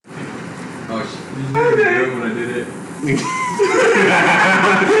When I did it.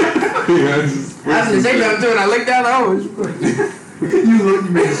 I didn't say nothing to it. I looked down. Oh, it's recording. You look,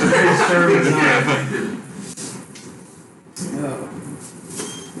 you made a service.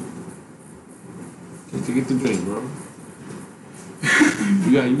 Get the drink, bro.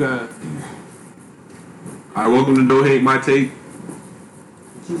 You got. Alright, welcome to No Hate My Take.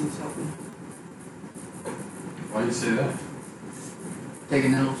 Jesus help me. Why you say that?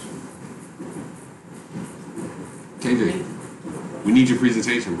 Taking L's. KJ, we need your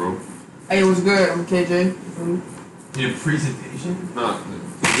presentation, bro. Hey, what's good? I'm KJ. Your presentation? Nah,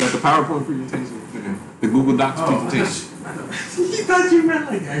 you got the PowerPoint presentation. Okay. The Google Docs Oh, presentation. You thought you meant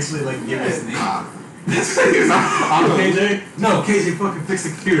like actually like give his name. That's what he was I'm KJ? No, KJ fucking fix the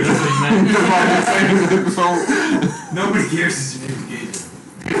computer. That's what he meant. Nobody cares since your name is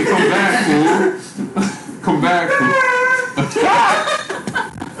KJ. Come back, fool. Come back, fool.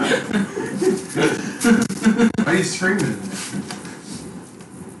 Why are you screaming?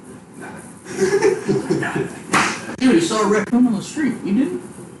 Dude, you saw a raccoon on the street. You didn't?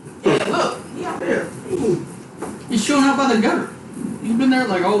 Yeah, look. He out there. He's showing up by the gutter. He's been there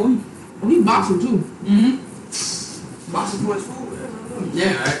like all week. Oh, he boxing too. Mm-hmm. Boxing for his food.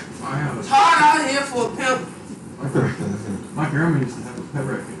 Yeah. It's hard out here for a pimp. My grandma used to have a pet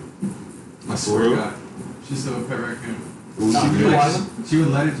raccoon. I swear to God. She used to have a pet raccoon. She would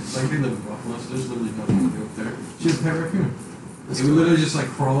let it, like they live in Buffalo, so there's literally nothing to do up there. She had a pet raccoon. It would literally just like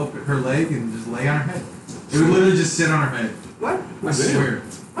crawl up her leg and just lay on her head. It would literally just sit on her head. What? I swear.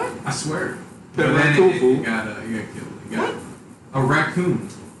 What? I swear. Pet But then raccoon, it got killed. It got a raccoon.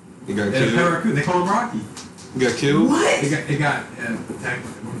 You got A killed? pet raccoon. They call him Rocky. You got killed? What? It got attacked by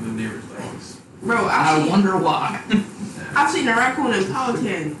one of the neighbor's dogs. Bro, I wonder why. I've seen a raccoon in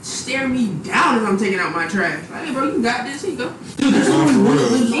Powhatan stare me down if I'm taking out my trash. Like, hey, bro, you got this. Here you go. Dude, there's No, for real.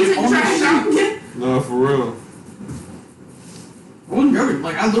 He's in trash out. No, for real. I wasn't joking.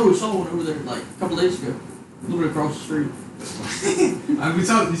 Like, I literally saw one over there like a couple days ago. Literally across the street.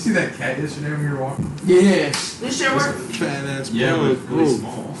 You see that cat yesterday when we were walking? Yeah. This shit work? Fat ass Yeah, boy. but it's really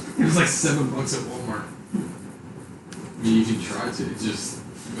small. It was like $7 at Walmart. I mean, you can try to. It's just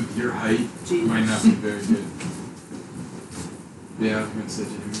with your height, it might not be very good. Yeah, I was gonna say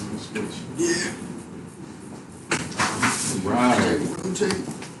Jimmy was bitch. Yeah. Right.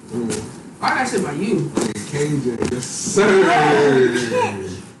 Why did I say about you? KJ, yes sir.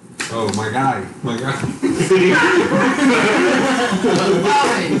 Oh, my guy. My guy.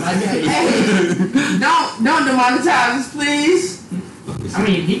 Hey, don't demonetize us, please. I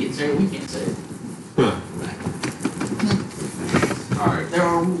mean, he can say it, we can't say it. Huh. Alright. There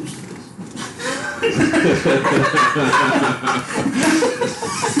are rules.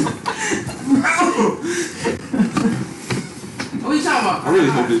 What are you talking about? I really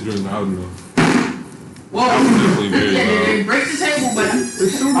hope this joint loud enough. Whoa. That was definitely very Yeah, loud. break the table, buddy.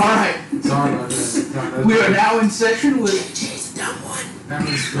 Alright. Sorry about that. No, We are now in session with that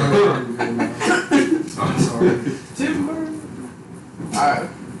was I'm sorry. Timber. Alright.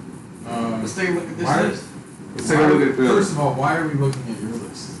 Let's take a look at this Why- list. Let's take a look at First of all, why are we looking at your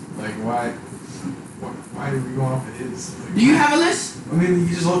list? Like, why are we going off of his? Like, Do you have a list? I mean,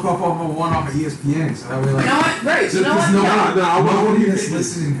 you just look up one off of ESPN, so that way, like. You know what? Great. You know what? Nobody that's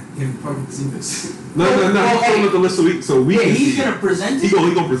listening can fucking see this. No. He's gonna look the list so we Yeah, can he's see gonna it. present He it.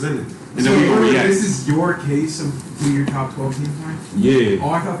 gonna present it. And So then we gonna react. this is your case of who your top 12 teams are? Yeah. Oh,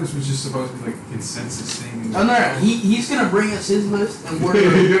 I thought this was just supposed to be like a consensus thing. Oh, no. He's gonna bring us his list and we're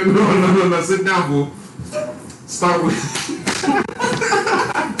No. Sit down, fool. Start with.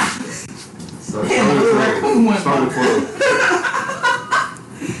 Start with 12.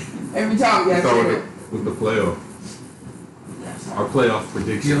 every time we have Start to. with the playoff. Our playoff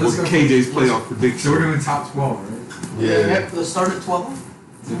prediction. Yeah, let's What's go. KJ's playoff prediction? So we're doing top 12, right? Yeah. Let's start at 12.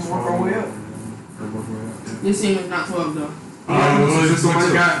 It's We'll work our way up. Work our way up, yeah. This team is not 12 though. Well, this this is what you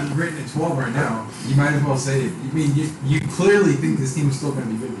somebody got written at 12 right now. You might as well say it. I mean, you clearly think this team is still going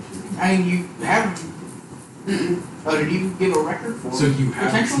to be good this year. I mean, you have. Oh, did you give a record for? So you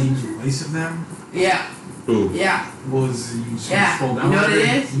have potential? teams in place of them? Yeah. Who? Yeah. Was you just Yeah. scroll You down? know what a it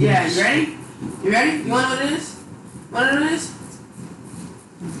bit? is? Yeah. You ready? You ready? You want to know what it is? Want to know what it is?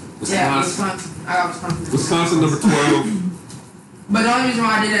 Yeah, Wisconsin. I got Wisconsin. Wisconsin number 12. But the only reason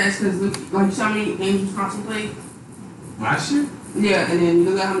why I did that is because, like, you saw how many games Wisconsin played? Last year? Yeah, and then you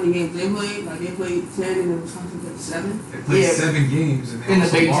look at how many games they played. Like, they played 10 and then Wisconsin played 7. They played Yeah. 7 games and they In the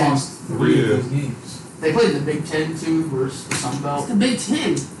also Big Ten. lost 3 of those games. They played the Big Ten too versus the Sun Belt. The Big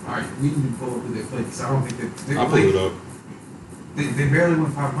Ten. Alright, we need to pull up who they played because I don't think they I'll pull played. it up. They barely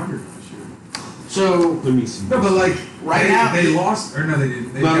went 500 last year. So Let me see. No, but like right they, now they lost or no, they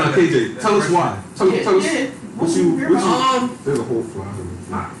didn't. They No, got KJ. that Tell us freshman- why. Tell us. What you? There's a whole fly.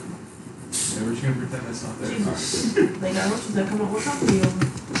 Yeah, we're just gonna pretend that's not there. Jesus. They got roaches that come up with company over.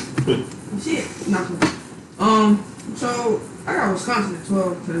 Shit. Not cool. So I got Wisconsin at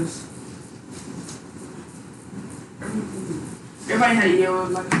 12 because everybody had a year where it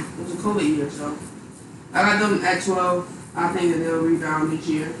was a COVID year, so I got them at 12. I think that they'll rebound this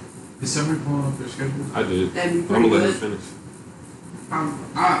year. Is somebody pulling up their schedule? I did. That'd be I'm pretty gonna let her good. finish. I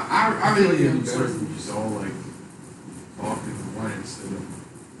feel really like it'd be think better if Wisconsin. we just all like talk in one instead of.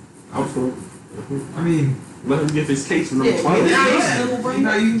 I was for it. I mean, Let him get his case for number Yeah, 12.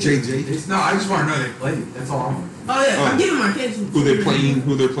 yeah. you JJ. It's no. I just want to know they played. That's all I want. Oh yeah, Oh. I'm giving my kids. Who they're playing?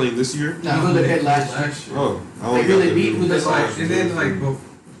 Who they're playing this year? no, who they played last year. Oh, I don't They got really that beat who they It's like, lost. and then like, well,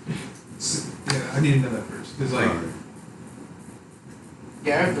 yeah, I need to know that first because like, Alright.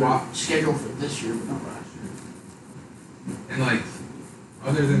 Yeah, I have the Wow. schedule for this year, but not last year. and like,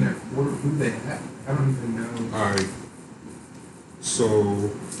 other than their quarter, who they have, I don't even know. All right. So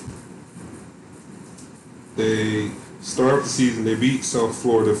they start off the season. They beat South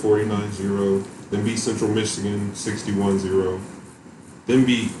Florida 49-0. Then beat Central Michigan 61-0. Then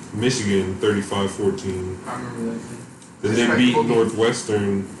beat Michigan 35-14. I remember that thing. Then they beat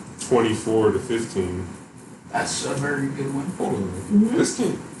Northwestern 24-15. That's a very good one. Hold on. That's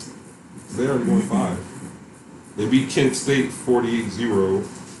Kent. They already won 5. They beat Kent State 48-0.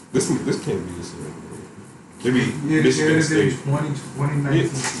 This can't be the same. They beat Michigan State. 2019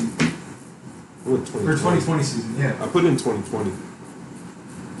 What, or 2020 season, yeah. I put in 2020.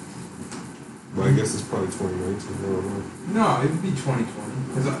 But I guess it's probably 2019. I don't know. No, it would be 2020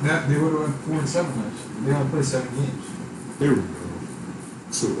 because that they would have went 4-7 last year. They only played 7 games. Here we go.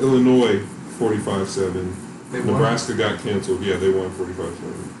 So Illinois 45-7. They won. Nebraska got canceled. Yeah, they won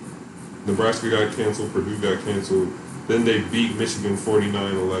 45-7. Nebraska got canceled. Purdue got canceled. Then they beat Michigan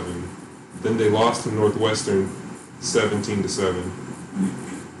 49-11. Then they lost to Northwestern 17-7.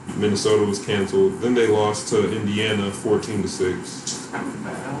 Minnesota was canceled. Then they lost to Indiana 14-6. That was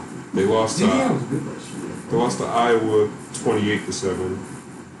bad. They lost to Indiana was good last year. They lost to Iowa 28-7.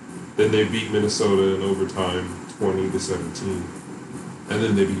 Then they beat Minnesota in overtime 20-17. And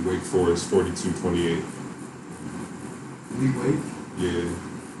then they beat Wake Forest 42-28. Lee Wake. Yeah.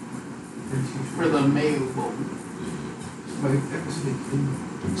 For the Mayo Bowl. Like that was a big thing.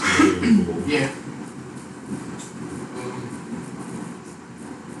 Yeah.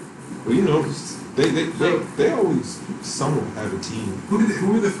 Well, you know, they always somewhat have a team. Who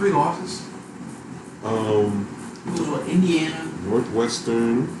were the 3 losses? It was what, Indiana?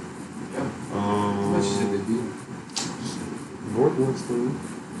 Northwestern. Yep. Let's just say they beat them. Northwestern,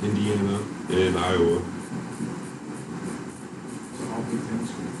 Indiana, and Iowa. So all big tennis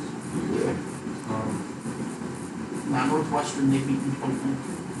schools. Yeah. Not Northwestern, they beat in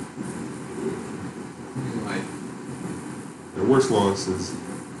 2019. Like Their worst loss is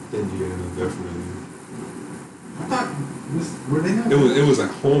Indiana, definitely. I thought were they not? It was at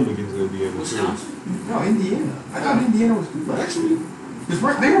home against Indiana too. Wisconsin? No, Indiana. I thought Indiana was good last Actually, year.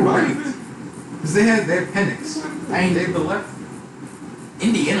 Because they were ranked. Because they had Penix. I ain't- They had the left.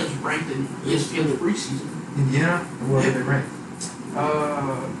 Indiana's ranked in ESPN's preseason. Indiana. Where were they ranked?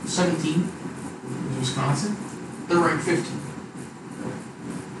 17. Was Wisconsin? They're ranked 15.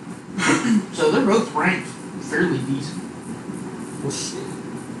 So they're both ranked fairly decent. well, shit.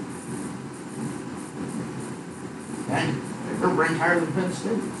 Dang. They're ranked higher than Penn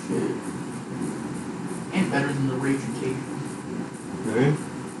State. Shit. And better than the Raging Cajuns. Okay.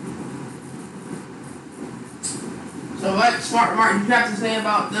 So what, Smart Martin, you have to say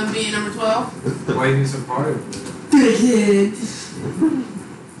about them being number 12? Why you so part of it?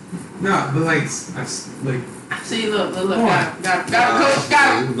 No, but like, See, look, Come on. got a coach,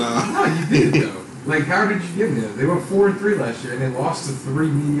 got him. Nah. no, you did though. Like, how did you get there? They went 4-3 last year, and they lost to 3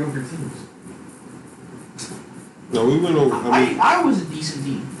 mediocre teams. No, we went over. I mean, I was a decent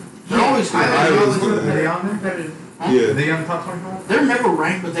team. They're Yeah, always I competitive. Iowa's Are good. they on there? Competitive. Huh? yeah. Are they on the top 25? They're never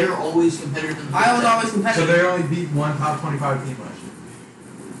ranked, but they're always competitive. In the I was Big Ten. always So competitive. they only beat one top 25 team last year.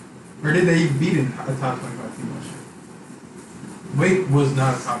 Or did they even beat a top 25 team last year? Wake was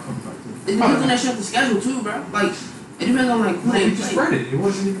not a top 25 team. It depends on that shit off the schedule too, bro. Like, it depends on like who They they just play. spread it. It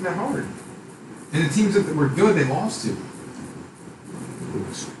wasn't even that hard. And the teams that were good, they lost to.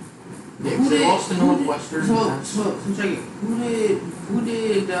 Yeah, Who they did- lost to who did- Northwestern. So check it. Who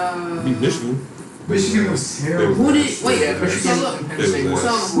did Beat Michigan. Michigan was terrible. Who did- wait, Yeah, Michigan. Michigan So look, and Penn They State were were. so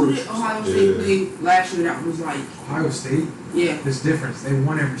who did Ohio State play last year that was like, Ohio State, yeah. there's difference. They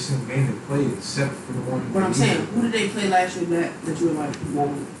won every single game they played except for the one. What I'm saying, who did they play last year that you were like,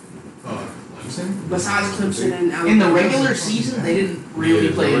 whoa? Clemson? Besides Clemson and Alabama. In the regular season, they didn't really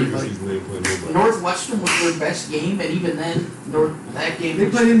Yeah, play the regular anybody. season, they didn't play nobody. Northwestern was their best game, and even then, that game They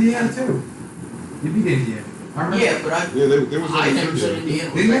was... played Indiana too. They beat Indiana. I remember. Yeah, but Yeah, they was I never said undefeated.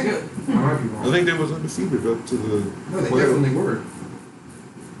 Indiana was Didn't that they? good. I might be wrong. I think they was undefeated up to the. No, they playoff. definitely were.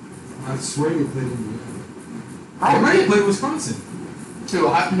 I swear they played Indiana. They Probably might have did. played Wisconsin. Too.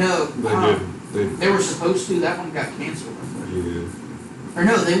 No. They didn't. They were supposed to. That one got canceled. Yeah. Or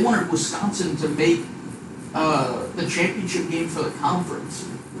no, they wanted Wisconsin to make the championship game for the conference.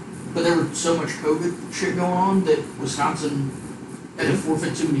 But there was so much COVID shit going on that Wisconsin had to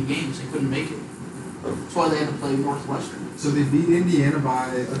forfeit too many games. They couldn't make it. That's why they had to play Northwestern. So they beat Indiana by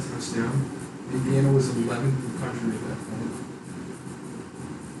a touchdown. Indiana was 11th in the country at that point.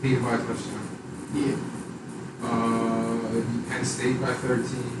 Beat it by a touchdown. Yeah. They beat Penn State by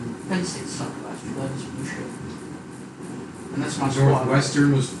 13. Penn State sucked last year. That is some shit. And that's my squad.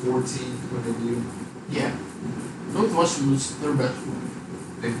 Northwestern was 14th when they beat them. Yeah. Northwestern was their best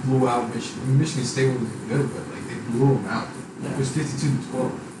one. They blew out Michigan. I mean, Michigan State wasn't good, but like they blew them out. Yeah. It was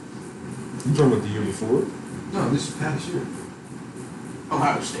 52-12. You talking about the year before? No, this was past year.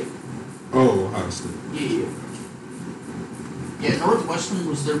 Ohio State. Oh, Ohio State. Yeah. Yeah, Northwestern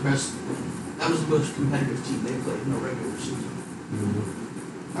was their best. That was the most competitive team they played in the regular season.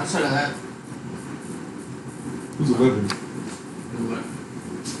 Mm-hmm. Outside of that, Who's 11? 11.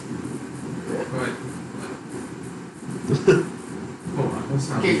 But hold on, let's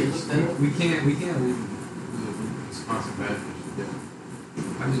not. Okay, look that up. We can't leave the Wisconsin Badgers.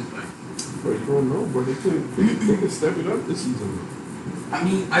 Yeah. I'm just like. Bro, you don't know, bro. They could step it up this season. I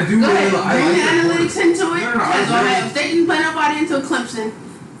mean, I do Go really ahead, I bring like the their analytics into it. No, no, I Go ahead. really- If they didn't play nobody until Clemson.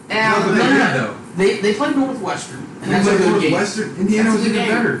 No, but no, they no. did though. they played Northwestern, and They that's a played good game. Northwestern. Indiana That's a was good even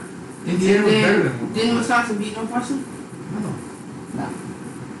game. better. Indiana was better than Didn't Wisconsin beat Northwestern? No. No.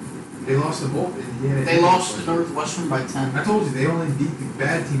 They lost to both Indiana. They and lost to Northwestern. Northwestern by 10. I told you they only beat the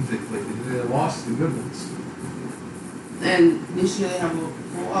bad teams they played. They lost the good ones. And this year they have a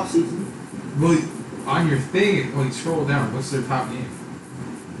full off season. Well, on your thing, well, you scroll down. What's their top game?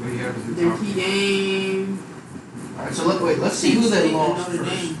 What do you have as your Their top? key game. Alright, so let's see who they lost Notre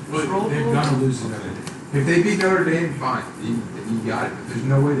first. Dame. Well, Scroll they're through. gonna lose to Notre Dame. If they beat Notre Dame, fine. You got it. But there's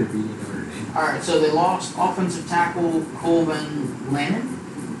no way they're beating Notre Dame. Alright, so they lost offensive tackle Colvin Lannon.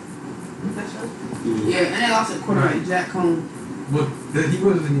 What that says? Yeah, and they lost at quarterback Right. Jack Cohn. Look, he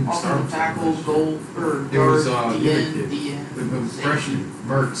wasn't even starting. Offensive tackle, goal, or It was, guard, the other DN, kid. DN, The safety, freshman,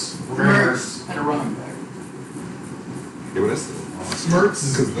 Mertz. Mertz, and a running back. Yeah, but that's still awesome. Mertz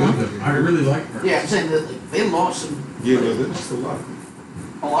is good though. I really like Mertz. Yeah, I'm saying that like, they lost some Yeah, no, that's a lot.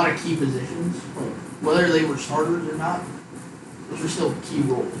 a lot of key positions. Like, whether they were starters or not, those were still key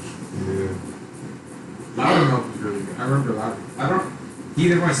roles. Yeah. Loudermilk was really good. I remember Loudermilk. He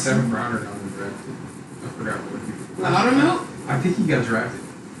either went 7th round or not was drafted. I forgot what he. Loudermilk? I think he got drafted.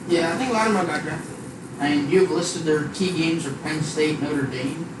 Yeah, I think Loudermilk got drafted. I mean, you have listed their key games are Penn State, Notre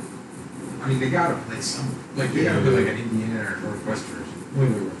Dame. I mean, they gotta play some. Like, they gotta play like an Indiana or Northwestern or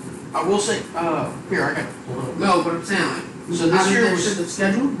something. Wait. I will say, here, I got to pull it up. No, but I'm saying like So this year out of was- the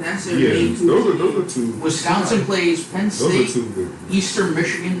schedule, that's their Yeah, main two. those are two. Wisconsin plays Penn Those are State, two good. Eastern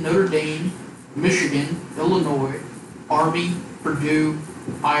Michigan, Notre Dame, Michigan, Illinois, Army, Purdue,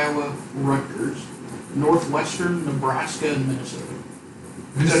 Iowa, Rutgers, Northwestern, Nebraska, and Minnesota.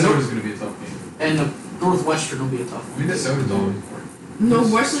 Minnesota's gonna be a tough game. And the Northwestern will be a tough one. Minnesota's always important.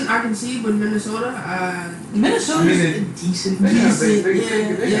 Northwestern I can see, but Minnesota, Minnesota's I mean, a decent They team. have- they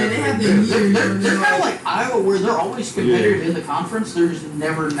they have their good- years. They're kind of like Iowa, where they're always competitive in the conference. They're just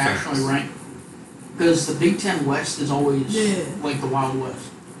never nationally Facts. ranked. Because the Big Ten West is always Yeah. like the Wild West.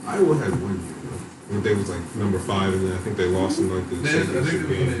 Iowa had 1 year though. When they was like number 5, and then I think they lost in like the I think championship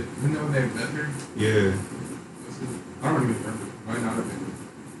when game. they met her, Yeah. I don't even remember. Might not have been.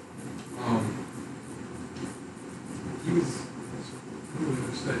 He was. Who was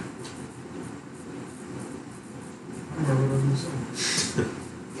going to say? I don't remember what I was going to say.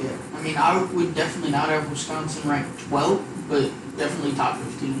 Yeah, I mean, I would definitely not have Wisconsin ranked 12th, but definitely top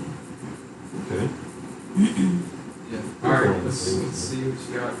 15. Okay. Yeah. All right. Let's see what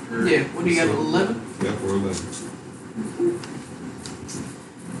you got for. Yeah, what do you got? 11? Yeah, for 11.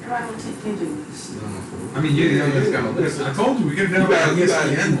 Everybody will take page of this. I mean, yeah, that's got a list. I told you we could have done You got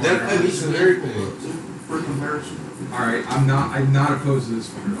ESPN in-depth one. list and everything. For comparison. All right. I'm not opposed to this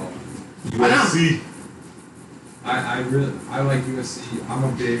one at all. USC. I like USC. I'm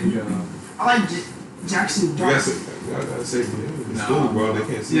a big. I like Jackson You Dart. gotta say the name. It's No. still, bro,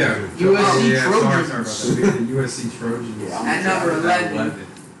 they can't see Yeah. it. USC Oh, yeah, sorry Trojans. about that. We had the USC Trojans. Yeah. At number 11.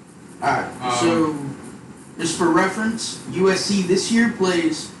 Alright, so just for reference, USC this year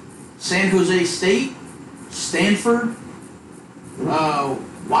plays San Jose State, Stanford,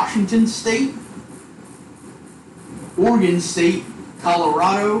 Washington State, Oregon State,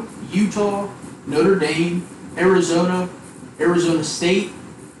 Colorado, Utah, Notre Dame, Arizona, Arizona State,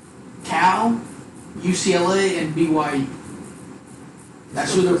 Cal, UCLA, and BYU.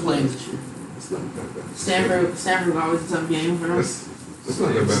 That's who they're playing this year. It's not that bad. Stanford always a tough game for them. It's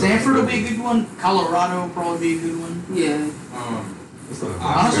not that bad. Stanford will be a good one. Colorado will probably be a good one. Yeah. It's not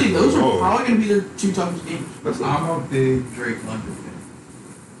bad. Honestly, those are Oh, probably going to be their 2 toughest games. That's not I'm a big Drake London fan.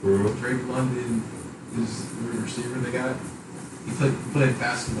 for real. Drake London is the receiver they got. He played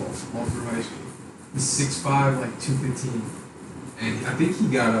basketball all through high school. He's 6'5", like 215, and I think he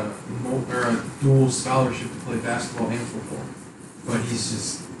got a dual scholarship to play basketball and football. But he's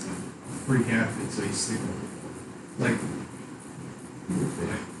just a freak athlete, so he's sticking. Like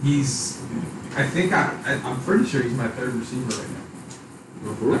he's, I'm pretty sure he's my 3rd receiver right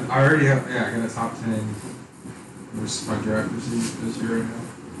now. I already have, I got a top 10 versus my draft receiver this year right now.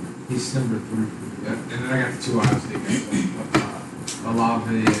 He's number 3. And then I got the 2 Ohio State guys,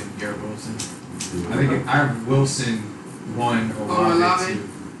 Olave and Garrett Wilson. I think I have Wilson 1, Olave 2.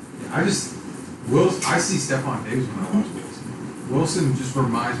 Yeah, I see Stephon Diggs when I watch Wilson. Wilson just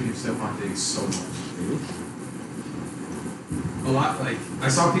reminds me of Stephon Diggs so much. A lot, like, I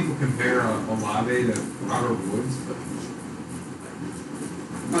saw people compare Olave to Robert Woods, but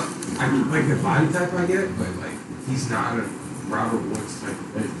I like the body type I get, but like he's not a Robert Woods type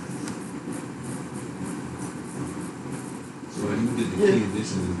of player. So when you did the key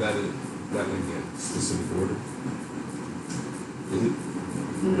additions, is that like a specific order? Is it?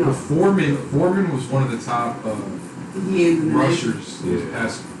 No. Foreman was one of the top rushers this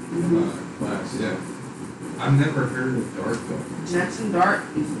past class. Yeah, I've never heard of Dart though. Jackson Dart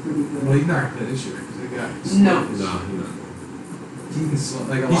is pretty good. Well, he's not gonna play this year because they got No. Nah, he's not. Keaton Slow,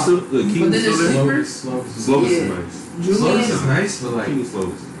 like a He's lot. still, But then Keaton's the still there? sleepers? Slovis Yeah. is nice. Slovis is Julian, nice, but like Keaton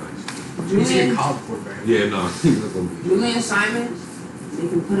Slovis is nice. he's a Julian, college quarterback. Yeah, no, he's not gonna be. Julian Simons, they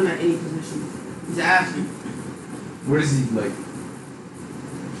can put him at any position. He's an athlete. What is he like?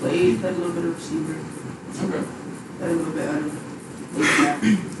 Played a little bit of receiver. Okay. Played a little bit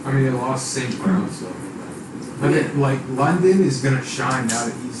of I mean, they lost St. Brown, so. But it, like London is gonna shine now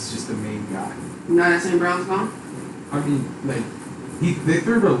that he's just the main guy. You know that St. Brown's gone? I mean, like they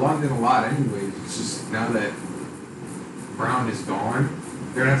threw to London a lot, anyways. It's just now that Brown is gone,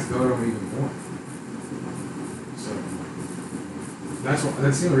 they're gonna have to go to him even more. So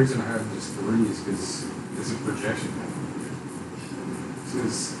that's the only reason I have just 3 is because it's a projection.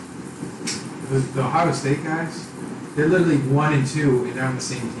 Because the Ohio State guys, they're literally 1 and 2, and they're on the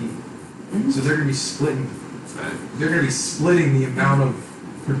same team. So they're gonna be splitting. They're gonna be splitting the amount of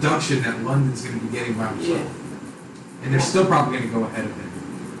production that London's gonna be getting by himself. Yeah. And they're still probably gonna go ahead of him.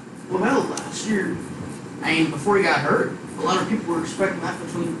 Well, hell, last year, I mean, before he got hurt, a lot of people were expecting that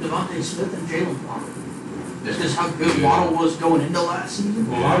between Devontae Smith and Jalen Waddle. Just because how good Waddle was going into last season.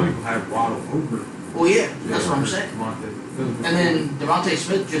 Well, a lot of people have Waddle over. Well, yeah, that's what I'm saying. Devontae. And then Devontae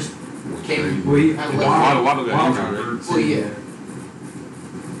Smith just came. Well, he, Waddle Waddle got injured, right? hurt, Well, yeah.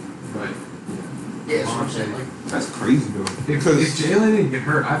 But Yeah, that's what I'm saying. Like, That's crazy though. if Jalen didn't get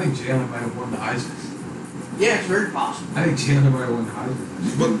hurt, I think Jalen might have won the Heisman. yeah, it's very possible. I think Jalen might have won the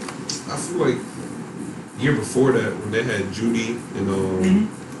Heisman. But I feel like the year before that, when they had Judy and Oh,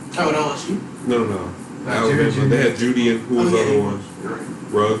 at LSU? no, Alabama, they had Judy and who was the other one? You're right.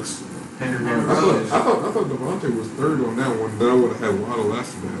 Ruggs. Henry I Ruggs. thought Devontae was 3rd on that one. Then I would have had Waddle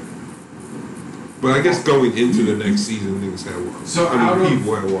after that. But I guess going into the next season, niggas had Waddle. So I out mean, of-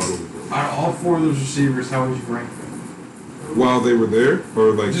 people had Waddle Out of all 4 of those receivers, how would you rank them? while they were there,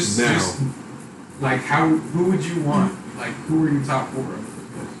 or like Just now. like who would you want? Like who are your top 4 of?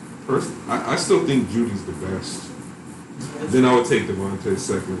 First, I still think Judy's the best. Then I would take Devontae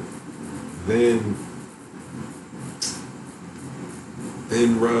 2nd.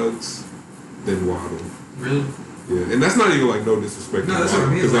 Then Ruggs. Then Waddle. Really? Yeah, and that's not even like no disrespect No, to that's what I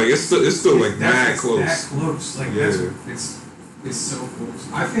Waddle, mean, because like it's still like mad close. That close. Like Yeah. it's so close.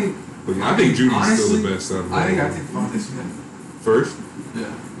 I think. But yeah, I think Judy's still honestly, the best out of all. I think I take Devontae Smith. First.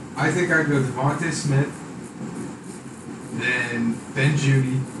 Yeah. I think I'd go Devontae Smith. Then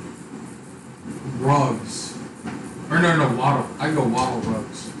Judy. Ruggs. Or no, Waddle. I'd go Waddle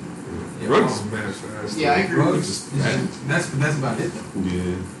Ruggs. Yeah, Ruggs is Waddle. mad fast. Yeah, I agree. Ruggs Just is that's about it though.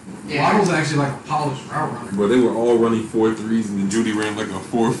 Yeah. Yeah. Waddle's actually like a polished route runner. But they were all running 4.3s, and then Judy ran like a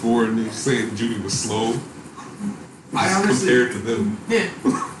 4.4, and they were saying Judy was slow. I Just honestly- compared to them. Yeah.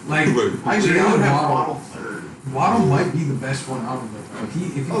 Like But I agree. I would Jalen have Waddle. Waddle 3rd. Waddle might be the best one out of them. If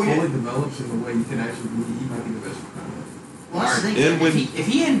he Oh, yeah. fully develops in the way he can actually be, he might be the best one out of them. Well, that's the thing. And when- if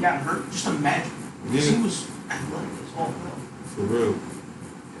he hadn't gotten hurt, just imagine. Because Yeah. he was athletic as all hell. For real.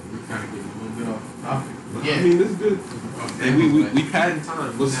 We're kind of getting a little bit off topic. Yeah. I mean, it's good. Okay, And we padding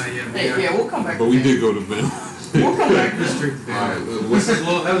time. Let's, Nah, yeah, Hey, yeah, we'll come back. but to we that. did go to bed. We'll come back to that. Restrict All right. that. What's That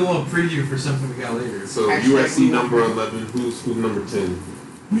was a little preview for something we got later. so Hashtag USC we number want- 11? Who's number 10?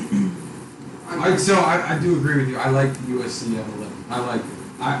 I do agree with you. I like the USC at 11. I like it.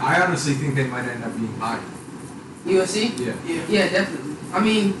 I honestly think they might end up being higher. USC? Yeah. Yeah, definitely. I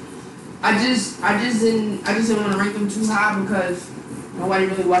mean, I just didn't want to rank them too high because nobody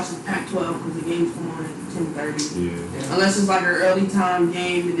really watches Pac-12 because the games come on at 10:30. Yeah. Unless it's like an early time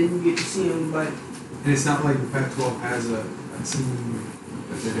game and then you get to see them. But And it's not like the Pac-12 has a team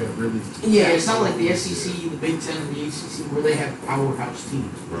that they're really. Yeah, it's not like the SEC, the Big Ten, and the ACC where they have powerhouse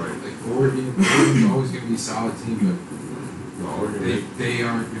teams. Right. Like Oregon's always going to be a solid team, but No, Oregon. they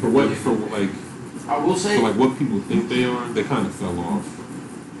aren't. For what? For like. I will say, For like what people think they are, they kind of fell off.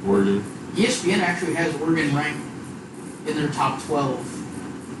 Oregon. ESPN actually has Oregon ranked in their top 12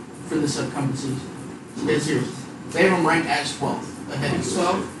 for this upcoming season. It's serious. They have them ranked as 12th ahead of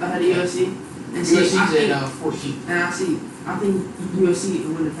 12 ahead of USC. And see, USC's I think, at 14. and I think USC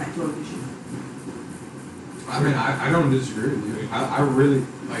will win the Pac-12 this year. I mean, I don't disagree with you. I really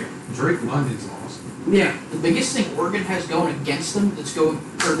like Drake London's awesome. Yeah. The biggest thing Oregon has going against them,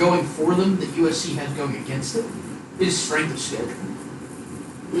 going for them, that USC has going against them, is strength of schedule.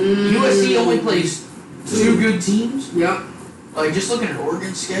 USC only plays 2 good teams. Yep. Like, just looking at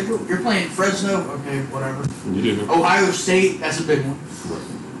Oregon's schedule, you're playing Fresno, okay, whatever. You didn't. Ohio State, that's a big one.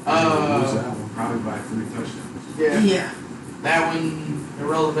 Lose that one probably by 3 touchdowns. Yeah. That one,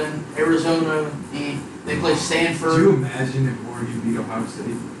 irrelevant. Arizona, they play Could you Stanford. imagine if Oregon beat Ohio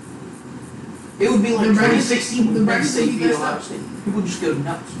State? It would be like The brackets- 2016 when the Penn brackets State would be beat messed Ohio up. State. People just go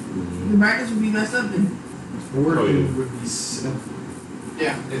nuts. The brackets would be messed up then. Oregon would be 7th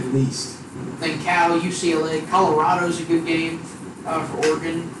Yeah. at least. Then Cal, UCLA, Colorado's a good game for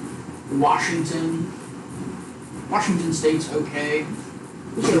Oregon. Washington State's okay.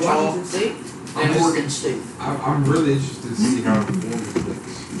 You said Washington State? And I'm just- Oregon State. I'm really interested to see how Oregon plays.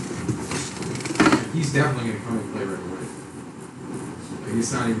 He's definitely going to come and play right away. Like,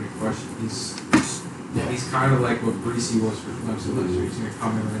 it's not even a question. He's kind of like what Breesy was for Clemson last year. He's going to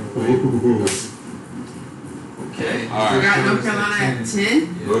come in right away. Okay. We All right. got North Carolina at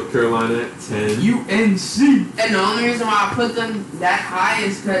 10. North Carolina at 10. UNC. And the only reason why I put them that high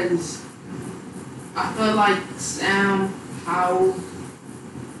is because I feel like Sam Howell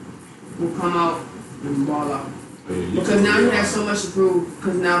will come out and ball out. Because now he has so much to prove.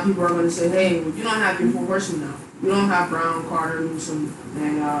 Because now people are going to say, hey, well, you don't have your 4 horsemen now. You don't have Brown, Carter, Newsom,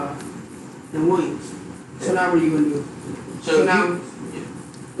 and Williams. So now what are you going to do? So now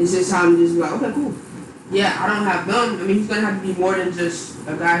it's just time to just be like, okay, cool. Yeah, I don't have them. I mean, he's going to have to be more than just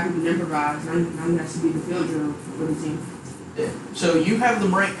a guy who can improvise. Now he has to be the field drill for the team. So you have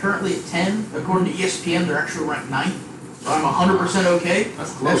them ranked currently at 10. According to ESPN, they're actually ranked 9th. So I'm 100% okay.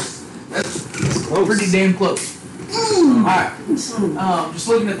 That's close. That's close. pretty damn close. Alright. Just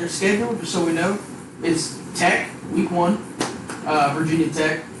looking at their schedule, just so we know, is Tech, week 1, Virginia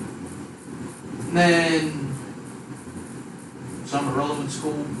Tech. And then some irrelevant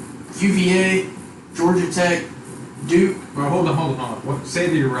school, UVA, Georgia Tech, Duke. Well, hold on. What, say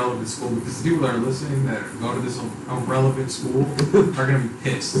the irrelevant school, because the people that are listening that go to this irrelevant school are going to be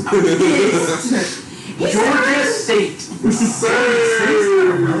pissed. Georgia State. State's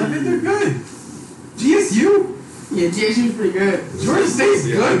not irrelevant, they're good. GSU? Yeah, JSU's pretty good. Georgia State's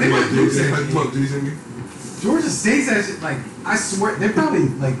good. They might lose that I game. talk Jason. Georgia State's actually, like, I swear, they're probably,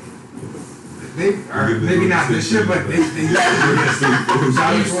 like, they are, maybe not this year, but they shout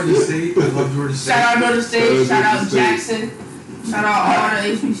out Georgia State. I love Georgia State. Shout out Notre State, shout out State. Jackson, shout out all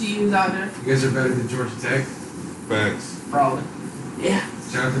the HBCUs out there. You guys are better than Georgia Tech. Facts. Probably. Yeah.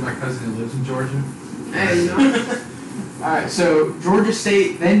 Shout out to my cousin who lives in Georgia. Hey, you know. Alright, so Georgia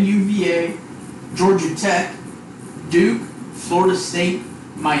State, then UVA, Georgia Tech, Duke, Florida State,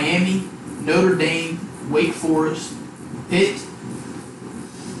 Miami, Notre Dame, Wake Forest, Pitt,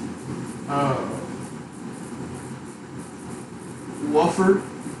 Wofford.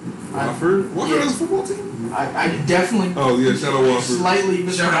 Wofford? Wofford Yeah. has a football team? I definitely Oh, yeah, shout out Wofford. slightly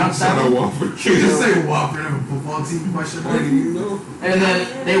mispronounced that Shout out one. Wofford. Can you just say Wofford have a football team? Question Oh, mark? you know? And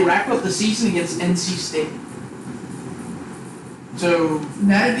then they wrap up the season against NC State. So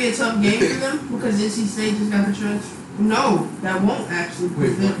That'd be a tough game for them because NC State just got the transfer. No, that won't actually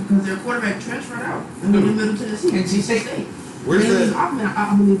Wait, because their quarterback transferred out in the Middle Tennessee. NC State. Where's Haley that? Hoffman,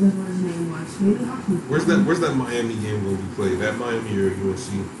 I believe that's what his name was. Haley Hoffman. Where's that Miami game going to be played? At Miami or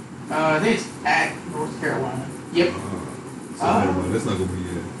USC? I think it's at North Carolina. Yep. So never mind. That's not gonna be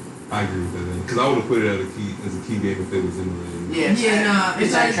it. I agree with that then, because I would have put it as a key game if they was in the lane. Yeah,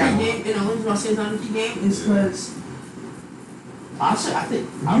 It's not a travel. key game. And the reason why I say it's not a key game is because Honestly, I think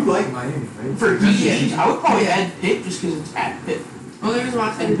You like Miami, right? for key games, I would probably add Pitt just because it's at Pitt. only reason why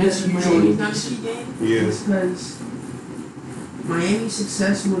I say And that Pitt's Miami's usually not a decent. key game Yeah. is because Miami's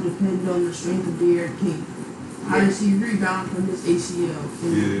success will depend on the strength of Derrick King. How does he rebound from his ACL?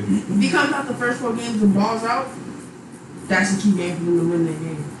 Yeah. If he comes out the first 4 games and balls out, that's a key game for them to win that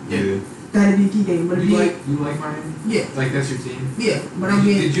game. Yeah. That'd be a key game. But if You he, like Miami? yeah, Like that's your team? yeah. But I'm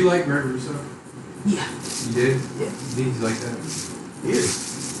being, Did you like Greg Russo? yeah. You did? Yeah. Did you like that? Yeah.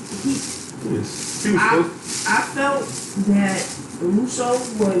 He, Yes. He was supposed. I felt that Russo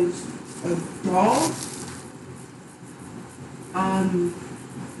was a dog.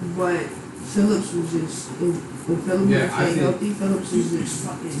 But Phillips was just when Phillips Yeah, was I staying think- healthy. Phillips was just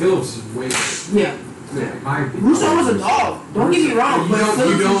fucking. Phillips is way better. Yeah, In my opinion. Russo was a dog. Don't get me wrong, You but don't-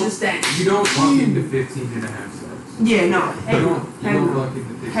 Phillips you don't- was just that. You don't luck into 15 and a half starts. Yeah, no, You heavy, don't heavy, luck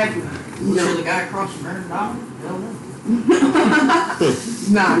into 15 heavy. and a half. You No. sure the guy across from Aaron Donald? Hell no.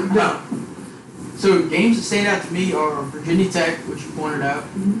 Nah, you don't. So games that stand out to me are Virginia Tech, which you pointed out,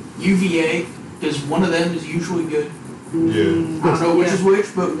 UVA, because one of them is usually good. Yeah. I don't know which is which,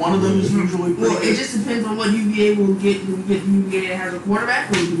 but one of them is usually pretty Well, it good. just depends on what UVA will get. Do we get UVA that has a quarterback,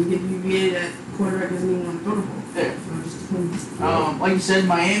 or do we get UVA that quarterback doesn't even want to throw the ball? Yeah. So it just depends. Like you said,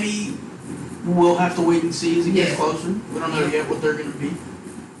 Miami, we'll have to wait and see as it gets Yeah. closer. We don't know yet what they're going to be.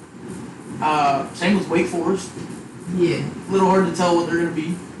 Same with Wake Forest. Yeah, A little hard to tell what they're going to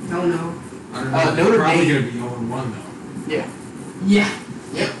be. don't know. I don't know. Notre They're probably Dame. going to be 0-1 though. Yeah.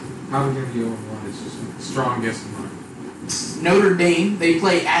 Yeah, Probably going to be 0-1. It's just a strong guess of mine. Notre Dame, they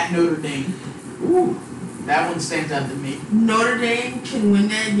play at Notre Dame. Ooh. That one stands out to me. Notre Dame can win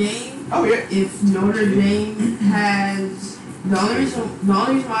that game Oh, yeah. if Notre Dame has. The only reason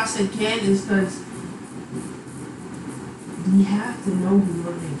why I said can is because we have to know who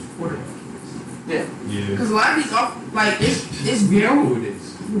Notre Dame's quarterback is. Yeah. Yeah. Because a lot of these it's You very. know who it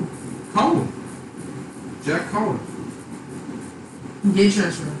is. Cohen. Jack Cohen. He did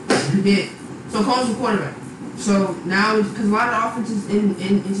transfer. He did. So Cole's a quarterback. So now, because a lot of offenses in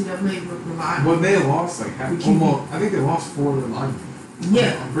NCAA rely. Well, they lost like half. We keep- Almost. I think they lost 4 of their linemen.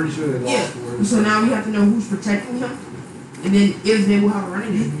 Yeah. I'm pretty sure they lost Yeah. 4 of their So now we have to know who's protecting him, and then if they will have a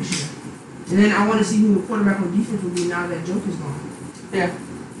running game this year. And then I want to see who the quarterback on defense will be now that Joke is gone. Yeah.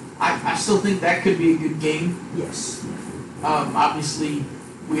 I still think that could be a good game. Yes. Obviously,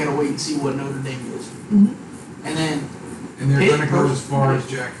 we got to wait and see what Notre Dame is. Mhm. And then, And they're Pitt going to go versus- as far as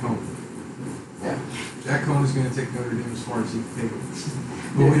Jack Cohen. Yeah. Jack Cohen is going to take Notre Dame as far as he can take it.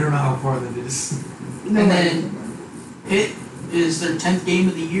 But we don't know how far that is. No And way. then Pitt is their 10th game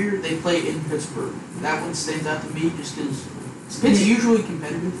of the year. They play in Pittsburgh. That one stands out to me just because Pitt's usually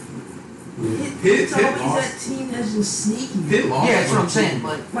competitive. Pitt's Pitt always lost. that team that's just sneaky. Pitt lost. Yeah, that's what I'm one saying. team.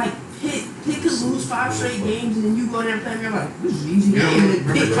 Like, Pitt could lose 5 straight games, and then you go there and play, and you're like, this is an easy Yeah, game. And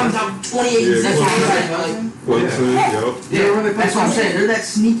remember Pitt that? comes out 28 Yeah, that's what I'm Clemson. saying. Like, Clemson, yep. Yeah, when they that's what I'm play saying. They're that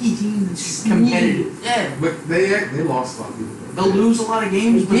sneaky team that's competitive. Yeah. But they lost a lot of people. They'll lose a lot of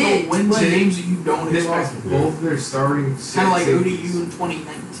games, but they'll win some They- games that you don't They lost expect. both their starting Kind of like safeties. ODU in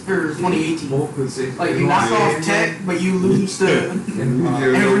 2019 or 2018. Both the safeties. Like They you lost knock off Van Tech, but you lose to And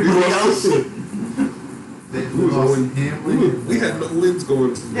everybody else. they We was lost owing- Hamlin. We had no wins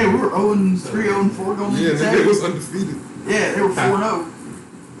going. Yeah, we were 0-3, 0-4 going Yeah, into and Tech. it was undefeated. Yeah, they were 4-0.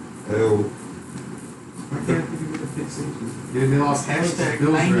 Hell. I can't think of the pick safety. Yeah, they lost half the Hashtag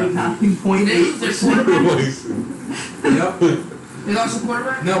Bills draft. 99.8%. Yep. They lost a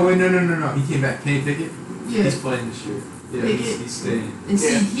quarterback? No, wait, no. He came back. Kenny Pickett. Yeah. He's playing this year. Yeah, Pickett. he's staying. And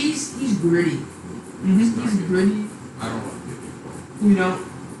see, Yeah. he's gritty. He's gritty. I don't like Pickett. You know,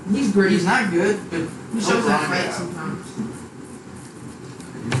 he's gritty. He's not good, but He shows that fight sometimes.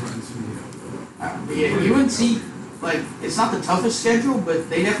 He runs me out. But yeah, UNC, like, it's not the toughest schedule, but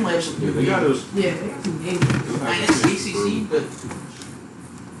they definitely have some Yeah, good they got games. us. Yeah, they got some games. Minus ACC, but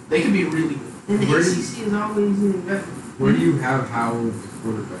they could be really good. And the Where ACC do is always in better. Where do you have Howard, the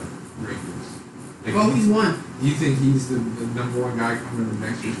quarterback, rankings? Like, Oh, he's one. do you think he's the number 1 guy coming in the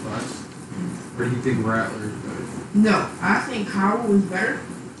next year's class? Or do you think Rattler is better? No, I think Howard was better.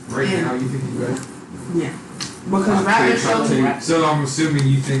 Right Yeah. now, you think he's better? Yeah. Because Rattler showed. So I'm assuming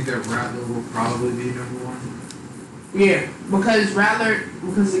you think that Rattler will probably be number 1? Yeah, because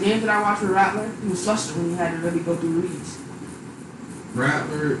the games that I watched with Rattler, he was flustered when he had to really go through reads.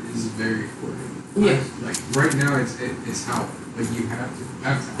 Rattler is very important. Yeah. Like right now, it's Howell. Like you have to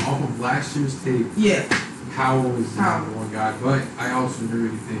off of last year's tape, Yeah. Howell is the Howell. number 1 guy. But I also agree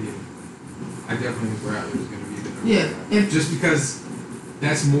with you thinking. I definitely think Rattler is going to be the Yeah. If Just because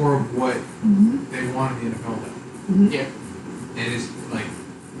that's more of what they want in the NFL now. Yeah. And it's like,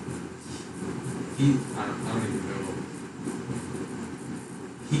 I don't even know.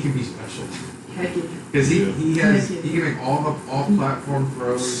 He can be special. heck yeah. Because he Yeah. can make all the off-platform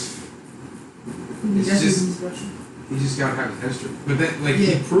throws. He's It's definitely just- special. He just gotta have his history. But then, like,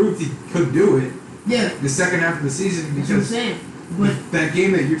 Yeah. he proved he could do it Yeah. the second half of the season That's what I'm because saying. But that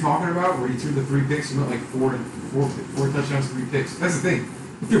game that you're talking about, where he threw the 3 picks, he went like four touchdowns, 3 picks. That's the thing.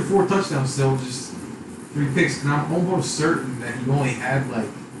 He threw 4 touchdowns still, just 3 picks, and I'm almost certain that he only had like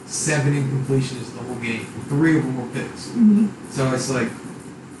 7 incompletions the whole game. 3 of them were picks. So it's like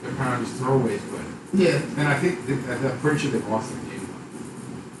they're kind of just throwaways, but. yeah. And I think I'm pretty sure they lost that game.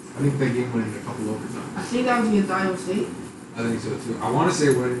 I think that game went into a couple overtimes. I think that was against Iowa State. I think so too. I want to say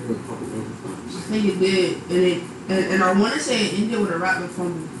it went into a couple I overtimes. think it did, and I want to say it ended with a Rattler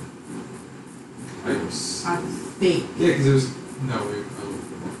fumble. I was. I think. Yeah, because it was no. I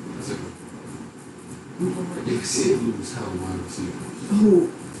looked that's it. You can see it lose hell wide receivers. Who?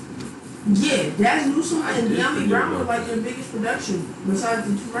 Yeah, Daz Newsome and did De'Ami forget Brown about were like their biggest production besides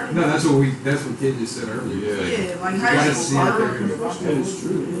the 2 running No, backs. that's what Kid just said earlier. Yeah. Yeah, like You high gotta school see it Carter there. and That is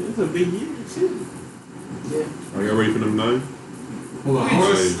true. Yeah, it's a big year too. Yeah. Are y'all ready for number 9? Hold on,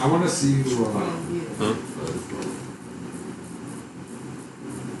 I want to see who. Yeah. Huh?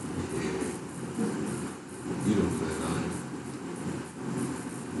 You don't play nine.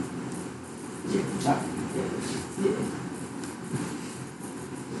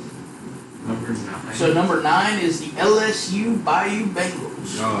 Number 9. So number 9 is the LSU Bayou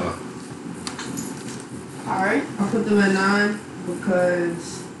Bengals. Alright, I put them at 9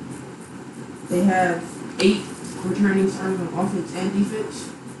 because they have 8 returning starters on offense and defense.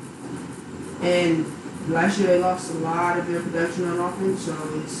 And last year they lost a lot of their production on offense, so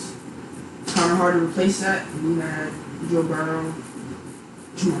it's kind of hard to replace that. We had Joe Burrow,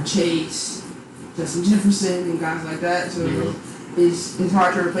 Jamar Chase, Justin Jefferson, and guys like that. So Yeah. it's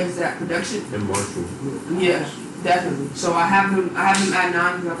hard to replace that production. And Marshall. Yeah, definitely. So I have them at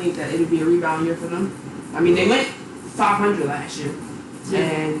 9 because I think that it'll be a rebound year for them. I mean, they went 500 last year,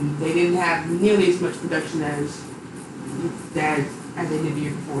 and they didn't have nearly as much production as they did the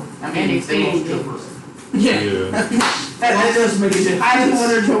year before. I And mean, they they stayed in lost Joe games. Burrow. Yeah, That does make a difference. I just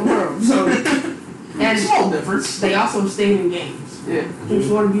wanted Joe Burrow. So and Small difference. they also stayed in games. Yeah. I think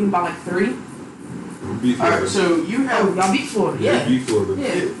Florida beat them by like 3. We beat All right. Florida. So you Oh, have. y'all beat Florida. Yeah, Yeah. we beat Florida.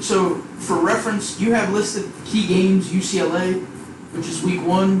 Yeah. So for reference, you have listed key games UCLA, which is week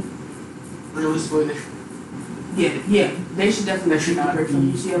 1. Realistically, Yeah. They should definitely They should be not break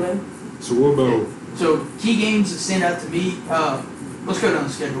from be- UCLA. So what about so key games that stand out to me. Let's go down the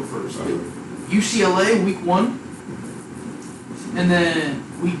schedule first. UCLA week 1, and then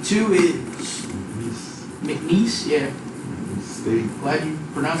week 2 is McNeese. Yeah, State? glad you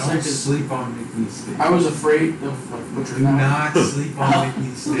pronounced that Don't 'cause sleep on McNeese State. I was afraid of like Do butchering that. not sleep on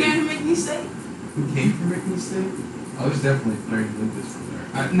McNeese Who State. gave him McNeese State? Who came from McNeese State? Oh, there's definitely Larry Lucas from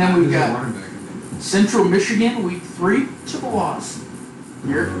there. And then we've there's a got- running back, I think. Central Michigan week 3, Chippewas.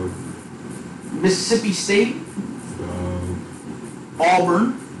 Here, Mississippi State,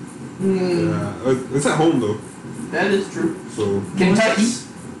 Auburn. It's at home though. That is true. So Kentucky.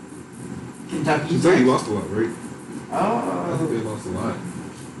 Kentucky. Kentucky lost a lot, right? I think they lost a lot.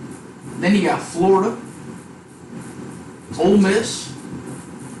 Then you got Florida, Ole Miss,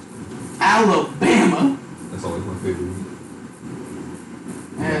 Alabama, That's always my favorite week.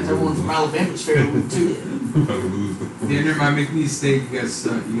 and everyone from Alabama's favorite week too. Probably lose. Yeah, never mind. McNeese State, you guys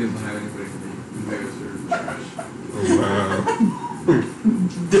suck. You guys don't have anybody from there. You guys are trash. Oh wow.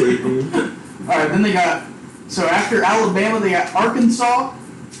 All right, then they got so after Alabama they got Arkansas,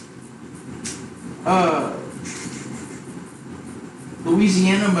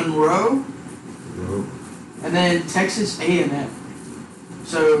 Louisiana Monroe, No. and then Texas A&M.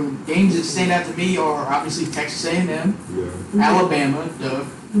 So games that stand out to me are obviously Texas A&M, Yeah. Alabama, duh,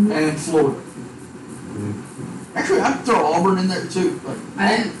 and Florida. Actually, I'd throw Auburn in there too. But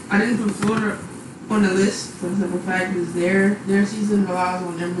I didn't put Florida on the list for the simple fact is their season relies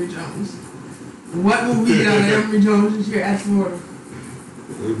on Emory Jones. What will we get out of Emory Jones this year at Florida?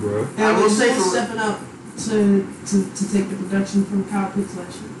 Hey, bro. And I will was say Moore for- stepping up to take the production from Kyle Pitts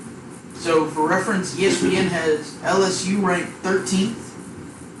last year. So for reference, ESPN has LSU ranked 13th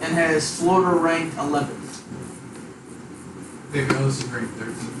and has Florida ranked 11th. They've LSU ranked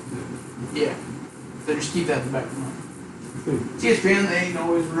 13th. Yeah. So just keep that in the back of your mind. ESPN, they ain't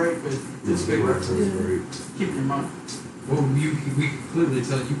always right, but it's a big reference. Right. Keep it in mind. Well, we can clearly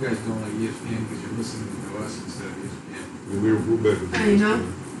tell you guys don't like ESPN because you're listening to us instead of ESPN. We're better than Hey, you know?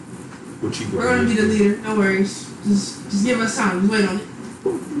 ESPN. What you We're gonna be the leader. No worries. Just give us time. Just wait on it.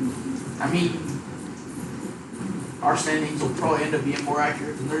 I mean, our standings will probably end up being more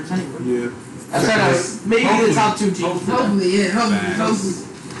accurate than theirs anyway. Yeah. That's maybe the top 2 teams. Hopefully, yeah. Facts. Hopefully.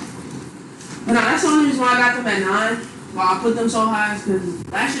 But no, that's the only reason why I got them at 9. Why I put them so high is because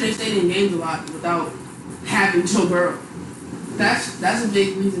last year they stayed in games a lot without having Joe Burrow. That's a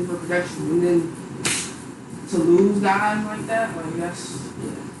big reason for production. And then to lose guys like that, like that's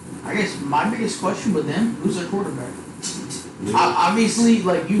yeah. I guess my biggest question with them, who's their quarterback? Obviously,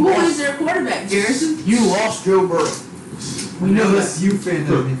 like you Who is lost, their quarterback, Garrison? you lost Joe Burrow. We know this you fan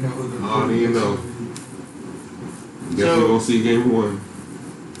doesn't even know who the I don't even know. Guess So- we're gonna see game 1.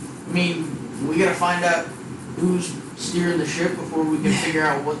 I mean, we gotta find out who's steering the ship before we can figure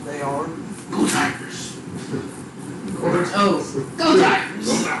out what they are. Go Tigers. Go Tigers.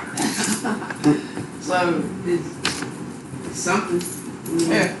 So it's something.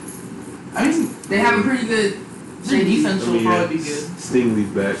 Yeah. I mean, They have a pretty good their defense will I mean, probably yeah. be good. Stingley's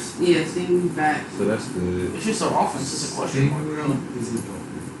back, Yeah, Stingley's back. so that's good. It's just their offense is a question mark. Is he dog?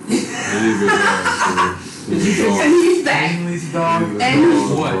 He is a dog, so he's a dog. And he's back. Stingley's dog. He's a And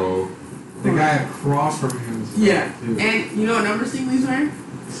dog, what? bro. The guy across from him is Yeah. too. And you know what number Stingley's wearing?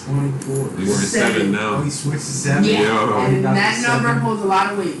 24. He's wearing 7 Oh, now. he switched to 7? Yeah. Yeah. And Got that to number 7. holds a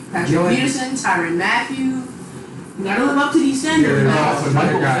lot of weight. Patrick Joey- Peterson, Tyrann Matthew. You gotta live up to these Yeah, standards. there was now. also another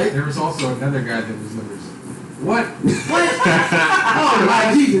Michael guy. Vick. There was also another guy that was numbers. What? What? Oh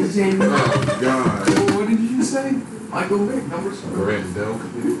my Jesus, Jamie. Oh God. What did you just say? Michael Vick, number 7. Randall.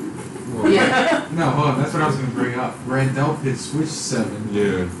 Yeah. No, hold on. That's what I was going to bring up. Randall Pitt switched 7.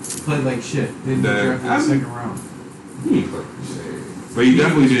 Yeah. Played like shit. Didn't That- get drafted in the second round. He ain't play shit. But he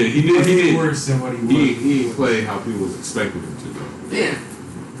definitely did. He did. He Way did. worse than what he was. He didn't play how people was expecting him to though. Yeah.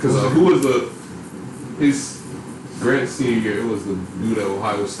 Because who was his Grant senior year? It was the dude at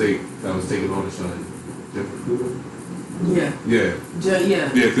Ohio State that was taking all the shine. Jeff Okuda? Yeah. Yeah. Yeah.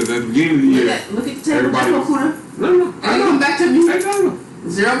 Yeah, because at the beginning of the Look year, at the table, everybody Jeff was- Okuda. no, And come back to me. I know.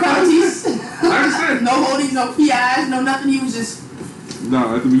 0 penalties. I understand. No holdings, no PIs, no nothing. He was just.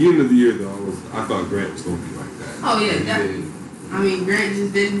 No, at the beginning of the year though, I thought Grant was gonna be like that. Oh yeah, But he that- didn't. I mean, Grant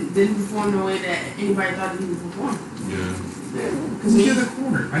just didn't perform the way that anybody thought he would perform. Yeah. Because Who's the other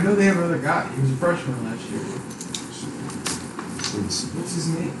corner? I know they have another guy. He was a freshman last year. What's his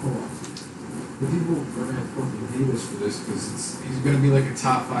name? Hold on. The people are going to fucking hate us for this because he's going to be like a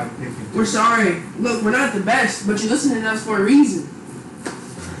top 5 pick. in we're sorry. Look, we're not the best, but you're listening to us for a reason.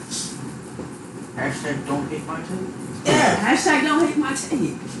 Hashtag don't hate my team. Yeah. Hashtag don't hate my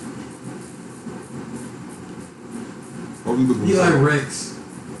take. What we looking Eli for? Ricks.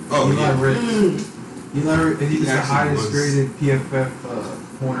 Oh, Eli yeah. Ricks. Eli Ricks. He was the Actually highest was. graded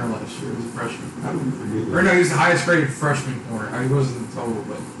PFF corner last year. He was a freshman. How did we forget Or that? no, he was the highest graded freshman corner. He wasn't the total,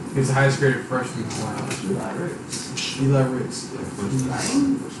 but he was the highest graded freshman corner last year. Eli Ricks. Eli Ricks.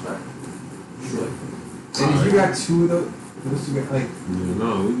 Respect. And if you got 2 of those 2 guys, like, Yeah,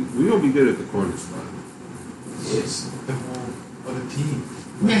 no, we gonna be good at the corner spot. it's the whole other team.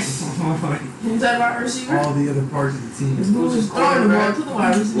 Yes. Like, Who's that wide receiver? all the other parts of the team. Who's just throwing the ball to the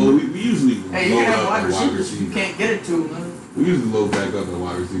wide receiver? Well, we usually Hey, you load can have up wide at receivers. You can't get it to them. We usually load back up at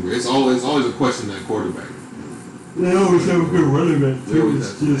wide receiver. It's always a question at quarterback. They always have a good running back. They always It's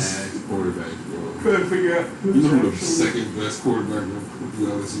have to just add quarterbacks, bro. trying to figure out You who's know who the actually- second best quarterback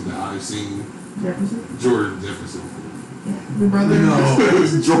you ever seen that I've seen? Jefferson. Jordan Jefferson. The brother.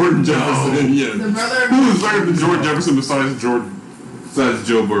 No. Jordan Jefferson, yeah. The brother. Who is better than Jordan Jefferson besides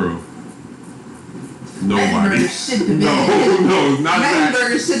Joe Burrow? Nobody. Mettenberger shit the bed. No, not that.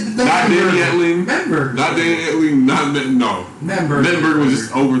 Mettenberger shit the bed. Not Danny Etling. Mettenberger. Not Danny Etling. No. Mettenberger was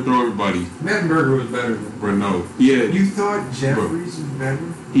just overthrow everybody. Mettenberger was better than. Bro, no. He had. You thought Jeffries was better?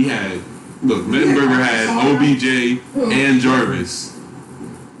 He had. Look, Mettenberger had OBJ and Jarvis.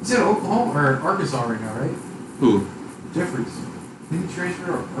 He's in Oklahoma or Arkansas right now, right? Who? Jeffries. Didn't he transfer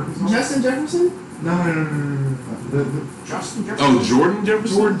to Arkansas? Justin Jefferson? No. Justin Jefferson. Oh, Jordan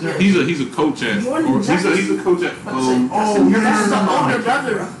Jefferson. Jordan Jefferson. He's a coach at. Jordan or he's Jefferson? a coach at. Oh, you're That's the not. older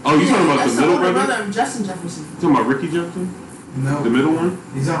brother. Oh, you talking about That's the middle older brother? of Justin Jefferson. Talking about Ricky Jefferson, the No. middle one.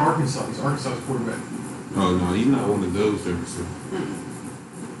 He's on Arkansas. He's Arkansas's quarterback. Oh no, he's not one of those Jefferson.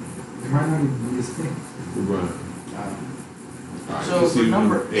 It might not even be his thing. Right. Alright, So let's for see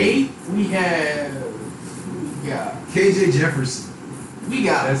number 8, we got KJ Jefferson.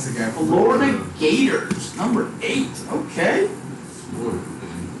 That's the guy. Florida Gators, number 8. Okay. Florida,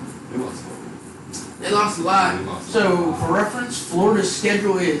 man. They lost all. They lost a lot. They lost So all. for reference, Florida's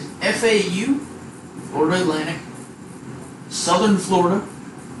schedule is FAU, Florida Atlantic, Southern Florida,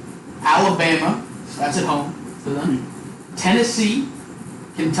 Alabama, that's at home for them, Tennessee,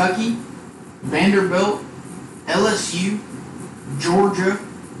 Kentucky, Vanderbilt, LSU, Georgia,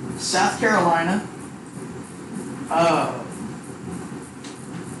 South Carolina,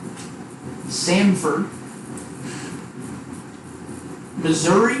 Samford,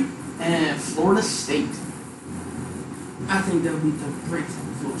 Missouri, and Florida State. I think they'll beat the brakes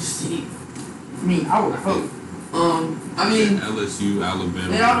on Florida State. I mean, I would hope. I mean, LSU,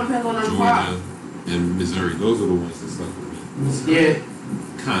 Alabama, it all depends on their Georgia, and Missouri. Those are the ones that stuck with me. Yeah.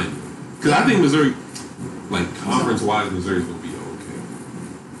 Kind of. Because I think Missouri, like conference-wise, Missouri's going to be okay.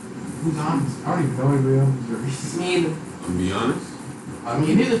 Who's on? I don't even know anybody on Missouri. Me either. I'm be honest. I Me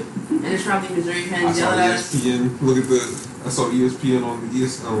mean, neither. And it's probably Missouri I fans saw yelling at us. ESPN. Look at I saw ESPN on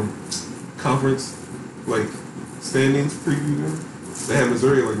the conference like standings preview. There, they had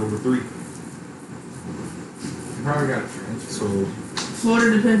Missouri like number 3. you probably got a transfer. So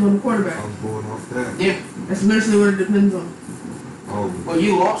Florida depends on the I quarterback. was going off that. Yeah. That's mostly what it depends on. Well,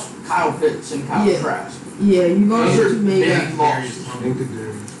 you lost Kyle Pitts and Kyle Yeah. Trask. Yeah, you go Those are to maybe. big losses. I think the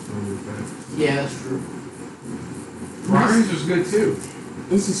Darius Yeah, that's true. Grimes was good too.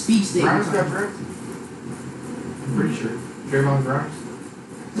 It's a speech Grimes statement. got drafted. I'm pretty sure. Draymond Grimes.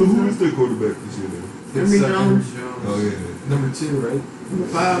 So who is their quarterback this year then? Emory It's, Jones. Jones. Oh yeah. Number 2, right? Number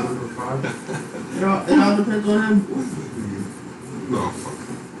 5. Number 5. It all depends on him. Who is that nigga? No, fuck.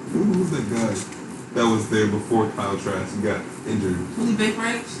 Who was that guy that was there before Kyle Trask and got injured? Felipe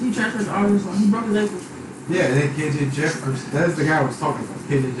Franks, he transferred to Arkansas. He broke his ankle. Yeah, and then KJ Jefferson. That's the guy I was talking about.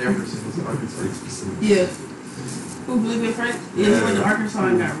 KJ Jefferson is Arkansas. Yeah. Who, Felipe Franks? Yeah, he went to Arkansas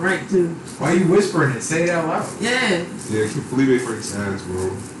and got ranked too. Why are you whispering it? Say it out loud. Yeah. Yeah, Felipe Franks ass, bro.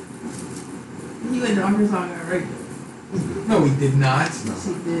 He went to Arkansas and got ranked. No, he did not. Yes,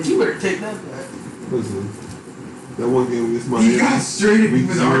 he did. You better take that back. Listen, that one game against Miami. He got straight Week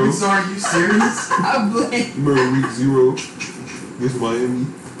with 0. Arkansas. Are you serious? I blame. Remember week 0 against Miami?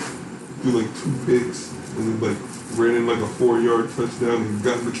 Threw like 2 picks and then like ran in like a 4-yard touchdown and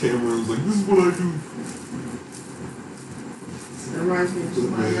got in the camera and was like, "This is what I do." That reminds me of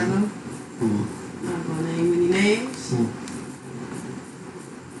somebody I know. Who? Not gonna name any names.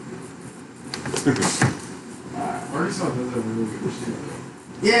 Arkansas does have a really good receiver.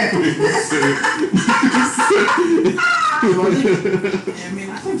 Yeah. I mean,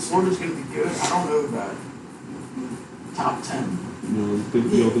 I think Florida's going to be good. I don't know about top 10.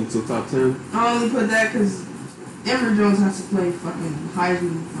 You don't think so? Top 10? I only put that because Emory Jones has to play fucking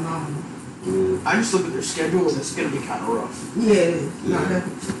Heisman phenomenal. I just look at their schedule and it's going to be kind of rough. Yeah, it is. Yeah. Not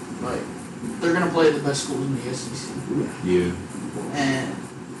definitely. Like, they're going to play the best schools in the SEC. Yeah. And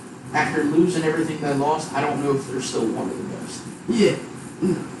after losing everything they lost, I don't know if they're still one of the best. Yeah.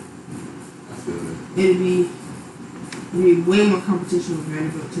 No. I feel that. It'd be way more competition with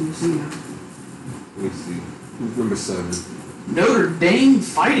Vanderbilt, Tennessee now. Let me see. Who's number 7? Notre Dame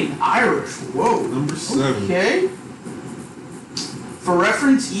Fighting Irish. Whoa. Number 7. Okay. For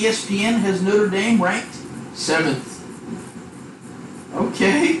reference, ESPN has Notre Dame ranked 7th.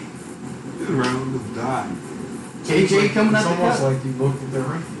 Okay. Round of die. KJ coming It's out the almost cut. like you looked at their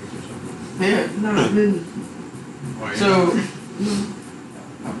rankings or something. Yeah. No, it didn't. So,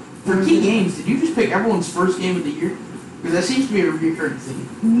 No. for key games, did you just pick everyone's first game of the year? Because that seems to be a recurring theme.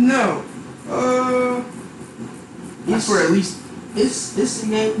 No. That's where at least It's the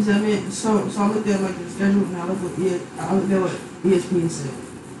games I mean. So I looked at like the schedule and I looked at what ESPN said,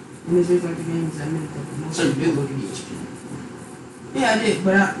 and it's just like the games that meant that the most. so you did look at ESPN. Yeah, I did,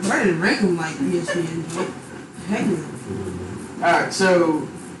 but I didn't rank them like ESPN. But heck no. Alright, so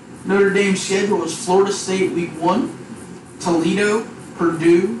Notre Dame's schedule is Florida State week 1, Toledo,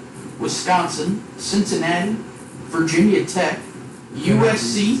 Purdue, Wisconsin, Cincinnati, Virginia Tech,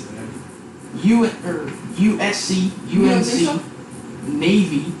 USC, USC, You don't think so? UNC,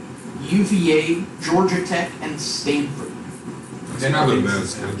 Navy, UVA, Georgia Tech, and Stanford. That's not a bad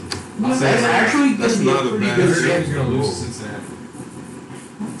schedule. I'll say That's that. actually going That's to be a not a pretty bad good Notre schedule. Dame's schedule. gonna lose to Cincinnati.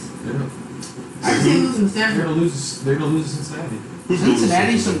 I can see them losing to They're Stanford. gonna lose. They're gonna lose to Cincinnati.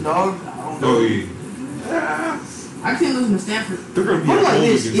 Cincinnati, some dogs. I don't know. Oh, yeah. I can see them losing to Stanford. They're going to be Put it at like home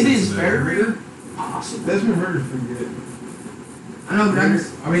this, against it is Cincinnati. very possible. Desmond Ritter's pretty good. I know, but I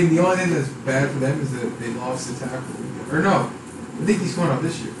just I mean, the only thing that's bad for them is that they lost the tackle. Or no, I think he's going up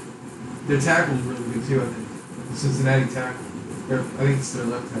this year. Their tackle's really good too. I think the Cincinnati tackle. I think it's their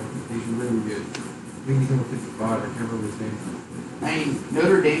left tackle. He's really good. I think he's number 55. I can't remember his name. I mean,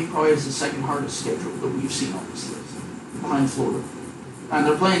 Notre Dame probably has the second hardest schedule that we've seen on this list, behind Florida. And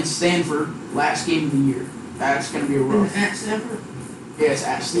they're playing Stanford last game of the year. That's going to be a rough. at Stanford. Yeah, it's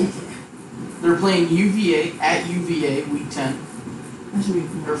at Stanford. They're playing UVA at UVA week 10, That should be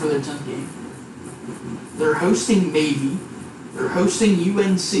or for their 10th game. They're hosting Navy. They're hosting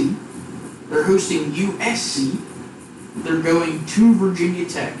UNC. They're hosting USC. They're going to Virginia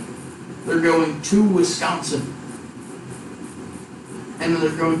Tech. They're going to Wisconsin. And then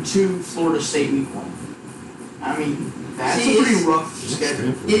they're going to Florida State week 1. I mean, that's a pretty rough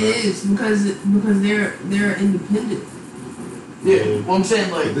schedule. It is because they're independent. Yeah, well, I'm saying,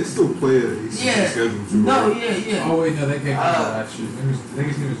 But like, they still play an ACC Yeah. schedule too. No, right? yeah. Oh wait, no, they came out last year. I think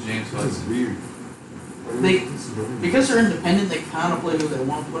his name was James That's Hudson. weird. They- because they're independent, they kind of play who they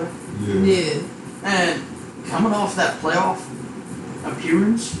want to play. Yeah. And coming off that playoff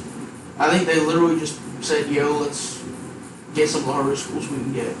appearance, I think they literally just said, yo, let's get some of the hardest schools we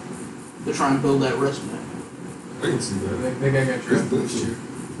can get to try and build that resume. I can see that. They got drafted That's- this year,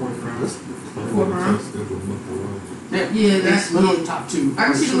 4th round. That's kind of a tough schedule, I'm not gonna lie. Yeah, It's that's literally top 2. I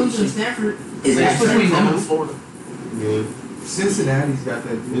can see them losing to Stanford. It's between them and Florida. Yeah. Cincinnati's got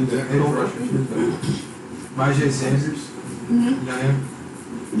that And dude. Jack Edge Hill. rusher too, though. Myjai Sanders. Mm-hmm. You know him?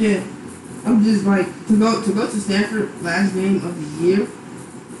 Yeah. I'm just like to go to Stanford last game of the year.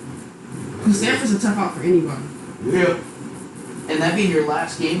 Because Stanford's a tough out for anybody. Yeah. And that being your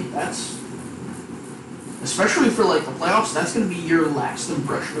last game, that's, especially for like the playoffs, that's going to be your last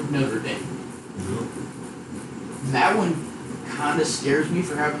impression of Notre Dame. Yeah. That one kind of scares me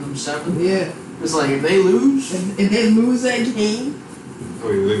for having them 7. Yeah. It's like, if they lose, If they lose that game,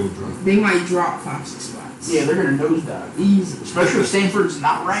 Oh yeah, they will drop. they might drop 5-6 spots. yeah, they're going to nosedive. Easy. Especially if Stanford's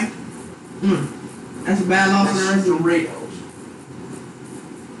not ranked. That's a bad loss on the That's resume. great.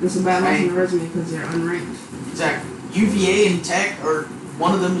 That's a bad loss Hey. on the resume because they're unranked. Exactly. UVA and Tech are,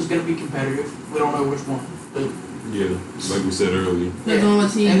 one of them is going to be competitive. We don't know which one. But Yeah, like we said earlier. Depends on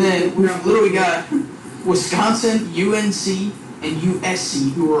what team. And then we've No. literally got Wisconsin, UNC, and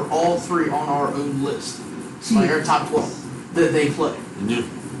USC, who are all 3 on our own list. Like our top 12 that they play. Yeah.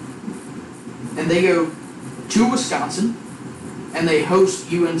 And they go to Wisconsin, and they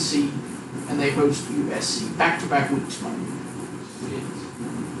host UNC, and they host USC. Back-to-back weeks, mind you.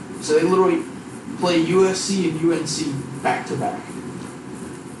 So they literally play USC and UNC back-to-back.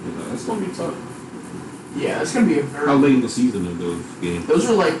 That's gonna be tough. Yeah, that's going to be a How very... late in the season are those games? Those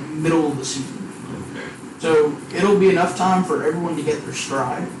are like middle of the season. Okay. So it'll be enough time for everyone to get their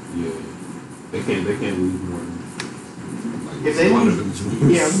stride. Yeah. They can't lose more than like If they one lose- of them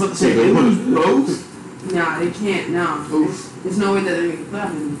teams. Yeah, I was about to say, if they lose both, Nah, they can't. No. Oof. There's no way that they're going to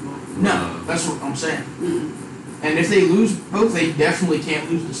playoff anymore. no, that's what I'm saying. Mm-mm. And if they lose both, they definitely can't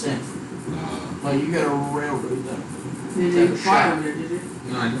lose to Stanford. Nah. Like, you got to railroad them. They didn't fly over there, did they?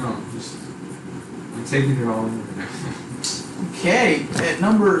 No, I know. I'm taking it all in right now. Okay, at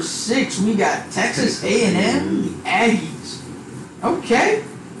number 6, we got Texas A&M, the Aggies. Okay.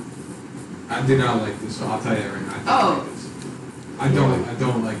 I do not like this, so I'll tell you that right now. I don't like this. I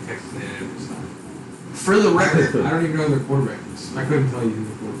don't like Texas A&M this time. For the record, I don't even know who their quarterback is. I couldn't tell you who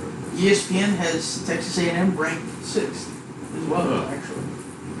the quarterback is. ESPN has Texas A&M ranked 6th as well, actually.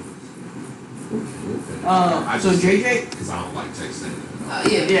 So JJ, Because I don't like Texas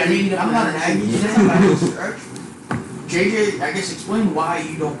A&M. yeah, I mean, I'm not an Aggie fan by any stretch. JJ, I guess explain why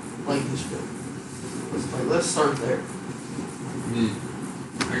you don't like this pick. Let's start there. I mean,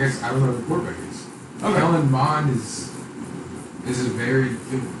 I guess I don't know who the quarterback is. Okay. Kellen Mond is a very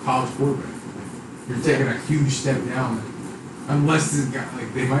good college quarterback. You're taking a huge step down, unless this guy,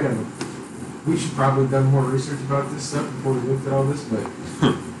 like, they might have. We should probably have done more research about this stuff before we looked at all this, but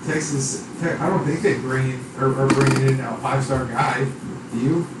Texas Tech, I don't think they bringing in a 5-star guy. Do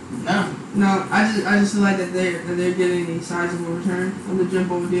you? No. No, I just feel like that they're getting a sizable return on the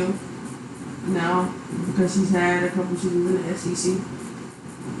Jimbo deal now because he's had a couple seasons in the SEC.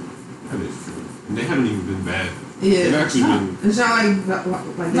 That is true. And they haven't even been bad. Yeah, They've actually been. it's not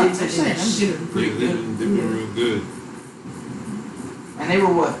like No, I'm saying, I'm shit. pretty Yeah, good. they've been real good. And they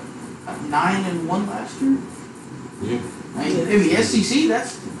were what, 9-1 last year? Yeah. I mean, in the SEC,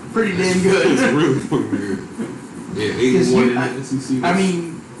 that's pretty damn It's good. really fucking good. Yeah, 'Cause 8-1 in I the SEC. I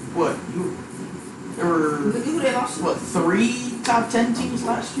mean, what? There were Look at who they lost to. what, 3 top 10 teams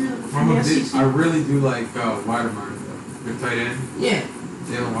last year from the SEC? I really do like Weidemeyer though. Good tight end, Yeah,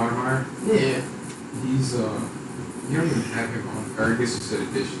 Jalen Weidemeyer. Yeah. He's you don't even have him on. Or I guess you said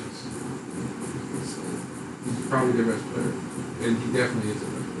additions. So, he's probably their best player, and he definitely is their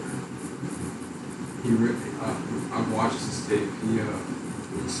best player. He really, I've watched his tape. He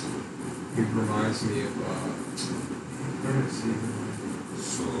reminds me of where did I see him?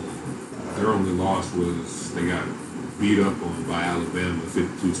 So their only loss was they got beat up on by Alabama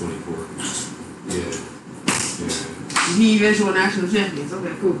 52-24. Yeah. he eventually won national champions.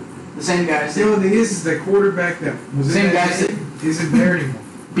 Okay, cool. The same guys. The only thing is the quarterback that was Same in that guys game isn't there anymore.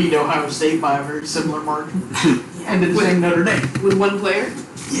 beat Ohio State by a very similar margin. And then same Notre Dame. With one player?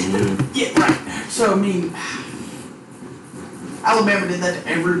 Yeah, right. So, I mean, Alabama did that to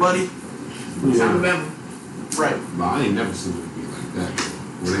everybody. It's Yeah. Alabama. Right. But I ain't never seen it be like that.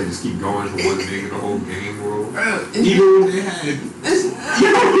 Where they just keep going for one nigga the whole game, bro. Bro, Even when they had, it's,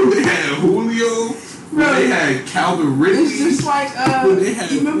 they had Julio, when they had Calvin Ridley, it's just like, when they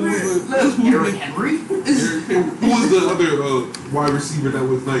had you remember, look, Derrick Henry. it's Who was the other wide receiver that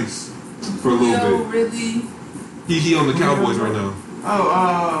was nice for a little Julio, bit? Ridley, He on the Cowboys right now.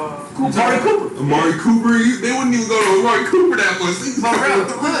 Amari Cooper. Amari Cooper, they wouldn't even go to Amari Cooper that much. but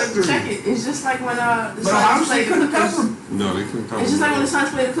bro, look, check it. It's just like when the But Ohio Suns State played the couldn't cover Clippers. him. no, they couldn't cover. It's just like when the Suns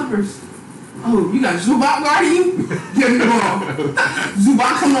played the Clippers. Oh, you got Zubac guarding you? Give him the ball.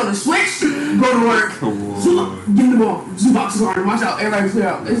 Zubac coming on the switch, go to work. Come on. Zubac, give him the ball. Zubac's guarding. Watch out, everybody clear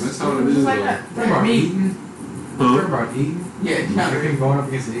out. It's That's how it just is, like though. that. What about Me. Eaton? Huh? What about Eaton? Yeah, Like him going up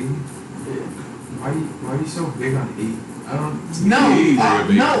against Eaton? Why are you so big on Eaton? I don't. No, He no,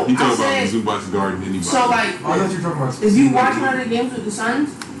 talking I about said. Zubac guarding anybody. So like, Oh, I thought you were talking about. if you watch one of the games with the Suns,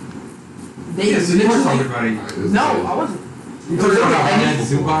 they Yes, you were talking literally. about Eaton. No, I wasn't. You talking about how Any- bad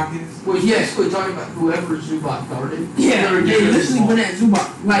Zubac is? Well, yes, we're talking about whoever Zubac guarded. Yeah, They were they giving him the literally ball. went at Zubac.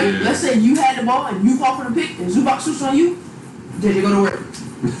 Like, Yeah. let's say you had the ball and you fall for the pick and Zubac switched on you, then you go to work.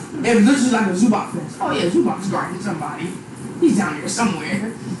 If this is like a Zubac fence, oh yeah, Zubac's guarding somebody. He's down here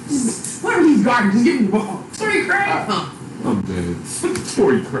somewhere. Whatever he's guarding, just give him the ball. Sorry, Craig. I'm dead.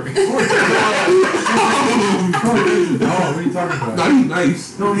 Torrey Craig. No, what are you talking about? Not even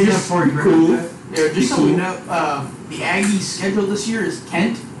nice. No, he's not Torrey Craig. Cool. Yeah, just so we know, the Aggies' schedule this year is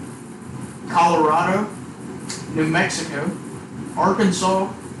Kent, Colorado, New Mexico,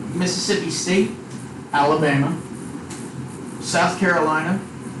 Arkansas, Mississippi State, Alabama, South Carolina,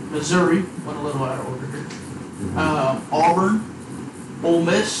 Missouri, went a little out of order here, Auburn, Ole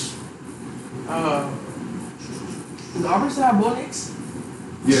Miss, Is Auburn still have bowl next?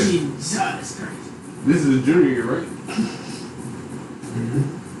 Yeah. Jesus Christ. This is a junior year, right?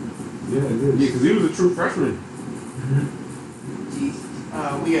 Yeah, it Yeah, is. because he was a true freshman. Jesus.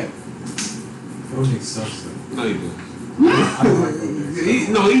 we got Bo Nix sucks though. No, he doesn't. I don't like Bo Nix.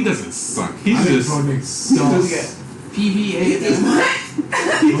 No, he doesn't suck. He's I think just. Bo Nix we got sucks. PVA,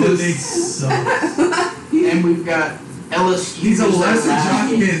 Bo Nix sucks. and we've got LSU. He's a was their lesser last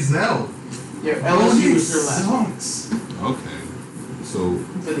Johnny game. Manziel. Yeah, Bo LSU Nix was their last game sucks. Okay. So,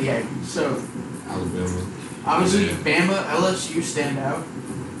 for the Aggies. So Alabama. obviously, Yeah. Bama, LSU stand out.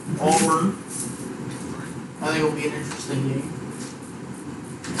 Auburn, I think will be an interesting game.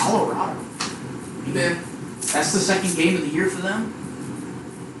 Colorado, Yeah. that's the second game of the year for them.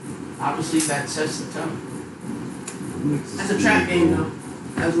 Obviously, that sets the tone. That's a trap game though,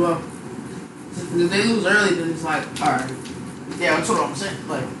 as well. If they lose early, then it's like, alright. Yeah, that's what I'm saying.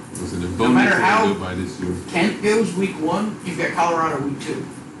 Like Listen, if No Bo matter Nix ain't how- good by this year. Kent goes week 1, you've got Colorado week 2.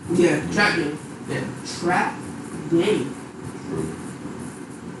 Yeah, trap game. Yeah. Trap game.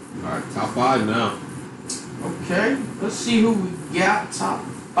 Alright, top 5 now. Okay, let's see who we got. Top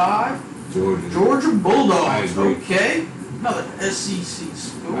 5. Georgia. Georgia I Bulldogs. agree. Okay, another SEC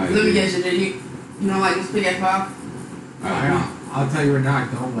school. I Let me guess you, you don't like this pick at 5? I'll tell you right now, I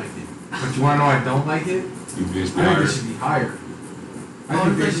don't like it. But you want to know why I don't like it? You bitch I think higher. they should be higher. I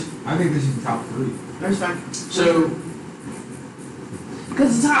think they should be top 3. That's fine. So,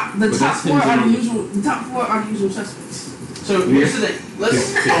 Because the top But 4 that's are the his- usual, the top 4 are the usual suspects. so here's the thing.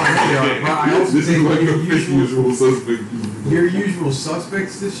 Let's. Oh, I know they are, but I also This is think like your a fifth usual suspect. your usual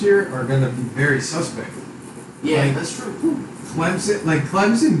suspects this year are going to be very suspect. Yeah, Like- that's true.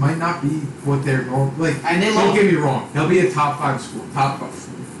 Clemson might not be what they're going. Like, And they don't lost. get me wrong, they'll be a top 5 school.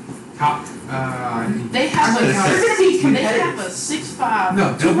 They have I'm a, gonna say- they're gonna be, they competitive. have a 6'5",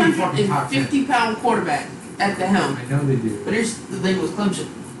 No, they'll be fucking top 10. 250-pound quarterback at the helm. I know they do. But here's the thing with Clemson.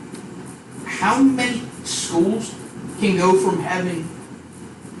 How many schools can go from having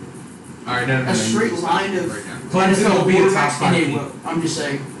All right, no, a straight line of Clemson will be a top 5 in a team. row? I'm just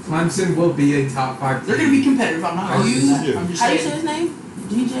saying. Clemson will be a top 5 They're going to be competitive. I'm not Are arguing you- that. Yeah. I'm just How do you say saying. his name?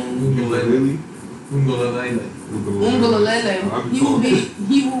 DJ Ungulele. Ungulele. Ungalalele.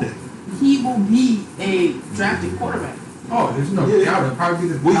 He will be a drafted quarterback. Oh, there's no Yeah. doubt. He'll probably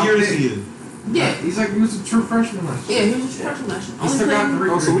be the What top year is pick. he in? Yeah. He was a true freshman last year. Yeah, he was a freshman last year. He Only still got played- 3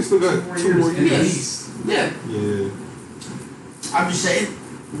 Oh, so we still got 2 more at years. least. Yeah. Yeah. I'm just saying.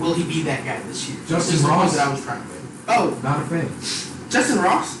 Will he be that guy this year? Justin Is the point Ross. that I was trying to make. Oh, Not a fan. Justin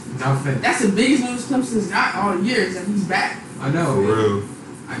Ross? Not a fan. That's the biggest news Clemson's got all year is that he's back. I know. For real.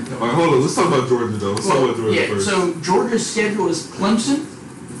 I don't. Alright, hold on. Let's talk about Georgia though. Let's talk about Georgia yeah, first. so Georgia's schedule is Clemson,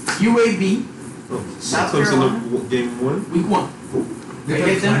 UAB, Oh, South Clemson Carolina. up game 1. week 1. They They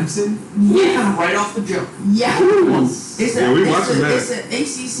play hit them? Clemson. Yeah. Right off the jump. Yeah. It's Yeah, we watching that. It's an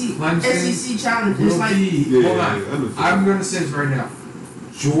ACC Clemson SEC challenge. Will It's like be, Yeah, hold yeah, on. yeah, I know. I'm going to say this right now.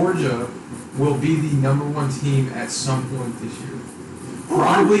 Georgia will be the #1 team at some point this year.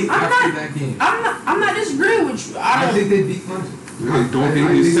 Probably I'm after not- that game. I'm not disagreeing with you. I don't. think they beat Clemson. Yeah, don't I hate think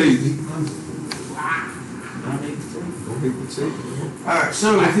the they State. beat Clemson. Don't hate the State. Alright,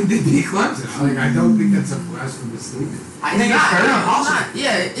 so I think they beat Clemson. Like, I don't think that's a blasphemous statement. I think it's very possible.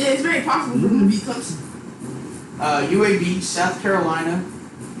 Yeah, it's very possible for them to beat Clemson. UAB, South Carolina,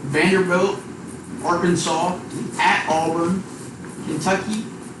 Vanderbilt, Arkansas, at Auburn, Kentucky,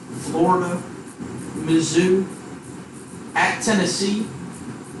 Florida, Mizzou, at Tennessee.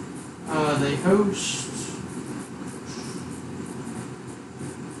 They host.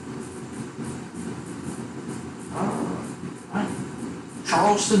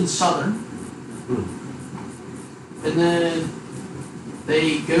 Charleston Southern. And then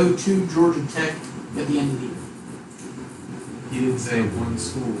they go to Georgia Tech at the end of the year. He didn't say one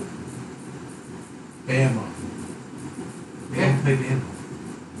school. Bama. They Yeah. don't play Bama.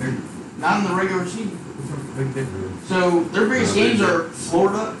 They're Not in the regular season. big difference. So their biggest No, they games don't. are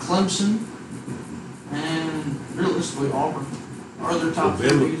Florida, Clemson, and realistically Auburn are their top Well, three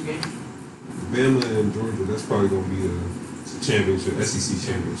Bama- biggest games. Bama and Georgia, that's probably gonna be a championship, SEC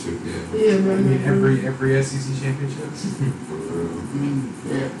championship. Yeah. Yeah, I man. mean, every SEC championship. I mean,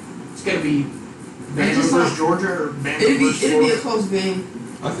 yeah, it's gonna be Bama It's just versus not- Georgia or Bama It'd be versus a Florida. close game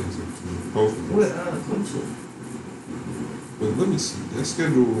I think so too. Both of them. with Clemson. But let me see. That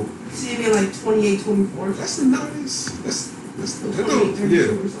schedule. See it being like 28-24. That's nice. That don't, 28-32 yeah.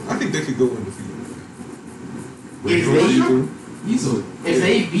 or something. I think they could go undefeated. If Regular they- season, Easily. If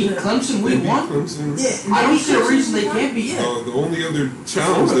they beat Yeah. Clemson they week beat one, Clemson. Yeah, I don't see a reason they can't be. Yeah. The only other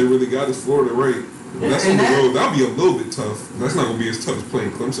challenge they really got is Florida, right? Yeah, That's and on the that- road. That'll be a little bit tough. That's not gonna be as tough as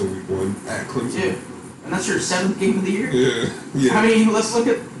playing Clemson week 1 at Clemson. Yeah, and that's your 7th game of the year. Yeah. Yeah. I mean, let's look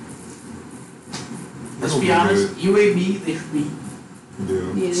at. Let's That'll be be honest. UAB, they should beat Yeah.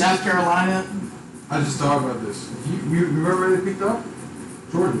 Yeah. South Carolina. I just thought about this. You remember where they picked up?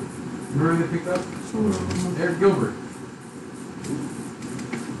 Georgia. Remember where they picked up? Eric Gilbert.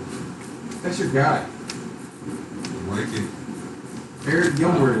 That's your guy. Like it. Eric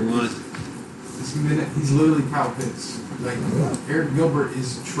Gilbert. He's literally Kyle Pitts. Like, Eric Gilbert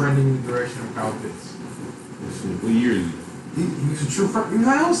is trending in the direction of Kyle Pitts. What year is He was a true freshman. He was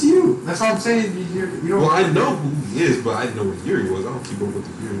at LSU. That's what I'm saying. You don't. Well, I know who he is, but I didn't know what year he was. I don't keep up with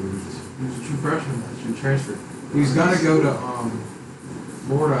the year. He was a true freshman last year. Transferred. He was gonna go to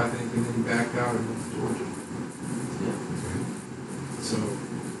Florida, I think, and then he backed out and went to Georgia. So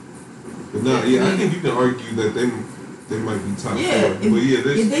But no, yeah, I think you can argue that they might be top Yeah, 4. But yeah, If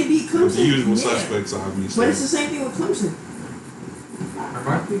there's they beat the Clemson, usual yeah. suspects, obviously. But it's the same thing with Clemson. am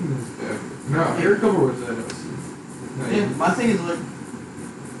I thinking this bad? No, Eric Gilbert was at LSU. No, Yeah, my thing is like,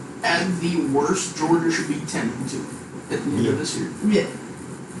 at the worst, Georgia should be 10-2 at the end Yeah. of this year. Yeah.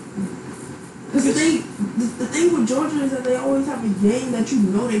 Because the thing with Georgia is that they always have a game that you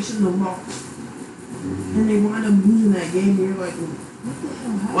know they shouldn't have lost. And they wind up losing that game and you're like, what the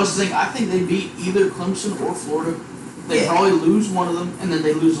hell happened? What's the thing? I think they beat either Clemson or Florida. They Yeah. probably lose one of them, and then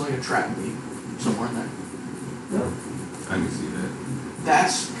they lose like a trap game somewhere in there. I can see that.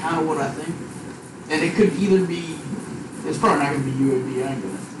 That's kind of what I think. And it could either be, it's probably not going to be UAB, I ain't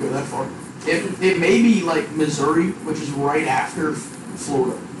going to go that far. It may be like Missouri, which is right after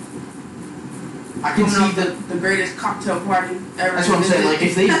Florida. I can Coming see off that. the greatest cocktail party ever. That's what I'm saying. Like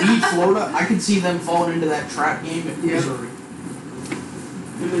if they beat Florida, I could see them falling into that trap game at Yeah. Missouri.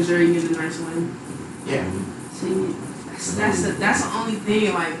 Missouri gets a nice win. Yeah. See, that's the only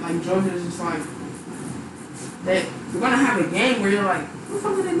thing. Like Georgia's just like that. You're gonna have a game where you're like, who the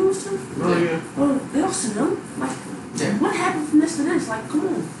fuck did they lose to? Yeah. Oh, they lost to them. Like, Yeah. what happened from this to this? Like, come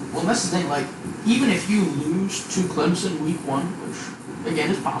on. Well, that's the thing. Like even if you lose to Clemson week 1, which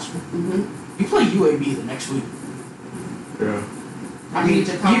again is possible, Mm-hmm. you play UAB the next week. Yeah. I mean,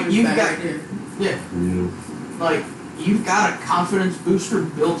 you've got right there. yeah, Yeah. like you've got a confidence booster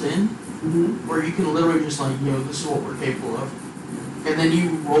built in Mm-hmm. where you can literally just like, this is what we're capable of, and then you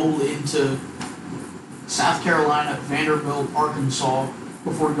roll into South Carolina, Vanderbilt, Arkansas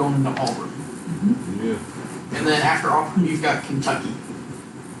before going into Auburn, Yeah. and then after Auburn you've got Kentucky.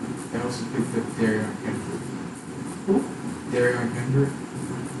 They also picked up Darion Kendrick. Who? Darion Kendrick.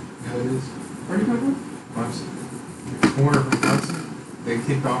 You know who it is? Where do you come from? Clemson. Corner from Clemson. They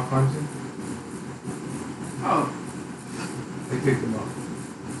kicked off Clemson. Oh, They picked him up.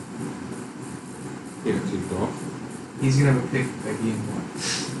 Yeah, kicked off. He's gonna have a pick at game 1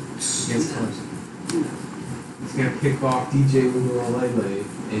 against Clemson. He's gonna kick off DJ Ugalele,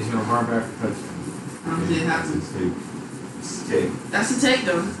 and he's gonna run back for touchdown. I don't see it happen. It's take. That's a take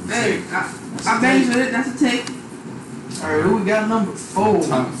though. Hey, I bangs with it. That's a take. Alright, who we got number 4?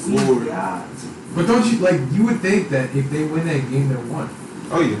 Top We 4. got- But don't you you would think that if they win that game, they're won.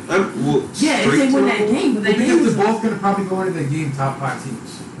 Oh yeah. Well, Yeah, if straight they win to that the game, but that game Because is they're both gonna probably go into the game top 5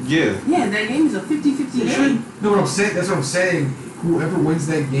 teams. Yeah. yeah, that game is a 50-50 game. No, what I'm saying, that's what I'm saying. Whoever wins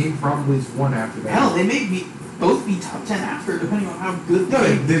that game probably is won after that. Hell, they may both be top 10 after, depending on how good No,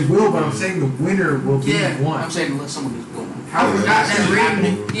 the they will, but I'm saying the winner will be Yeah, one. I'm saying unless someone gets blown up. I Yeah, forgot that's that just rating.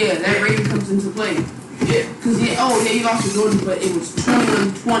 happening. Yeah, that rating comes into play. Yeah. Cause you lost to Jordan, but it was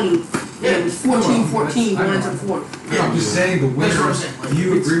 21-20. Yeah, it was 14-14 I know. going into the fourth. No, I'm just saying the winner. That's what I'm saying, like, do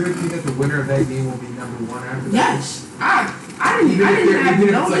you it's- agree with me that the winner of that game will be number 1 after that? Yes, I didn't have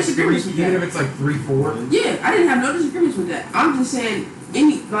no disagreements with Even if that. it's like 3-4. Yeah, I didn't have no disagreements with that. I'm just saying,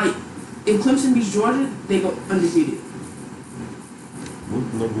 if Clemson beats Georgia, they go undefeated.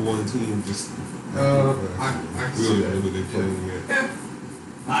 What number 1 team just? I we don't see even that. know what they're playing yet.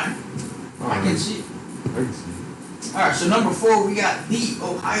 I can see it. I can see. Alright, so number 4, we got the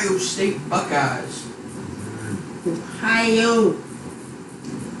Ohio State Buckeyes. Ohio.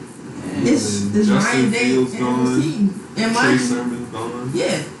 And This Justin Ryan Day Fields and gone. his team. And Trey mind you, Sermon gone.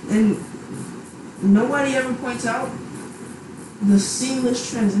 yeah, and nobody ever points out the seamless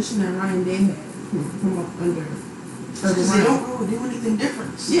transition that Ryan Day had from up under. because they don't really do anything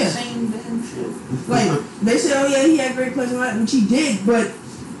different. It's Yeah. the same damn shit. Like, they say, oh yeah, he had great plays and all that, which he did, but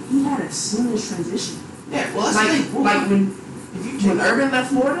he had a seamless transition. Yeah, well that's the thing. Like when If you take Urban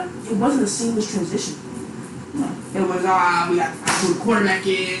left Florida, it wasn't a seamless transition. No. It was, we got who the quarterback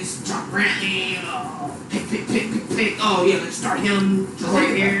is, John Brantley, pick. Oh yeah, let's start him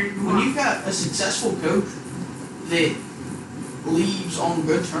right here. When you've got a successful coach that leaves on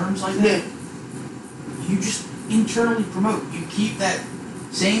good terms like that, you just internally promote. You keep that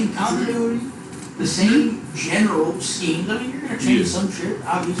same continuity, the same general schemes. I mean, you're gonna change some shit,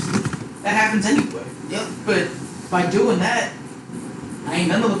 obviously. That happens anyway. Yep. But by doing that, I mean,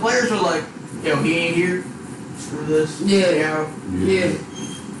 none of the players are like, yo, he ain't here. Screw this. Yeah. Stay out. Yeah.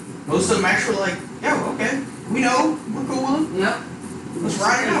 Most of them actually like, yo, okay, we know, we're cool with him. Yep. Let's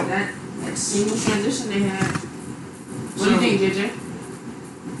ride it out. That seamless transition they had. What do you think, JJ?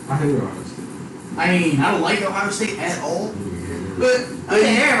 I hate Ohio State. I mean, I don't like Ohio State at all, but I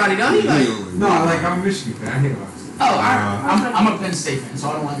think everybody don't he like. No, I'm a Michigan fan. I hate Ohio State. Oh, I'm a Penn State fan, so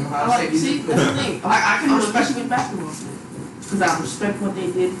I don't like I Ohio like State see either. that's the thing. I can respect especially with basketball. Because I respect what they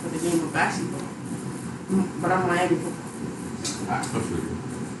did for the game of basketball. But I'm Miami football. I figure.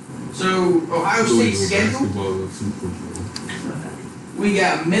 So Ohio State schedule, Basketball of football. we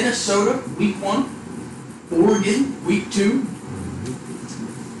got Minnesota week 1, Oregon week 2,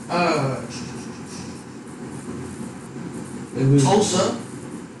 They lose. Tulsa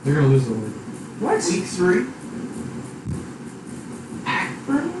They're gonna lose the league. week 3,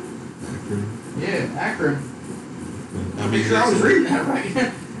 Akron. Akron. Yeah, Akron. I Make sure I was reading that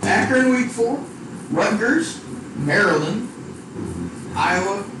right. Akron week 4, Rutgers, Maryland,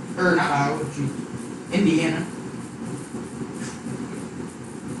 Iowa, or not Iowa, geez, Indiana.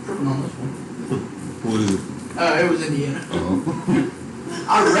 Tripping on this one. What is it? It was Indiana. Oh.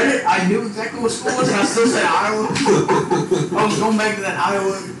 I read it, I knew exactly what school it was, and I still said Iowa. I was going back to that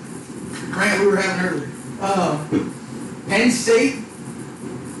Iowa rant we were having earlier. Penn State,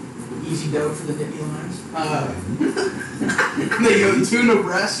 easy dough for the Nittany Lions. They go to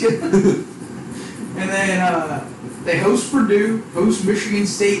Nebraska. And then they host Purdue, host Michigan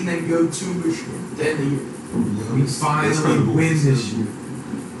State, and then go to Michigan to end the year. We finally win this year.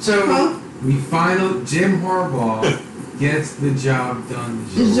 So, Jim Harbaugh gets the job done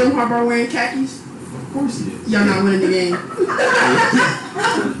this year. Is Jim Harbaugh wearing khakis? Of course he is. Y'all not winning the game.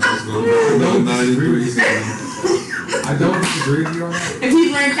 Let's go. Don't 93 disagree. I don't disagree with you on that. If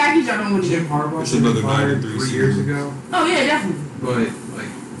he's wearing khakis, y'all don't win the Jim game. Harbaugh It's should have another been fired 93 3 years season. ago, Oh yeah, definitely.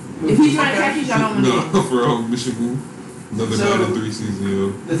 but If he's wearing khakis, y'all don't win the game. No, for Michigan. Another So- 93 season,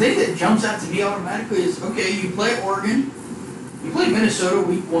 yo. the thing that jumps out to me automatically is, okay, you play Oregon, you play Minnesota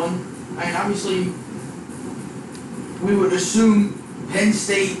week 1. I mean, obviously, we would assume Penn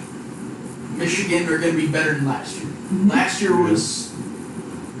State, Michigan are going to be better than last year. Last year was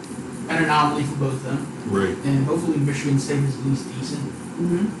an anomaly for both of them, Right. and hopefully Michigan State is at least decent.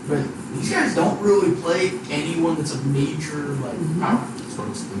 Mm-hmm. But these guys don't really play anyone that's a major power. That's what I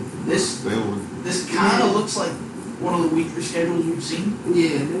was thinking. This They won. this kind of looks like one of the weaker schedules we've seen.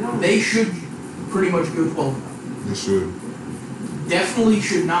 Yeah, they don't. They should pretty much go 12-0. They should. Definitely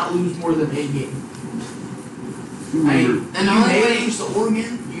should not lose more than a game. I mean, And the you only may way- lose to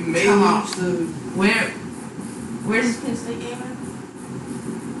Oregon, you may Come on. lose to Where Where's this Penn State game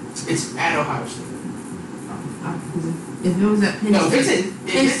at? It's at Ohio State. If it was at Penn No, if State, it's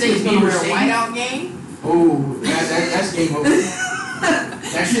Penn State's gonna wear a Stadium, whiteout game. Oh, that's game over.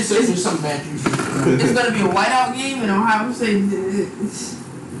 That shit says there's some bad juice. It's gonna be a whiteout game, and Ohio State.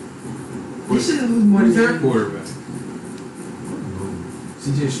 We should lose more Who's than their quarterback?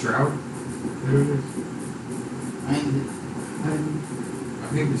 CJ Stroud? There it is. I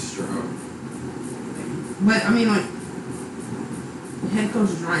think it's Stroud. But I mean, like, the head coach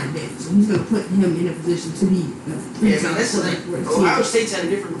is Ryan Day, so he's gonna put him in a position to be. Yeah, I mean, that's the thing. Ohio State's had a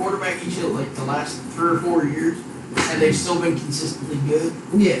different quarterback each of like the last 3 or 4 years, and they've still been consistently good.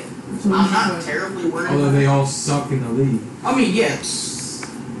 Yeah. So I'm not terribly worried. Although they all suck in the league. I mean, yes,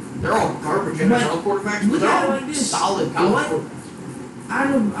 they're all garbage NFL quarterbacks, but look they're at it all like this. solid college What? quarterbacks.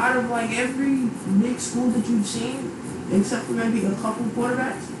 Out of like every big school that you've seen, except for maybe a couple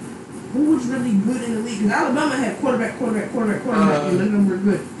quarterbacks, who was really good in the league? Because Alabama had quarterback, and none of them were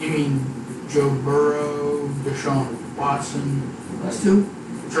good. You mean Joe Burrow, Deshaun Watson, That's 2.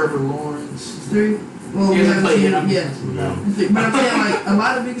 Trevor Lawrence? That's 3. Well, He we hasn't haven't played seen yet. it yet. Yeah. But I'm saying, like, a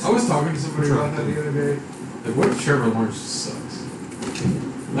lot of big I schools. was talking to somebody about that the other day. Like, what if Trevor Lawrence just sucks?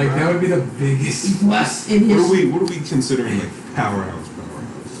 Like, that would be the biggest. Plus, in his. What are we considering like powerhouse?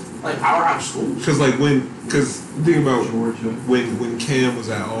 Like powerhouse schools. Because think about Georgia. when Cam was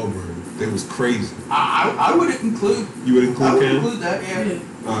at Auburn, it was crazy. I would include. You would I include would Cam? include that. Yeah.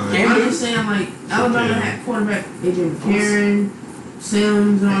 I'm just saying, like, Alabama had quarterback AJ McCarron,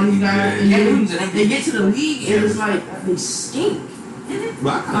 Sims, and all these guys, and Cam then Newton's an they get to the league, and it's like they stink.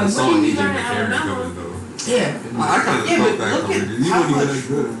 But I kind Like, of saw what do you AJ learn at McCarron Alabama? coming though. Yeah. I kind of Yeah, felt but that look coming. at He how wasn't even much- that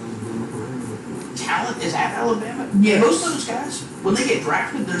good. Talent is at Alabama. Yeah. Most of those guys, when they get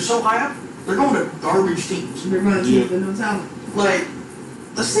drafted, they're so high up, they're going to garbage teams. So they're gonna keep the no talent. Like,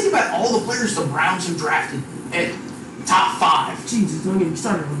 let's think about all the players the Browns have drafted at top 5. Jesus, don't get me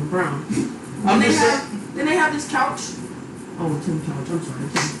started on the Browns. I'm Then just saying. then they have this couch. Oh, Tim Couch. I'm sorry.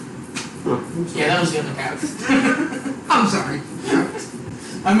 Tim. Yeah, that was the other couch. I'm sorry.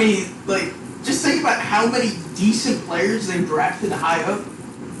 I mean, like, just think about how many decent players they've drafted high up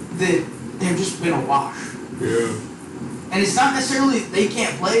that they've just been a wash. Yeah. And it's not necessarily they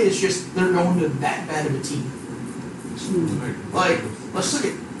can't play, it's just they're going to that bad of a team. Like, let's look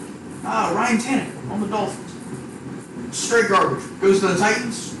at Ryan Tannehill on the Dolphins. Straight garbage. Goes to the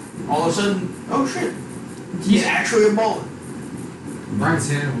Titans, all of a sudden, oh shit, he's actually a baller. Ryan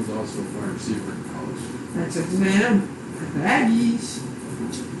Tannehill was also a wide receiver in college. That's Texas A&M. The Aggies.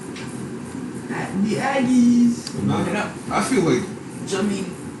 The Aggies. And I feel like So, I mean,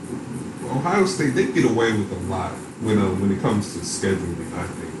 Ohio State, they get away with a lot when it comes to scheduling, I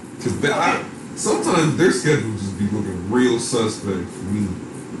think. Because sometimes their schedules just be looking real suspect for me.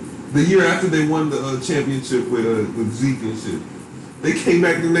 The year after they won the championship with Zeke and shit, they came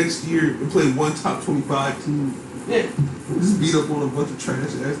back the next year and played one top 25 team. yeah, Just beat up on a bunch of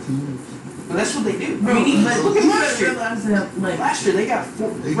trash ass teams. but that's what they do. Bro, I mean, but look at last year. realize that, like, Last year they got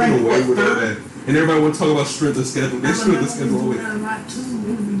They ranked, get away with all third? that. And everybody want to talk about strength of schedule. They strength of schedule Alabama was always. doing a lot too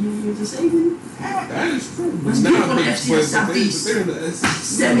in the beginning of the season. That is true. Let's But keep now, on the FCS Southeast. they're in the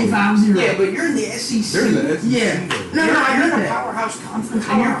SEC. 75-0. Yeah, but you're in the SEC. They're in the SEC. Yeah. though. No, you're, I you're get in a that. powerhouse conference,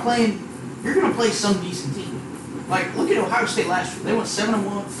 and you're going to play some decent team. Like, look at Ohio State last year. They went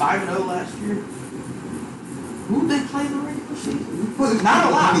 7-1, 5-0 last year. Who did they play in the regular season? Not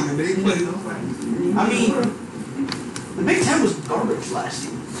a lot. And they played nobody. I mean, the Big Ten was garbage last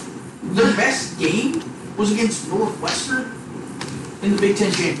year. Their best game was against Northwestern in the Big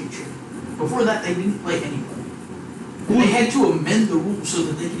Ten championship. Before that, they didn't play anybody. And they had to amend the rules so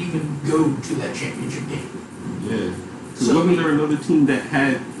that they could even go to that championship game. Yeah. Because So- wasn't there another team that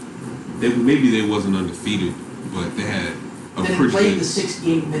had, maybe they wasn't undefeated, but they had a They pretty played good. the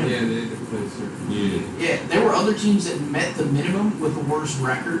 6-game minimum. Yeah, they did play certain. Yeah, Yeah, there were other teams that met the minimum with a worse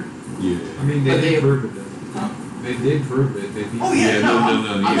record. yeah. I mean, But they they- did prove it though. Huh? They did prove it. They beat Oh yeah, Yeah, no,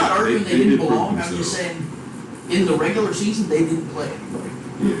 no, I'm yeah. not arguing They they, didn't did prove belong. I'm themselves. just saying, in the regular season, they didn't play anybody.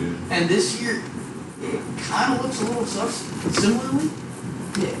 Yeah. And this year, it kind of looks a little similarly.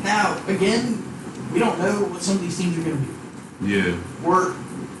 Yeah. Now, again, we don't know what some of these teams are going to do. Yeah.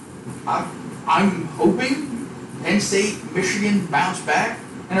 I'm hoping Penn State, Michigan bounce back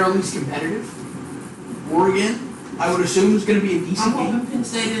and are at least competitive. Oregon, I would assume, is going to be a I'm decent game. hoping Penn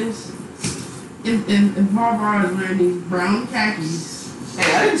State is. If Harbaugh is wearing these brown khakis.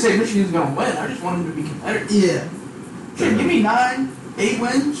 Hey, I didn't say Michigan's going to win. I just want them to be competitive. Yeah. Shit, give me 9, 8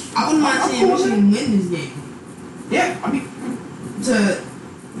 wins. I wouldn't mind I'm seeing cool with Michigan win this game. it. Yeah, I mean,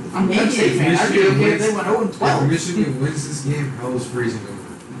 I'm a Penn State fan. I'd be okay if they went 0-12. If Michigan wins this game, hell is freezing over.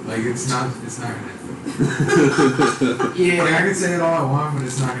 Like it's not gonna happen. Like, Yeah. I can say it all I want, but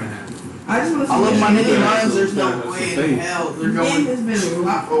it's not gonna happen. I just want to I love my Yeah, Nittany Lions. that's There's no that's way the in thing. hell they're The game going has been to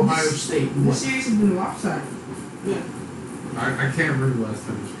Ohio State. The series has been lopsided. I can't remember the last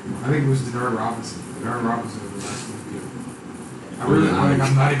time this was. I think it was Denard Robinson. Denard Robinson was the last one.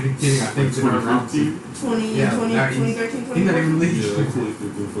 I'm not even kidding. I think Denard Robinson. 20, Yeah, 20, now he's- 2013, He's not even 2014. league. Yeah, like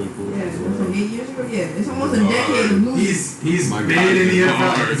 2015, 2014. Yeah, that's like 8 years ago. Yeah, it's almost a decade of losing. He's My been God, in the he's NFL.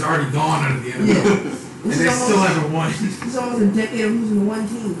 hard. It's already gone out of the NFL. Yeah. And This they is still almost, haven't won. it's almost a decade of losing to one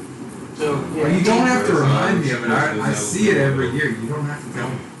team. So Well, you don't have to Yeah. remind me of it. I see it every year. You don't have to tell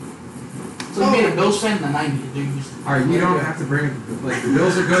me. So being a Bills fan in the '90s, dude. All right, you don't have to bring it. Like the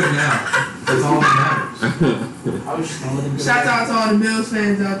Bills are good now. That's all that matters. I was just gonna let him go. Shout out to all the Bills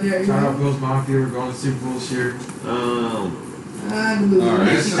fans out there. You Shout out know? Bills Mafia. We're going to Super Bowl this year. I believe All it. right.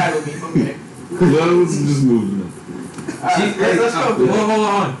 AFC title game. Okay. Let's just move now. All right, let's go. Hold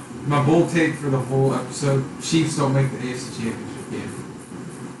on. My bold take for the whole episode: Chiefs don't make the AFC Championship game.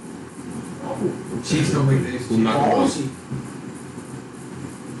 Chiefs don't make the AFC Who's not Championship. gonna Ballsy.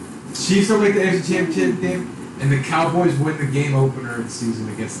 Chiefs don't make the AFC Championship game, and the Cowboys win the game opener of the season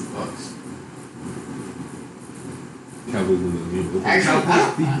against the Bucks. Cowboys win the game. The Actually,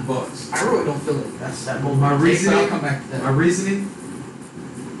 Cowboys beat the Bucks. I really don't feel like that's that bold. My take, but reasoning- I'll come back to My that. reasoning.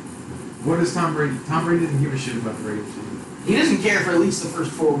 What is Tom Brady? Tom Brady doesn't give a shit about the regular season. He doesn't care for at least the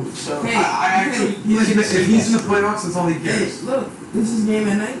first 4 weeks. So Hey, I actually. If he's in the playoffs, that's all he Hey, cares. look, this is game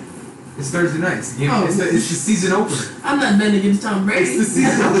at night. It's Thursday night. It's the game. Oh. It's the season opener. I'm not betting against Tom Brady. It's the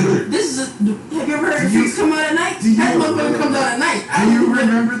season opener. This is have you ever heard Do you- Chiefs come out at night? do you- That motherfucker comes out at night. Do you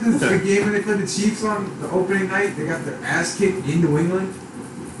remember the game when they played the Chiefs on the opening night? They got their ass kicked in New England.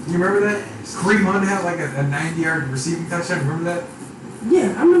 You remember that? Kareem Hunt had like a 90-yard receiving touchdown. Remember that?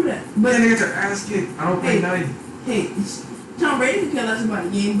 Yeah, I remember that. But But then they got their ass kicked on opening Hey. night. hey, Tom Brady can care less about the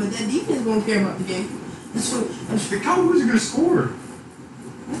game, but that defense gonna care about the game. That's The Cowboys are going to score.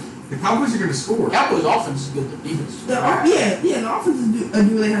 The Cowboys are going to score. Cowboys' offense is good. The defense. is the, trash. the offenses do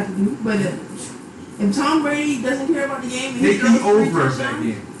what they have to do. But if Tom Brady doesn't care about the game, and he Take throws the 3 over of that touchdowns,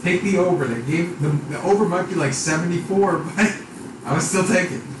 game. Take the over. That game. The over might be like 74, but I would still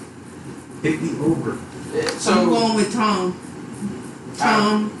take it. Take the over. I'm So going with Tom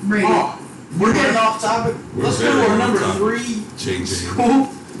Brady. Oh, we're getting off topic. We're Let's go to very our on number topic. 3 JJ. school.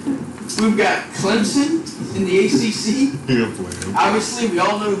 We've got Clemson in the ACC. Yeah, playing. Obviously, we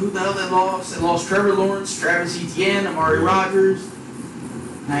all know who the hell they lost. They lost Trevor Lawrence, Travis Etienne, Amari Rogers.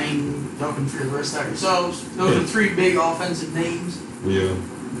 Y'all can figure the rest out yourselves. Those are 3 big offensive names. Yeah.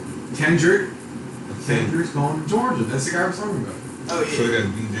 Kendrick. Kendrick's going to Georgia. That's the guy we're talking about. Oh So yeah, they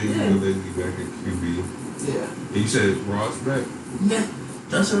got DJ, you know, they be back at QB. yeah. And you said Ross back? Yeah,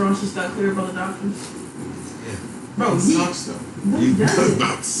 Justin Ross just got cleared by the doctors. Bro, It he sucks though. what He he does does.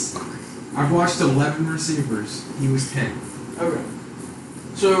 not suck. I've watched 11 receivers. He was 10. Okay.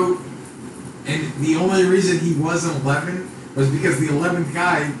 So And the only reason he wasn't 11 was because the 11th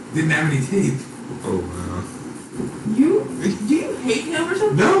guy didn't have any tape. Oh, wow. Do you hate him or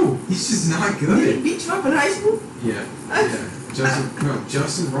something? No, he's just not Did he good. beat you up in high school? Yeah, yeah.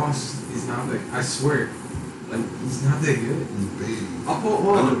 Justin Ross is not that. I swear, like he's not that good. He's big. I'll pull. I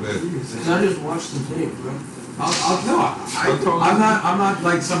Hold know on. that. because I just watched the tape, bro. I'm not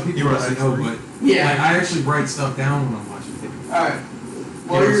like some people You are that I know, 6'3"? but Yeah. like, I actually write stuff down when I'm watching tape. All right.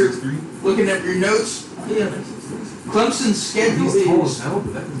 While You're you're 6'3"? looking at your notes, Yeah. Clemson's schedule He's tall as is hell,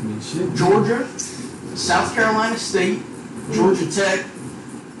 but that doesn't mean shit. Georgia, South Carolina State, Georgia Tech.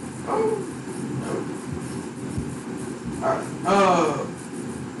 Oh no. All right.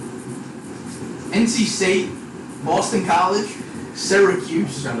 NC State, Boston College,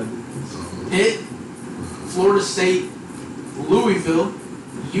 Syracuse, Pitt, Florida State, Louisville,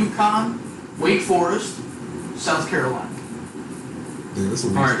 UConn, Wake Forest, South Carolina. Yeah, that's a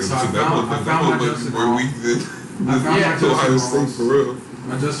weak Alright, so I schedule. found my that Justin more Ross. weak than I found Yeah, my to Ohio Justin State Ross. for real.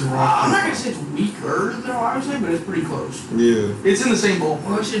 My Justin Ross. I'm not gonna say it's weaker than Ohio State, but it's pretty close. Yeah. It's in the same ballpark.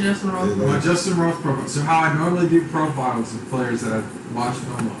 What's your Justin Ross? Yeah. My Justin Ross profile. So how I normally do profiles of players that I've watched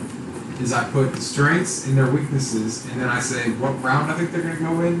film of is I put strengths and their weaknesses, and then I say what round I think they're going to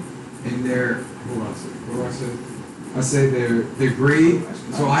go in, and their hold on a second. What do I say? I say their grade.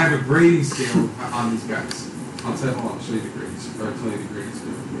 So I have a grading scale on these guys. I'll tell. Hold on, I'll show you the grades. Or I'll tell you the grading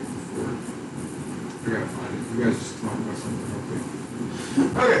scale. I gotta find it. You guys just talk about something real quick.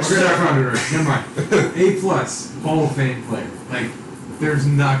 Okay, Okay, I found it right. Never mind. A+ Hall of Fame player. Like, there's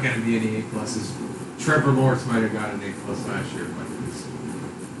not going to be any A+. Trevor Lawrence might have got an A+ last year, but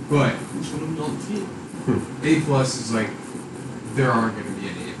Which one was on the field? A+ is like there aren't going to be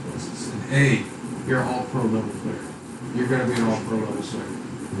any A+. And A, you're an all-pro level player. You're going to be an all-pro level player.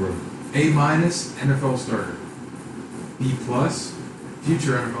 Right. A minus, NFL starter. B plus,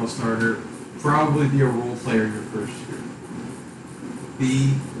 future NFL starter, probably be a role player your first year.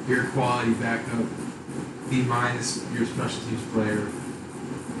 B, your quality backup. B minus, your special teams player.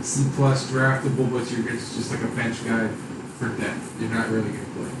 C plus, draftable, but it's just like a bench guy for depth. You're not really going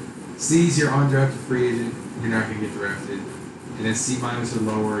to play. C's your undrafted free agent. You're not going to get drafted. And then C minus or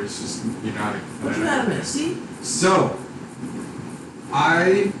lower, it's just you're not. What you got him at? C? So,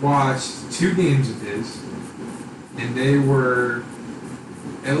 I watched 2 games of his, and they were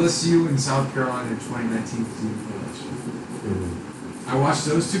LSU and South Carolina in 2019 season last year. Mm-hmm. I watched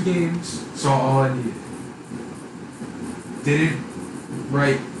those 2 games, saw all I needed. Didn't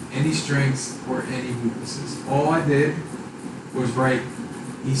write any strengths or any weaknesses. All I did was write,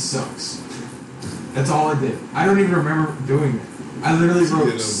 he sucks. That's all I did. I don't even remember doing that. I literally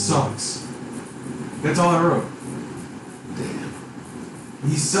wrote, sucks. That's all I wrote. Damn.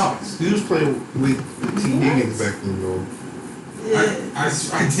 He sucks. He was playing with T. Higgins back then, though.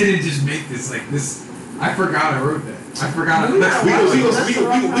 I didn't just make this like this. I forgot I wrote that. I forgot. We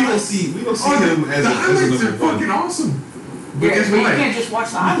gonna see him as the a highlights are number one. fucking awesome. But Yeah, guess but you what? can't just watch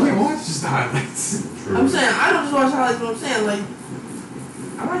the You can't highlights. watch just the highlights. True. I'm saying, I don't just watch highlights, but I'm saying, like,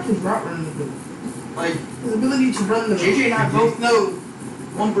 I like his route running. Like, his ability to run the JJ and I both know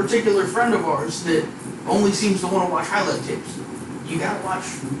one particular friend of ours that only seems to want to watch highlight tapes. You gotta watch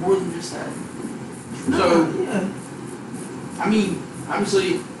more than just that. So, yeah. I mean,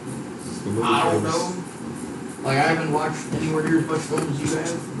 obviously, I don't know. Like, I haven't watched anywhere near as much film as you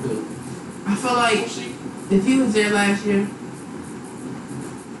have, but I feel like we'll see. if he was there last year,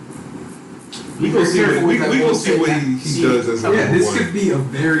 We gonna see what he does as a Yeah, number this one. could be a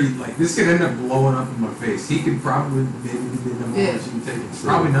very like this could end up blowing up in my face. He could probably maybe be the number Yeah. one team taken.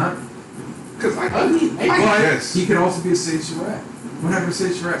 Probably not. Because I But guess. he could also be a Sage Surratt. What happened to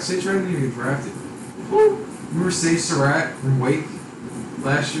Sage Surratt? Sage Surratt didn't even get drafted. Remember Sage Surratt from Wake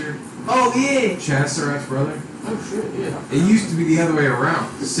last year? Oh, yeah. Chaz Surratt's brother? Oh, shit, yeah. It used to be the other way around.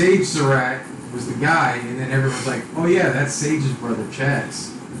 Sage Surratt was the guy, and then everyone's like, oh yeah, that's Sage's brother, Chaz.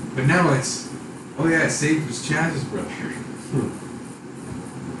 But now it's, oh yeah, Sage was Chaz's brother.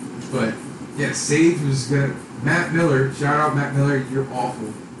 But, yeah, Sage was good. Matt Miller, shout out Matt Miller, you're awful.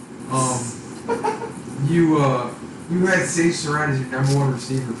 You had Sage Surratt as your number one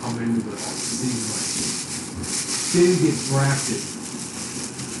receiver coming into the season last year. Didn't get drafted.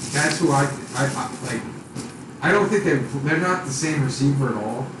 That's who I like. I don't think they're not the same receiver at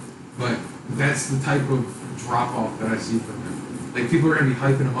all, but that's the type of drop off that I see from him. Like people are gonna be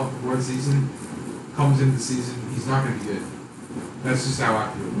hyping him up before the season. Comes into the season, he's not gonna be good. That's just how I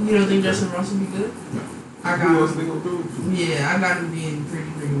feel. You don't think Justin Ross will be good? No. I Who else got they gonna do? Yeah, I got him being pretty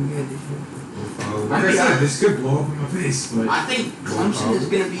good this year. Like I said, this could blow up in my face, but I think Clemson is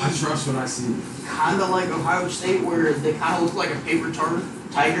going to be I trust what I see. kind of like Ohio State, where they kind of look like a paper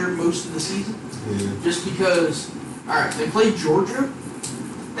tiger most of the season. Yeah. Just because, alright, they played Georgia,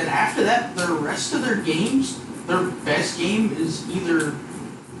 then after that, the rest of their games, their best game is either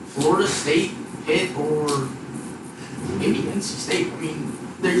Florida State, Pitt, or maybe NC State. I mean,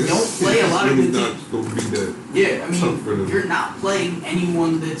 they don't play a lot of good teams. Gonna be that. Yeah, I tough for mean, them. you're not playing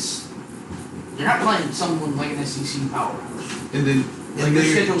anyone that's. You're not playing someone like an SEC powerhouse. And then Like their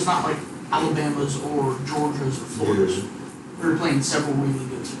schedule's not like Alabama's or Georgia's or Florida's. They're playing several really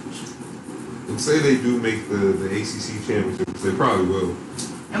good teams. and say they do make the ACC championships, they probably will.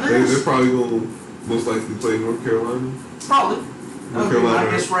 And They're probably gonna most likely play North Carolina, probably. North Okay, Carolina,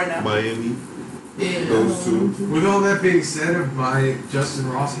 I guess right now. Miami. Yeah. Those two. With all that being said of my Justin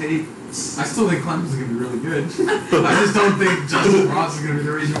Ross hate, I still think Clemson's gonna be really good. I just don't think Justin Ross is gonna be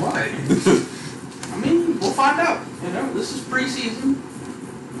the reason why. I mean, we'll find out. You know, this is preseason.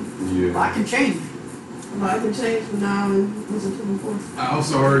 A Yeah. lot can change. I can change from now and listen to before. I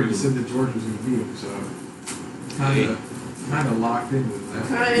also already said that Georgia was gonna beat him, so kind of locked in with that.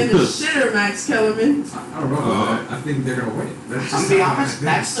 Kind of in the shitter, Max Kellerman. I don't know about that. I think they're gonna win. That's I'll just be how I honest, think.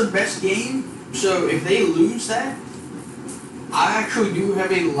 that's the best game. So if they lose that, I actually do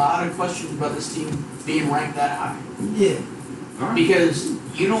have a lot of questions about this team being ranked that high. Yeah. Because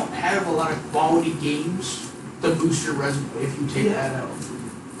you don't have a lot of quality games to boost your resume if you take that out.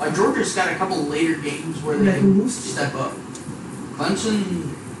 Like Georgia's got a couple later games where they That can can boost you. step up. Clemson,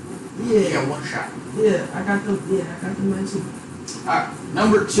 you Yeah. got one shot. I got the man too. Alright,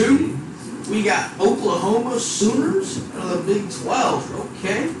 number 2, we got Oklahoma Sooners out of the Big 12.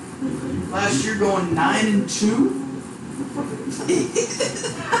 Okay. Last year going 9-2.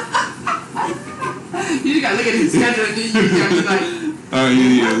 You just gotta look at his schedule and then you gotta be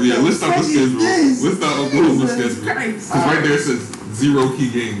like, Yeah. Let's start the schedule. this? Let's start Oklahoma Jesus schedule. Christ. Because right there it says 0 key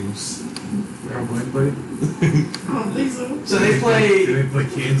games. gonna play anybody? I don't think so. So they play. Did they play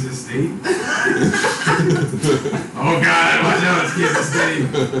Kansas State? Oh God! Watch out! It's Kansas State.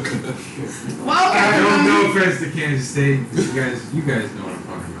 Well, I don't know offense to Kansas State. You guys know what I'm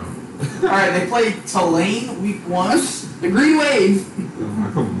talking about. All right, they play Tulane week 1. the Green Wave.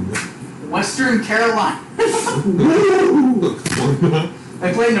 Come on, man. Western Carolina.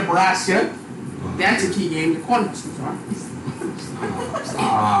 They play Nebraska. That's a key game. The Cornhuskers are.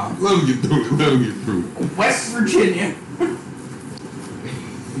 Ah, let him get through it. Let him get through it. West Virginia.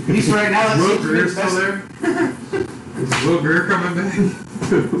 At least right now, Will that's Greer still there? Is Will Greer coming back?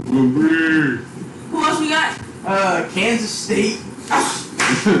 Who else we got? Kansas State.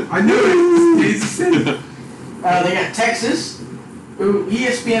 I knew it. Kansas State. They got Texas, who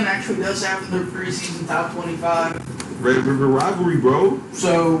ESPN actually does have in their preseason top 25. Red River rivalry, bro.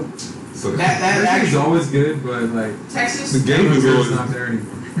 So So that Texas is actually always good, but like Texas. the game is It's always not there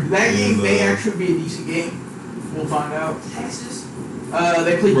anymore. that game may And, actually be a decent game. We'll find out. Texas.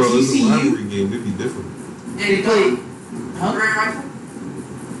 They play bro. It's a TCU. rivalry game. It'd be different. Yeah, they play. Huh? Red Rifle.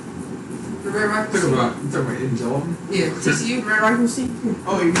 The Red Rifle. You talking about in Dalton? Yeah, TCU, Red Rifle team.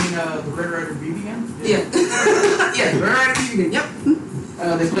 Oh, you mean the Red Rider BB game? Yeah. yeah, Red Rifle team. Yep.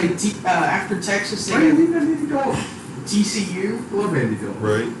 They play after Texas. They Why do you got leave Andy Dalton? TCU. I love Andy Dalton.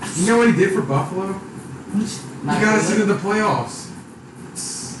 Right? You know what he did for Buffalo? You Not got us really. into the playoffs.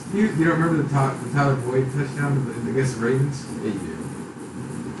 You don't remember the Tyler Boyd touchdown against the Ravens? Yeah, you do.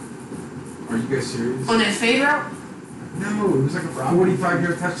 Are you guys serious? On that fade route. No, it was like a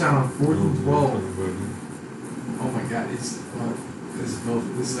 45-yard touchdown on 4th and 12. Oh, Oh my God, this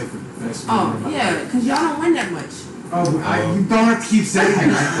is like the best. Oh moment of my yeah, life. because y'all don't win that much. Oh, you don't have to keep saying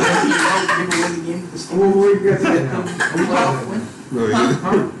that. Give away the game to the Steelers. Well, where you guys at now? no,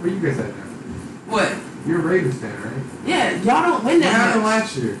 Huh? Where you guys at now? What? You're a Ravens fan, right? Yeah, y'all don't win What happened that much.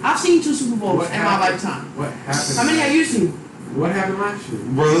 last year? I've seen 2 Super Bowls What in my happened? lifetime. What happened? How many have you seen? What happened last year?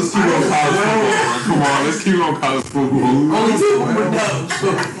 Bro, let's keep on college football. Bro. Come on, let's keep on college football. Only 2 more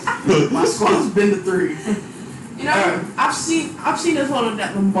dubs. My squad's been to 3. You know, I've seen us hold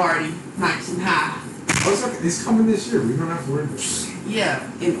that Lombardi nice and high. Oh, it's okay. It's coming this year. We don't have to worry about it. Yeah,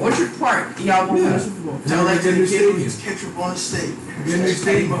 in Orchard Park, y'all won Yeah. the Super Bowl. Tell that to Get a new the kid who stadium. gets ketchup on his steak. Get a new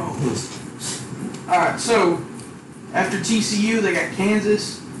stadium. Alright, so after TCU, they got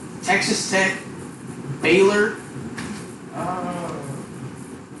Kansas, Texas Tech, Baylor,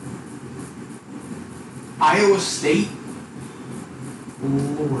 Iowa State.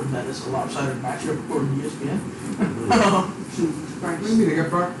 Lord, that is a lopsided matchup according to ESPN. What do you mean? They got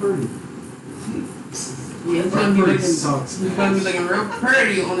Brock Purdy. Yeah, it's Brock gonna be Purdy looking, sucks, he's gonna be man. looking real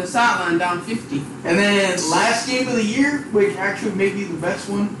pretty on the sideline down 50. And then last game of the year, which actually may be the best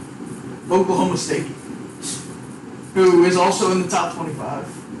one, Oklahoma State, who is also in the top 25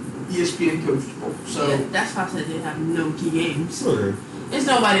 ESPN coachable. So Yeah, that's why I said they have no key games. Okay. There's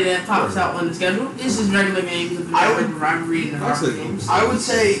nobody that pops out on the schedule. It's just regular games with the I would- rivalry and the I'd rivalry say- games. I would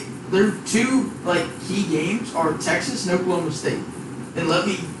say their 2 key games are Texas and Oklahoma State, and let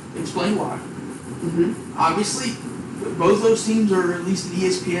me explain why. Mm-hmm. Obviously, both those teams are at least in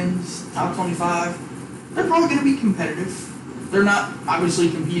ESPN's top 25. They're probably going to be competitive. They're not obviously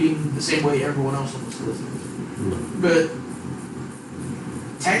competing the same way everyone else on this list is. But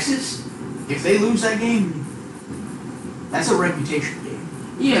Texas, if they lose that game, that's a reputation game.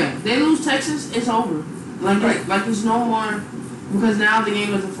 Yeah, they lose Texas, it's over. Like it's no more, because now the game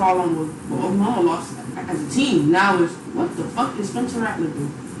doesn't fall on well, Oklahoma lost as a team. Now it's what the fuck did Spencer Rattler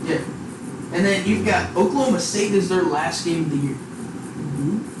do? Yeah. And then you've got Oklahoma State as their last game of the year.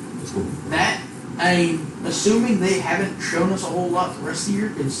 Let's go. That, I mean, assuming they haven't shown us a whole lot the rest of the year,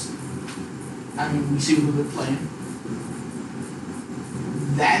 because, I mean, we see who they're playing.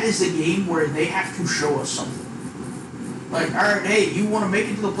 That is a game where they have to show us something. Like, alright, hey, you want to make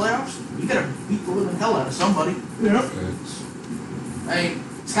it to the playoffs? You gotta beat the living hell out of somebody. Facts. I mean,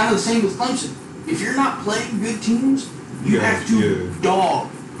 it's kind of the same with Clemson. If you're not playing good teams, you Yeah, have to yeah. dog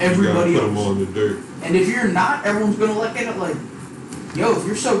everybody You gotta put them else. on the dirt. And if you're not, everyone's gonna look at it like, yo, if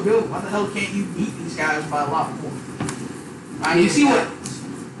you're so good, why the hell can't you beat these guys by a lot more? I mean, You see what?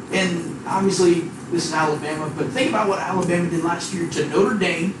 And obviously, this is Alabama, but think about what Alabama did last year to Notre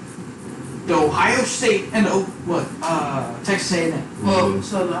Dame, to Ohio State, and to, Texas A&M. Well,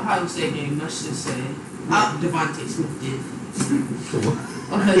 so the Ohio State game, let's just say Devontae Smith did.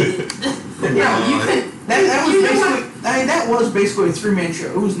 Yeah, you could. That was You knew basically, I mean, that was basically a 3-man show.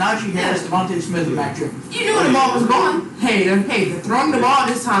 It was Najee Harris, Devontae Smith, and Mac Jones. You knew the ball was going. Hey, they're throwing the ball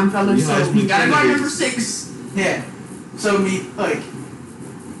this time, fellas. Yeah, So it's we gotta go candidates. number 6. Yeah. So, I mean,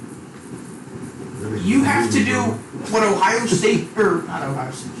 you have to do what Ohio State, or not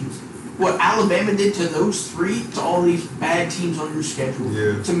Ohio State, jeez, what Alabama did to those three to all these bad teams on your schedule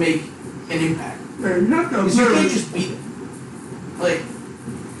Yeah. to make an impact. Man, not the Because you can't just beat them. Like,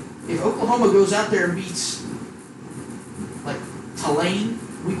 if Oklahoma goes out there and beats, like, Tulane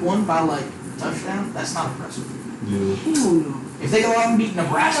week 1 by, like, a touchdown, that's not impressive. Yeah. Hell no. If they go out and beat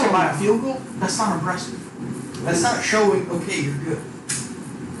Nebraska by a field goal, that's not impressive. That's not showing, okay, you're good.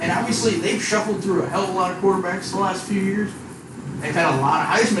 And obviously, they've shuffled through a hell of a lot of quarterbacks the last few years. They've had a lot of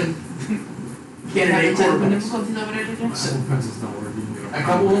Heisman candidate quarterbacks. Difficulties over there, did you? My Apple Pencil's not working. A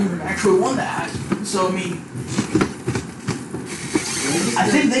couple of them actually won that Heisman. So, I mean, I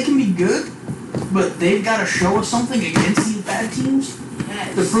think they can be good, but they've got to show us something against these bad teams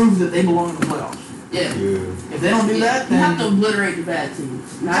Yes. to prove that they belong in the playoffs. Yeah. Yeah. If they don't do that, You have to then obliterate the bad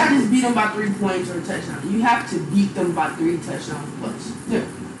teams. Not just beat them by 3 points or a touchdown. You have to beat them by 3 touchdowns plus.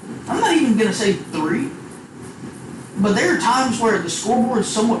 I'm not even going to say 3. But there are times where the scoreboard is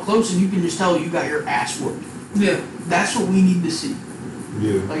somewhat close and you can just tell you got your ass whooped. Yeah. That's what we need to see.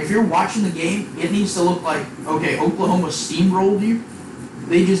 Yeah. Like, if you're watching the game, it needs to look like, okay, Oklahoma steamrolled you.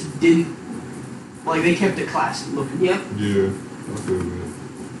 They just didn't, like, they kept it classy looking. Yep. Yeah. I feel that.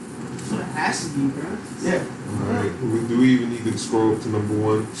 That's what it has to be, bro. Yeah. Alright. Do we even need to scroll up to number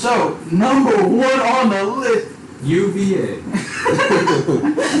 1? So, number 1 on the list, UVA.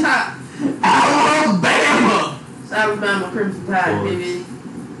 Alabama! It's Alabama Crimson Tide, baby.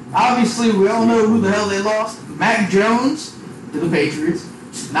 Obviously, we all know who the hell they lost. Mac Jones to the Patriots.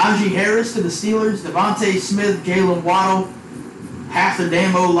 Najee Harris to the Steelers. Devontae Smith, Jalen Waddle. Half the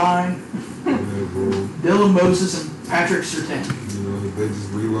damn O-line. Yeah, bro. Dylan Moses and Patrick Surtain. You know, they just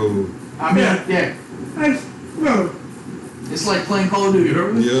reload. I mean, yeah. It's like playing Call of Duty.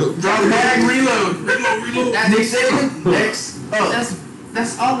 Yep. Drop bag, reload. Nick Saban, next. Oh,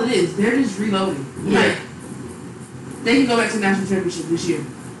 That's all it is. They're just reloading. Yeah. Like, they can go back to the national championship this year.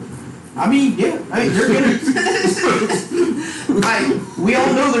 I mean, yeah. I mean, they're gonna. Like, we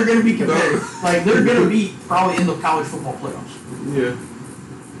all know they're gonna be competitive. Like, they're gonna be probably in the college football playoffs, Yeah.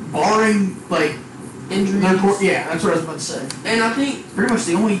 barring like Injuries. yeah, that's what I was about to say. And I think Pretty much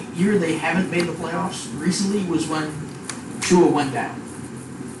the only year they haven't made the playoffs recently was when Tua went down.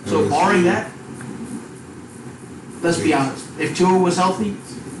 So LSU. barring that, let's be honest. If Tua was healthy,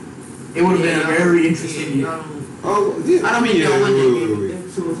 it would have been a very interesting year. Oh, yeah. I don't mean they'll win that wait, game wait,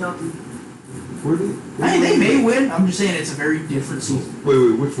 if Tua was healthy. Where did? I mean, they may win. I'm just saying it's a very different season. Wait,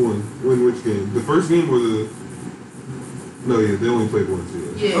 which one? Which game? The first game or the? No, yeah, they only played once.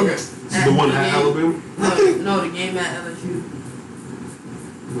 Yeah. Yeah. Okay. The one at Alabama. No, the game at LSU.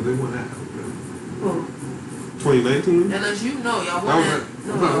 No, they won at Alabama. Oh, 2019. LSU? No, y'all That won was at. at-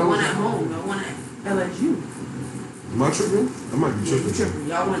 No, I thought that y'all won was at at home. Y'all won at LSU. Am I tripping? I might be Yeah, you tripping. tripping.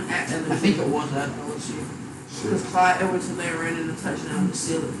 Y'all won at LSU. I think it was at LSU. Because Clyde Edwards-Helaire ran in a touchdown to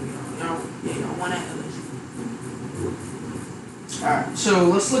seal it for y'all. Y'all won at LSU. Alright, so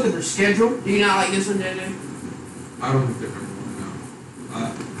let's look at their schedule. Do you not like this one, JJ? I don't think they're going to win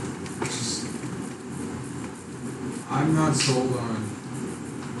now. Just, I'm not sold on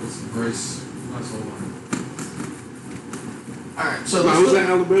what's Bryce. I'm not sold on Alright, so No, it was let's at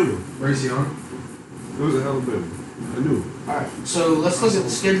Alabama. Bryce Young. It was at Alabama. I knew. Alright, so let's look at the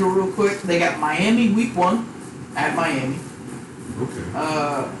schedule real quick. They got Miami week 1 at Miami. Okay.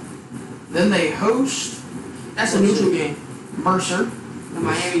 Then they host That's a neutral game. Mercer. The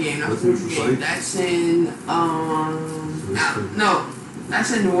Miami game. That's That's a neutral neutral game. site? That's in no,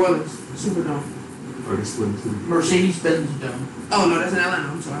 that's in New Orleans Superdome. Are they splitting too? Mercedes-Benz Dome. Oh no, that's in Atlanta.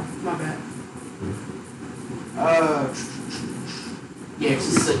 I'm sorry, my bad. Yeah,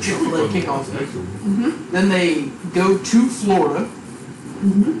 'cause it's a Chick-fil-A kickoff game. Mm-hmm. Then they go to Florida.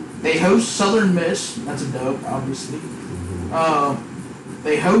 Mm-hmm. They host Southern Miss. That's a dub, obviously.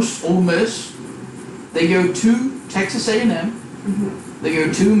 They host Ole Miss. They go to Texas A&M. Mm-hmm. They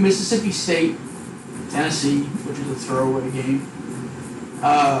go to Mississippi State, Tennessee, which is a throwaway game.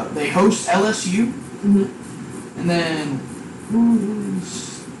 They host LSU. Mm-hmm. And then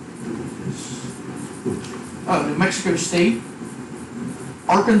New Mexico State,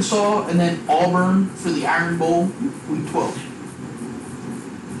 Arkansas, and then Auburn for the Iron Bowl, week 12.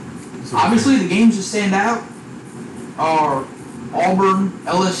 Obviously, the games that stand out are Auburn,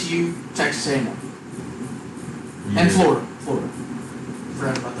 LSU, Texas A&M, and Florida.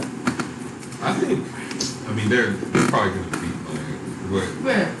 Forgot about that. I think. I mean, they're probably gonna beat Miami, but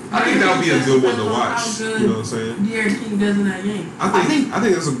Yeah. I think that'll be a good one to How watch. good You know what I'm saying? De'Aaron King does in that game. I think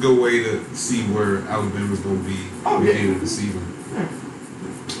that's a good way to see where Alabama's gonna be Oh, at the yeah. end of the season.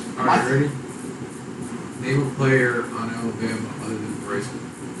 Alright, ready? Name a player on Alabama other than Bryce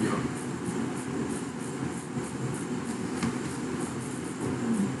Young.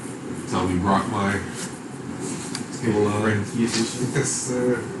 Tom line. Yes,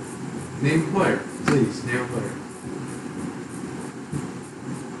 sir. Name a player, please. Name a player.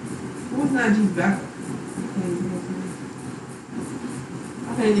 Who was Najee's backup?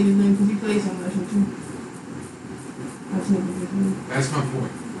 I can't think of his name because he plays on national too. I can't think of his name. That's my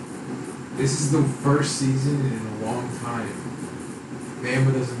point. This is the first season in a long time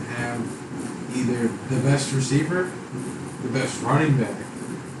Bama doesn't have either the best receiver, the best running back,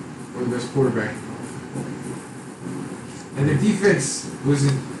 or the best quarterback. And their defense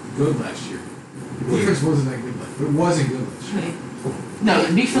wasn't good last year. The defense wasn't that good last year. It wasn't good last year. Hey, No,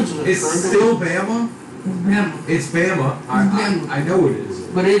 the defense was It's atrocious, still Bama. it's Bama. It's Bama. I know it is.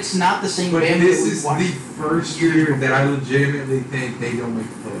 but it's not the same But Bama this that we is watched. the first year that I legitimately think they don't make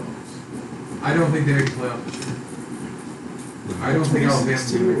the playoffs. I don't think they make the playoffs this year. I don't think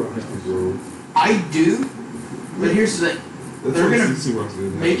Alabama's going to make the playoffs. Bro. I do, but here's the thing. They're gonna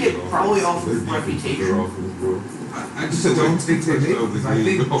make it probably off of reputation. I just don't think they make it because I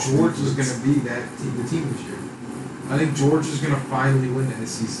think George is going to be the team this year. I think George is going to finally win the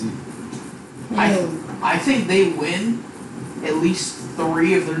SEC. I think they win at least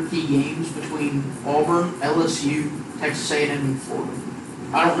 3 of their key games between Auburn, LSU, Texas A&M, and Florida.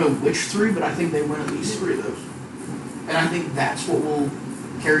 I don't know which 3, but I think they win at least 3 of those. And I think that's what will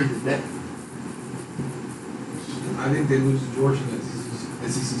carry the day. I think they lose to Georgia in the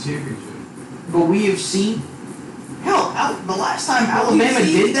SEC championship. But we have seen, hell, the last time Alabama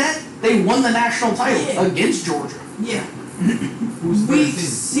did that, they won the national title against Georgia. Yeah. Who's the We've better team?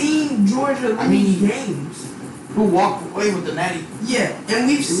 seen Georgia lose games. Who walked away with the natty? Yeah, and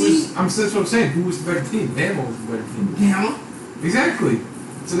we've seen That's what I'm saying. Who was the better team? Bama was the better team. Bama. Exactly.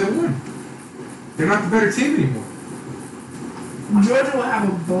 So they won. They're not the better team anymore. Georgia will have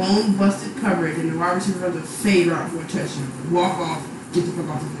a blown, busted coverage, and the wide receiver runs a fade route for a touchdown. Walk off, get the fuck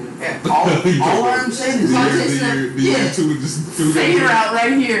off the field. Yeah, all I'm saying is Fade route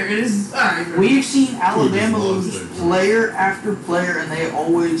right here. It is alright, bro. we've seen Alabama lose player after player, and they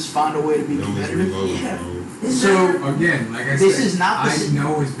always find a way to be competitive. So Again, like I This said, is not the I same-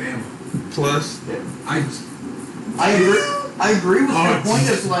 know it's Bama. Plus, I agree with the point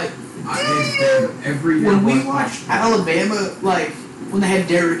of like it's Bama every year. when we watched Alabama, like when they had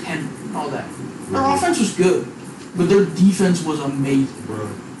Derrick Henry and all that, their offense was good, but their defense was amazing.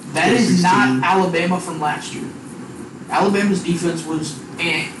 That is not Alabama from last year. Alabama's defense was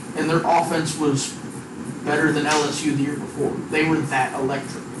and their offense was better than LSU the year before. They were that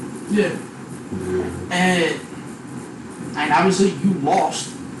electric. Yeah. And obviously you lost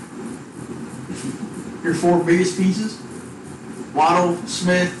your 4 biggest pieces. Waddle,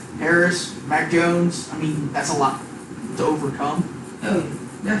 Smith, Harris, Mac Jones. I mean, that's a lot to overcome. Oh,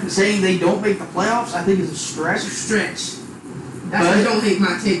 yeah. That's Saying they don't make the playoffs, I think is a a stretch. stretch. That's But- a don't hate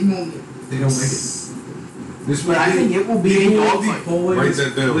my take moment. They don't make it. This But I think it will be a people will be dogfight. pulling Write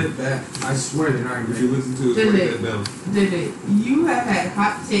that down. split back. I swear they're not if going you to. listen to it, Did write they? that down. Did you have had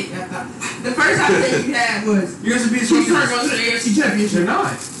hot take after the first hot take you had was You guys are being Chiefs are going to the AFC They're Championship.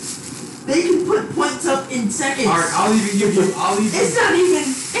 not. They can put points up in seconds. All right, I'll even give you. It's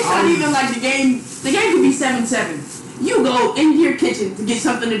not even like the game. The game could be 7-7. You go in your kitchen to get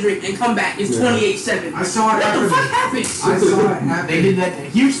something to drink and come back. It's 28-7. I saw it What the happen. fuck happened? I saw it happen. They did that to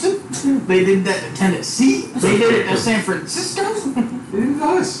Houston. They did that to Tennessee. They did it to San Francisco. They did to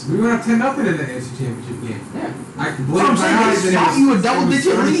us. We went up 10-0 in the AFC Championship game. Yeah. I can So blame I'm my saying eyes. they and it shot was- you a it double was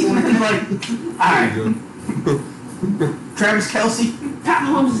digit lead. 34. And like, alright. There you Travis Kelsey. Pat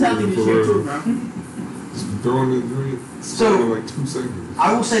Mahomes is healthy this year too, bro. Just throwing the drink. So- in like 2 seconds.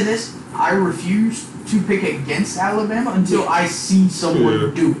 I will say this: I refuse to pick against Alabama until I see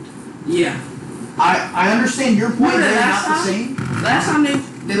someone do it. Yeah. I understand your point. Remember They're last not the time? same. Last time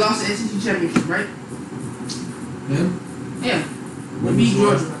they lost the SEC Championship, right? Them? Yeah. They beat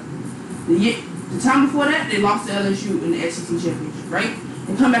Georgia. The time before that, they lost to LSU in the SEC Championship, right?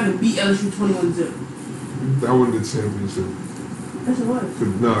 And come back and beat LSU 21-0. That wasn't the championship. Yes, it was.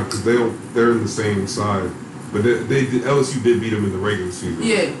 Because they're in the same side. But they did, LSU did beat them in the regular season.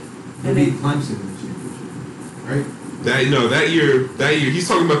 Yeah. They And beat they, Clemson in the championship, right? That year, he's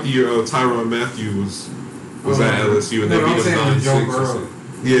talking about the year Tyrann Mathieu was at LSU and No, they I'm beat saying him when 9-6. Joe or Burrow. something.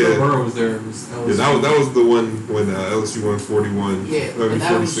 Joe Yeah. Burrow was there. It was LSU. Yeah, that was the one when LSU won 41. Yeah, I mean, and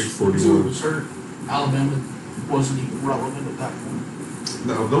that was 46-41. until it was hurt. Alabama wasn't even relevant at that point.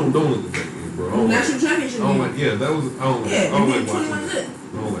 No, don't look at that game, bro. I don't like, national championship I don't game. like, yeah, that was, I don't like, Yeah, I don't they like beat watching that. 21-0.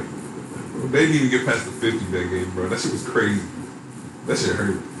 I don't like that. They didn't even get past the 50 that game, bro. That shit was crazy. That shit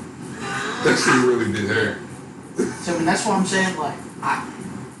hurt. That shit really did hurt. So I mean, that's what I'm saying. Like,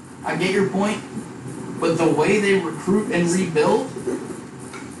 I get your point, but the way they recruit and rebuild,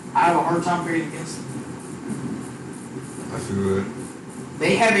 I have a hard time picking against them. feel that.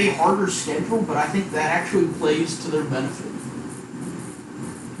 They have a harder schedule, but I think that actually plays to their benefit.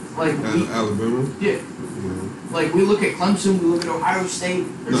 Like Alabama? yeah. Like we look at Clemson, we look at Ohio State.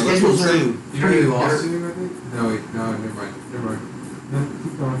 Their No, that's what I'm schedules are saying. You know they lost to him, I think? No, wait, no, never mind. Never mind. No,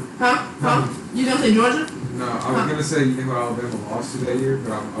 keep going. Huh? You gonna say Georgia? No, I was gonna say you think about Alabama lost to that year,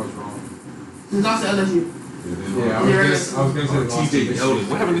 but I was wrong. They lost to LSU. Yeah, I was gonna say they lost to TJ this Yeldon. year.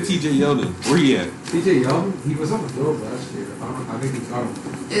 What happened to TJ Yeldon? Where he at? TJ Yeldon, he was on the field last year. I think he got him.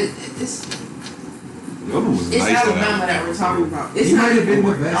 It's Yeldon was nice. Alabama that we're talking about. It's He not might have been Oh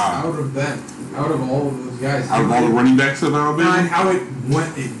the my best God. out of all of those guys. Out of all the running backs of Not Alabama? how it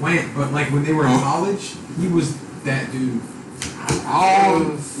went, but like when they were in college, he was that dude.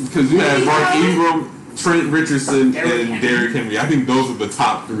 Oh, because you had Mark Ingram, Trent Richardson, Derrick and Henry. Derrick Henry. I think those are the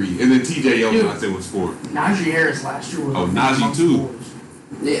top three. And then TJ Yeldon, Dude. I said, was four. Najee Harris last year was Oh, amongst Najee the too.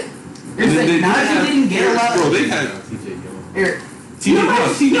 boys. Yeah. Here's the thing, Najee didn't get a lot Bro, of they had here. TJ. No,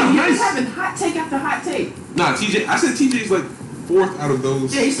 You're nice. just having hot take after hot take. Nah, TJ. I said TJ's like fourth out of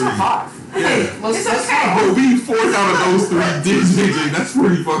those Yeah, he's three. top five. Hey, let's It's let's okay. not- Bro, being fourth out of those three did JJ. That's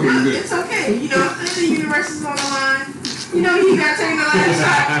pretty fucking good. It's okay. You know, if the universe is on the line, you know he got taken the last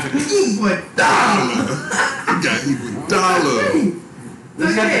shot. But got you dollar.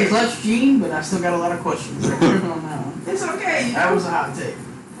 He's got the clutch gene, but I still got a lot of questions on that one. It's okay. You That know, was a hot take.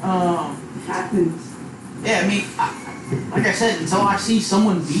 it happens. Yeah, I mean, like I said, until I see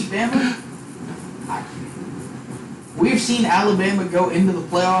someone beat Bama, we've seen Alabama go into the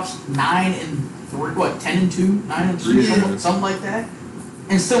playoffs 9-3, what 10-2, 9-3, Yeah. something like that,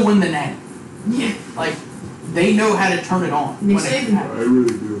 and still win the natty. Yeah. Like they know how to turn it on. Nick when it Saban. happens. I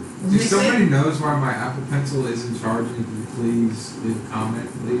really do. If Nick somebody Saban. knows why my Apple Pencil isn't charging, can you please leave a comment,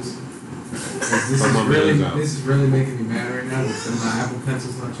 please? Like, this is really making me mad right now that my Apple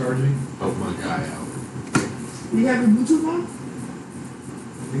Pencil's not charging. Help my guy out. Do you have your Bluetooth on?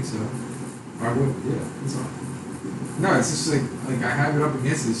 I think so. Or I would, yeah, it's on. No, it's just like I have it up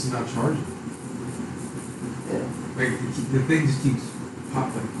against it, it's just not charging. Yeah. Like the thing just keeps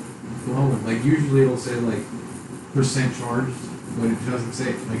popping, glowing. Like usually it'll say like percent charged, but it doesn't say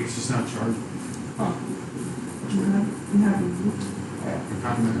it. Like it's just not charging. I'm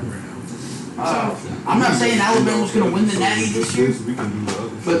kind of mad right now. I'm not saying Alabama's going to win the natty this year, We can do the other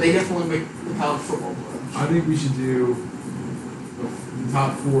but shit. they definitely make the college football playoffs. I think we should do the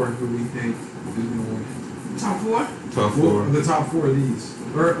top four and who we think is going to win it. Top four? Top Well, four. the top four of these,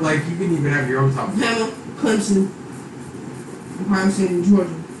 or like you can even have your own top four. Bama, Clemson, Ohio State, and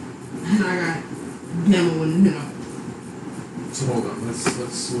Georgia. And I got Bama winning it all. So hold on, let's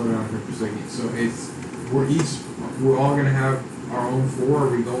slow down here for a second. So we're all gonna have our own four. Are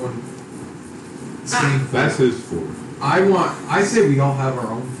we going same four? That's his four. I say we all have our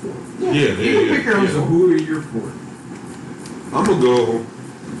own four. Yeah, You can pick your own. So who are your four? I'm gonna go.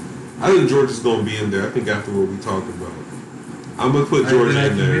 I think Georgia's gonna be in there. I think after what we talked about, I'm gonna put Did Georgia I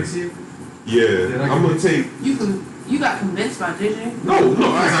in there. convince you? Yeah, I'm gonna take. You got convinced by JJ? No,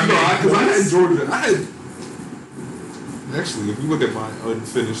 because I had Georgia. I had. Actually, if you look at my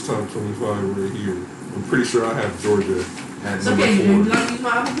unfinished top 25 right here, I'm pretty sure I have Georgia at It's number okay, JJ. Would you 4. like to use my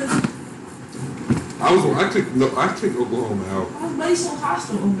Apple Pencil? I took Oklahoma out. Why is so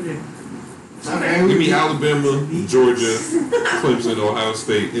hostile over there? Okay. Give me Alabama, Georgia, Clemson, Ohio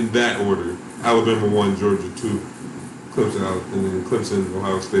State in that order. Alabama 1, Georgia 2, Clemson out, and then Clemson,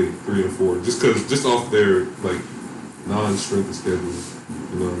 Ohio State 3 and 4. Just off their like non-strength of schedule.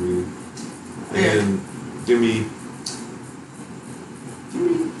 You know what I mean? And give me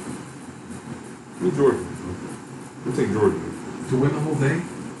Georgia. I'll take Georgia. To win the whole thing?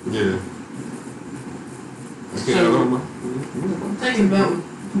 Yeah. I So- don't know. I'm thinking about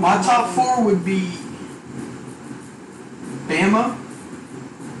My top four would be Bama,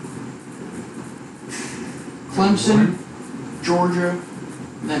 Clemson, Georgia,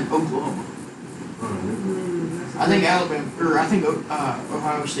 and then Oklahoma. I think Alabama, or I think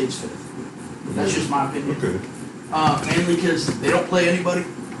Ohio State's fifth. That's just my opinion. Okay. Mainly because they don't play anybody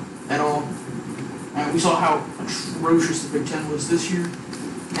at all. And we saw how atrocious the Big Ten was this year.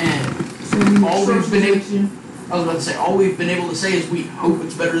 And all we've been able, I was about to say, all we've been able to say is we hope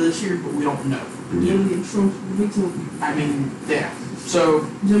it's better this year, but we don't know. Yeah, we get trophy. Big Ten. I mean, yeah. So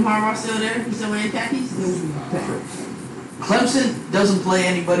Jim Harbaugh still there? He's still wearing khakis? Clemson doesn't play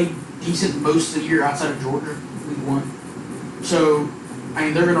anybody decent most of the year outside of Georgia, week one. So, I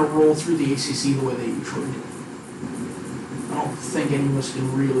mean, they're going to roll through the ACC the way they usually do. I don't think any of us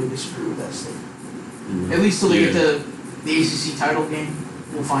can really disagree with that statement. At least till they get to the ACC title game,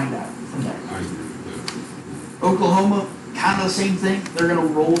 we'll find out from there. I agree with Oklahoma, kind of the same thing. They're going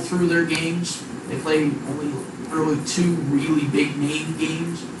to roll through their games. They play only really two really big name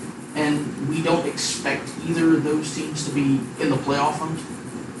games, and we don't expect either of those teams to be in the playoff hunt.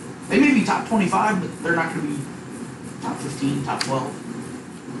 They may be top 25, but they're not going to be top 15, top 12.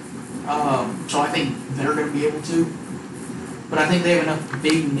 So I think they're going to be able to. But I think they have enough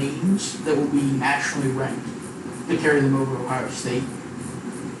big names that will be nationally ranked to carry them over Ohio State.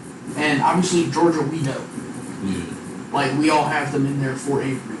 And obviously Georgia, we know. Yeah. Like, we all have them in there for a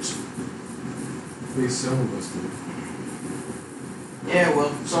reason. At least some of us do. Yeah,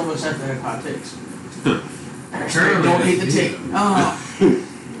 well, some of us have to have hot takes. Apparently Don't hate the that's take. me,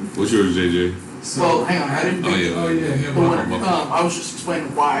 What's yours, JJ? So, Well, hang on, I didn't Oh think. yeah. Oh, yeah, yeah. But when, My fault. I was just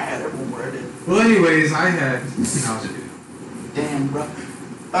explaining why I had everyone where I did. well, anyways, I had. No, I'm just kidding. Damn, bro.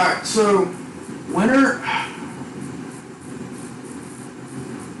 Alright, so, winner.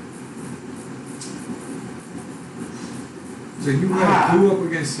 So you got who up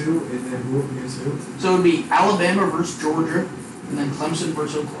against who, and then who up against who? So it would be Alabama versus Georgia, and then Clemson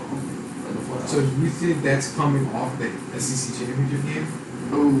versus Oklahoma. For the playoffs. So you think that's coming off the SEC championship game?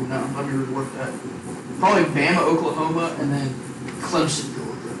 Oh, no, let me rework that. Probably Bama, Oklahoma, and then Clemson,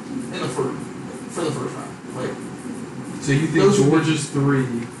 Georgia. In the for the first round. Like, So you think Those would be- Georgia's 3,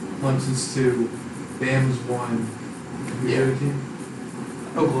 Clemson's 2, Bama's 1, and who's the Yeah. other team?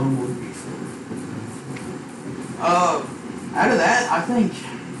 Oklahoma would be 4. Out of that, I think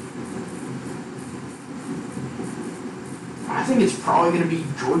it's probably going to be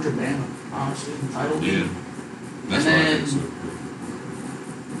Georgia Bama, honestly, the title Yeah. game. That's And what I then- think so.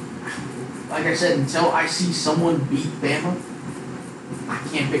 Like I said, until I see someone beat Bama, I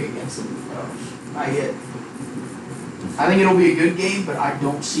can't pick against them in the playoffs. Not yet. I think it'll be a good game, but I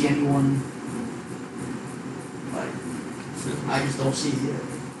don't see anyone, like, I just don't see it yet.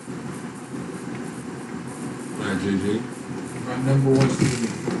 Alright, JJ. My number 1 team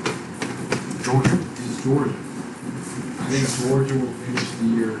Georgia? is Georgia. I think Georgia will finish the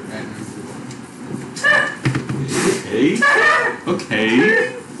year at number 1.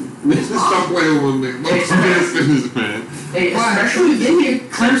 Okay. Let's just stop playing with me. Let's finish, man. Hey, Why? especially if they get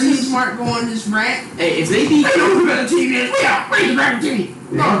Clemson's Clemson. smart going this rant. Hey, if they beat Who the better team is? We are the better team.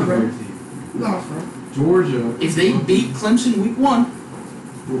 They No, are the bro. better team. Lost, bro. Georgia. if they beat Clemson week 1,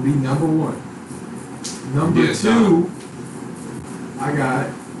 will be number 1. Number Yeah, 2, I got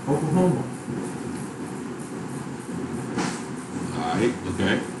Oklahoma. Alright,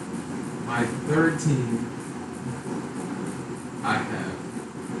 okay. My 3rd team, I have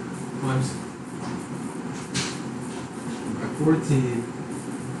Clemson. My 4th team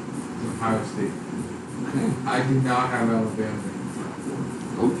is Ohio State. Okay. I do not have Alabama in the top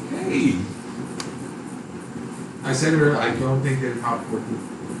 4. Okay. I said it earlier, I don't think they're top 4 team.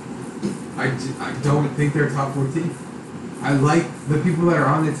 I don't think they're a top 4 team. I like the people that are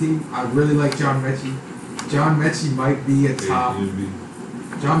on the team. I really like John Mechie. John Mechie might be a top. It'd be-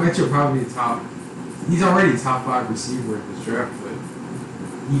 John Mechie will probably be a top. He's already a top 5 receiver in this draft, but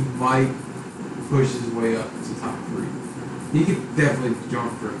he might push his way up to top 3. He could definitely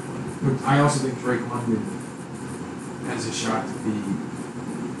jump Drake London. But I also think Drake London has a shot to be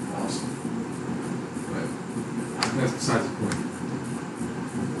awesome. But that's besides the point.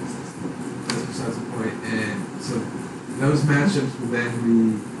 That's besides the point. And so those matchups would then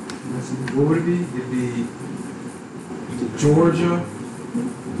be, what would it be? It'd be Georgia.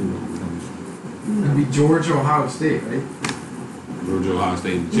 It'd be Georgia, Ohio State, right? Georgia, Ohio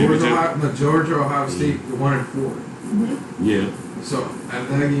State in the Georgia, championship. Georgia, Ohio State, the 1 and 4. Yeah. So at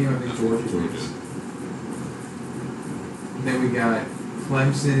that game, I think Georgia wins. And then we got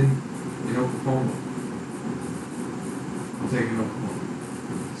Clemson and Oklahoma. I'm taking Oklahoma.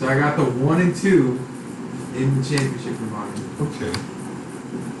 So I got the 1 and 2 in the championship in mind. Okay.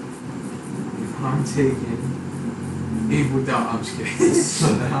 And I'm taking. I'm just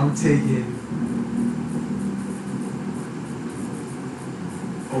kidding. I'm taking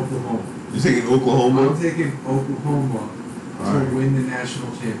Oklahoma. You taking Oklahoma? I'm taking Oklahoma to Alright. win the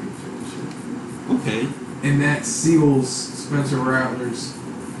national championship this year. Okay. And that seals Spencer Rattler's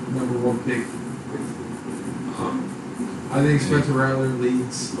number 1 pick. I think Spencer Rattler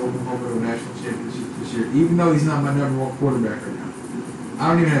leads Oklahoma to a national championship this year, even though he's not my number 1 quarterback right now. I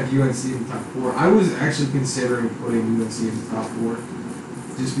don't even have UNC in the top 4. I was actually considering putting UNC in the top 4,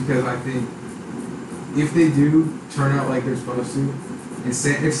 just because I think if they do turn out like they're supposed to, and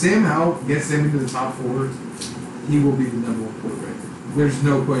if Sam Howell gets them into the top 4, he will be the number 1 quarterback. There's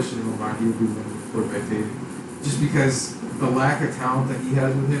no question in my mind he will be the number 1 quarterback taken. Just because the lack of talent that he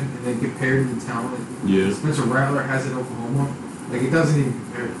has with him, and then compared to the talent Yeah. Spencer Rattler has at Oklahoma, like it doesn't even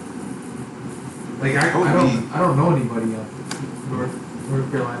compare. Like I don't know anybody on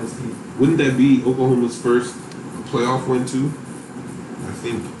North Carolina's team. Wouldn't that be Oklahoma's first playoff win too? I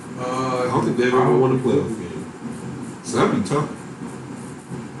think. I don't think they've ever won a playoff game. So that'd be tough.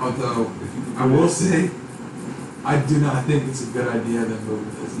 Although, I will say, I do not think it's a good idea them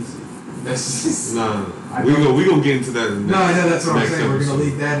moving to SEC. That's just Nah, I we don't- gonna get into that in the no, next. I know that's what I'm next saying. We're episode. gonna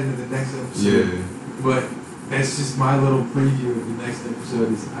lead that into the next episode. Yeah. But that's just my little preview of the next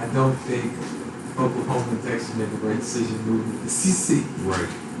episode. Is I don't think Oklahoma and Texas made the right decision moving to the SEC. Right.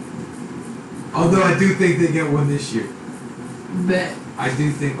 Although I do think they get one this year. Bet. I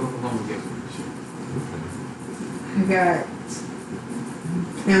do think Oklahoma gets one this year. I got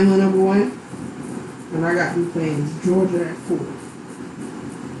Bama number 1, and I got them playing Georgia at 4.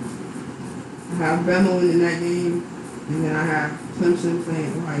 I have Bama winning that game, and then I have Clemson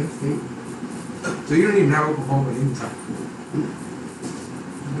playing Ohio State. So you don't even have Oklahoma in time.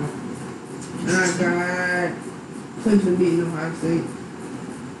 And I got Clemson beating Ohio State.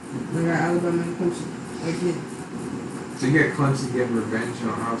 I got Alabama and Clemson again. So you got Clemson getting revenge on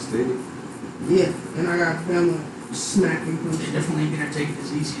Ohio State. Yeah, and I got Bama smacking They're Clemson. definitely going to take it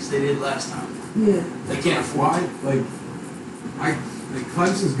as easy as they did last time. Yeah. They can't afford Why? it. Like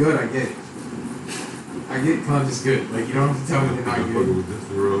Clemson's good. I get it. I get Clemson's good. Like you don't have to tell me they're not I'm good. fucking with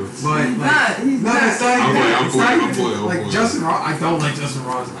Justin Ross. But He's like, not. He's no, not. it's not even I'm that. playing, It's not I'm even playing. like Justin Ross. I don't like Justin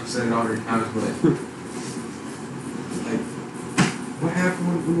Ross. I've said it 100 times, but like, what happened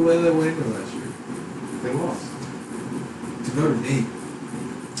when Ugalele went into last year? They lost to Notre Dame.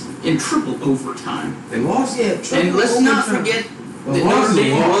 In triple overtime. They lost. Yeah, And let's not forget Well, that loss Notre is a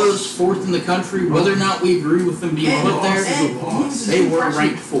Dame loss. was 4th in the country. Whether or not we agree with them being And- put there, loss is a loss. they were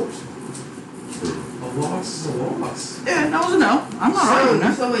ranked 4th. A loss is a loss. Yeah, that was a no. I'm not arguing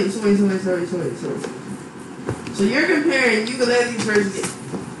that. So wait. So you're comparing Ukulele's first game,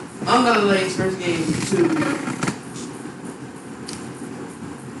 Ukulele's first game to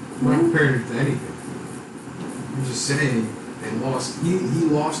I'm not comparing it to anything. I'm just saying they lost. He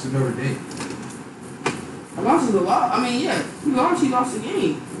lost to Notre Dame. a loss is a loss. I mean, yeah, he lost the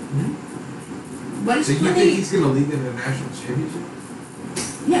game. But it's So you think plenty. he's gonna lead in the national championship?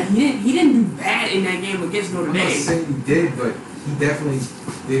 Yeah, he didn't do bad in that game against Notre I'm not Dame. saying he did, but he definitely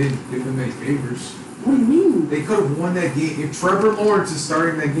didn't do them any favors. What do you mean? They could have won that game. If Trevor Lawrence is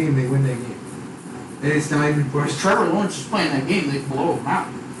starting that game, they win that game. And it's not even If pushed. Trevor Lawrence is playing that game, they blow him out.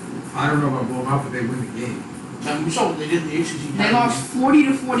 I don't know about blow them out, but they win the game. I mean, we saw what they did in the ACC. They lost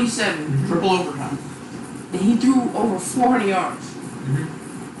 40-47, triple overtime. and he threw over 400 yards.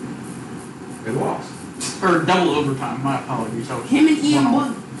 They lost. Or double overtime. My apologies. I was Him and Ian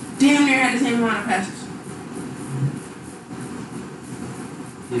one-on-one. Book damn near had the same amount of passes.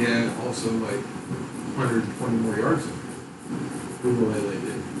 He had also like 120 more yards than Ugalele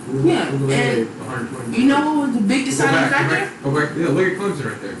did. Yeah, Ugalele, and 120. You know what was the big Go deciding back, factor? go back. Yeah, look at Clemson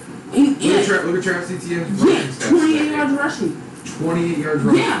right there. Yeah, Look at Travis Etienne's yeah, rushing stats. 28 yards rushing. 28 yards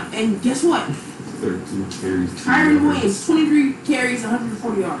rushing. Yeah, and guess what? 13 carries. Kyron Williams, 23 carries,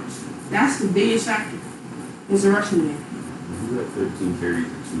 140 yards. That's the biggest factor. Is the rushing game. You got 13 carries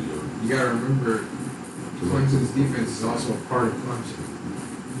and 2 yards. You gotta remember, Clemson's defense is also a part of Clemson.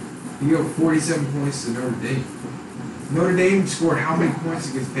 You go 47 points to Notre Dame. Notre Dame scored how many points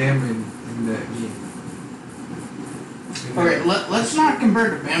against Bama in that game? Okay, let's not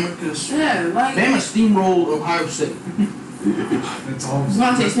compare to Bama because Yeah, like Bama steamrolled Ohio State. That's all.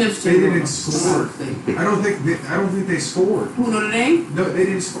 Devontae Smith's They team. didn't score. I don't think they scored. Who, Notre Dame? No, they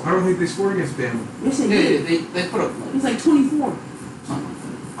didn't score. I don't think they scored against Bama. Yes, they They, did. they put up It's like 24. something.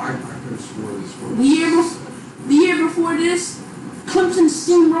 I could have swore they scored. The year before this, Clemson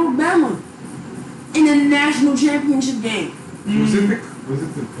steamrolled Bama in a national championship game. Was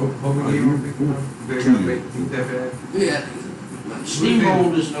it the Oklahoma game? I'm thinking of? They got beat that bad. Yeah.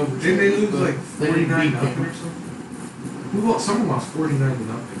 Steamrolled is an over. Didn't they lose like They didn't 49 beat nothing Bama. or something? Who lost? Someone lost 49 to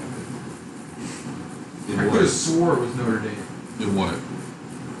nothing. In I what? could have swore it was Notre Dame. In what?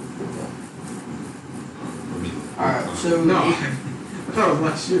 I mean, Alright, so No, the, I thought it was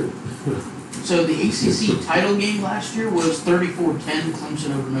last year. so the ACC title game last year was 34-10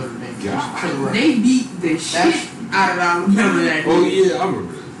 Clemson over Notre Dame. Yeah. For the record. They beat the shit out of Alabama that oh game. yeah, I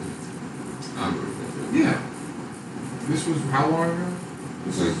remember that. I remember that. Yeah. This was how long ago?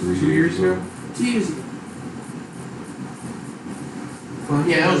 It's like 3 2 years ago? 2 years ago.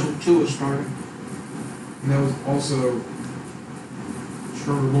 Yeah, that was when Tua started. And that was also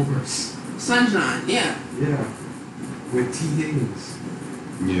Trevor Lawrence. Sunshine, yeah. Yeah. With T. Higgins.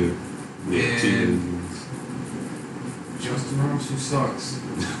 Yeah. Yeah. And Justin Ross, who sucks.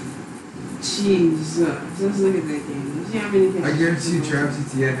 Jesus. Let's look at that game. Let's see how many I guarantee you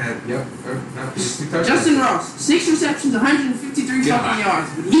Travis Etienne had, not 50 touchdowns. Justin Ross, 6 receptions, 153 God. fucking yards.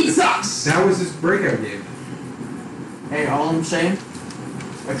 But he sucks. That was his breakout game. Hey, all I'm saying,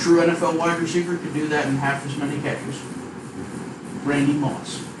 a true NFL wide receiver could do that in half as many catches. Randy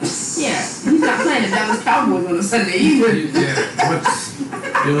Moss. Yeah, he's not playing the Dallas Cowboys on a Sunday either.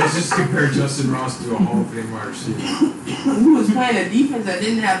 Let's just compare Justin Ross to a Hall of Fame wide receiver. He was playing a defense that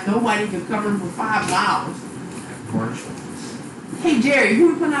didn't have nobody to cover him for 5 miles. Marshall. Hey Jerry, who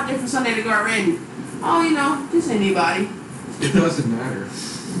we putting out there for Sunday to guard Randy? Oh, just anybody. It doesn't matter.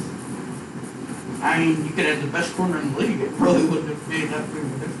 I mean, you could have the best corner in the league. It probably wouldn't have made that big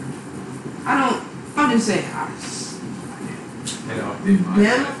of a difference. I'm just saying.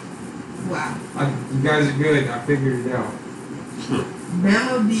 Bama? Wow. You guys are good. I figured it out.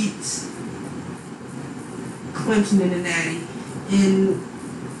 Bama beats Clemson in the Natty. And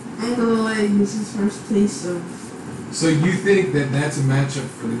I'm going to let this his first taste of... So you think that that's a matchup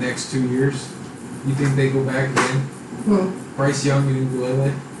for the next 2 years? You think they go back again? Well, Bryce Young and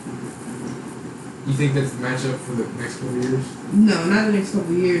Ukulele? You think that's the matchup for the next couple of years? no, not the next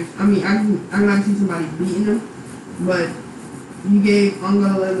couple of years. I mean, I'm not see somebody beating them, but you gave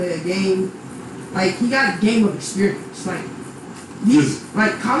Ungalele a game. Like, he got a game of experience.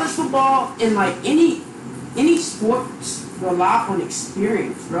 Like, college football and, like, any sports rely on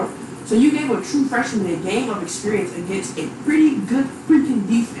experience, bro. So you gave a true freshman a game of experience against a pretty good freaking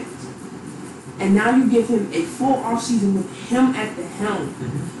defense. And now you give him a full offseason with him at the helm.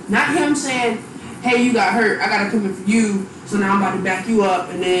 Mm-hmm. Not him saying, hey, you got hurt, I got to come in for you, so now I'm about to back you up,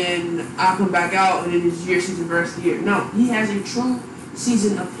 and then I'll come back out, and then it's your season for the rest of the year. No, he has a true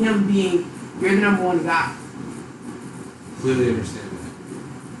season of him being, you're the number one guy. Clearly understand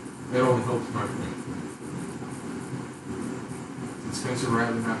that. That only helps my point. Did Spencer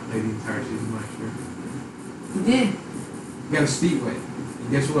Rattler not play the entire season last year? He did. He got a speedway. And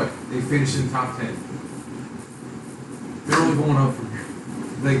guess what? They finished in the top 10. They're only going up from here.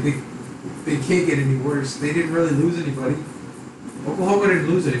 Like, they can't get any worse. They didn't really lose anybody. Oklahoma didn't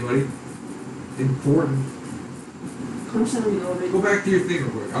lose anybody important. Clemson reloaded. Go back to your thing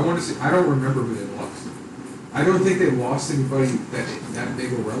real quick. I want to see. I don't remember who they lost. I don't think they lost anybody that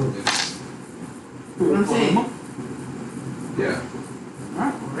big or relevant. What I'm saying. Yeah.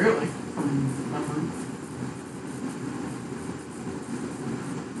 Not really.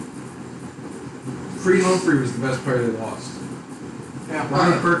 Creed Humphrey was the best player they lost. Yeah.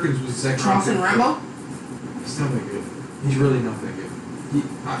 Ronnie Perkins was the second. Charleston Rambo? He's not that good. He's really not that good.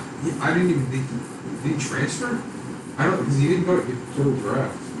 I didn't even think did he transfer? I don't because he didn't go to the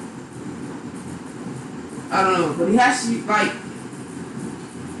draft. I don't know, but he has to be like.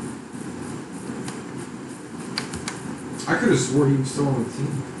 I could have swore he was still on the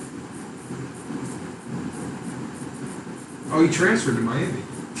team. Oh, he transferred to Miami.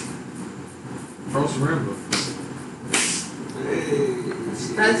 Charleston Rambo.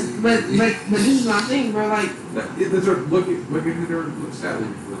 That's but this is my thing, bro. Like That's what, look at who their stat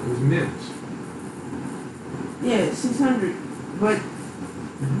leader was. It was Mims. yeah, 600, but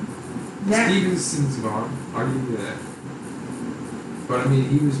that Stevenson's gone. I'll give you that. But I mean,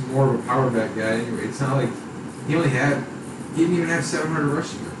 he was more of a power back guy anyway. It's not like he didn't even have 700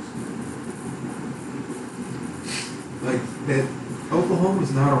 rushing yards. Like that.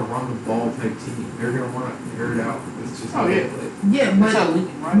 Oklahoma's not a run the ball type team. They're gonna want to air it out. It's just how they play. yeah, That's but how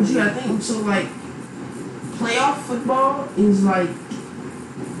Lincoln but you gotta think. So like, playoff football is like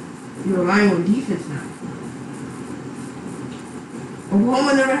you're relying on defense now.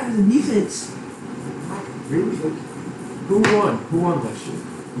 Oklahoma never has a defense. Really? Like, who won? Who won last year?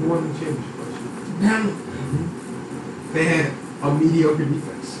 Who won the championship last year? Bama. They had a mediocre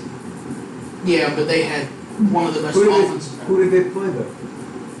defense. Yeah, but they had one of the best Who offenses. did they play though?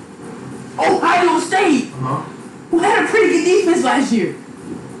 Ohio State, who had a pretty good defense last year.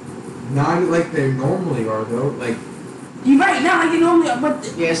 Not like they normally are though. Like You're right now, like you normally are,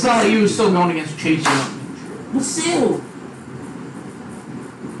 but Yeah, it's not like he was still going against Chase Young. but still.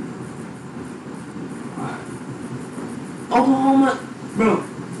 Oklahoma, bro.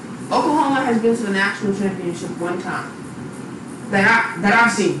 Oklahoma has been to the national championship one time. That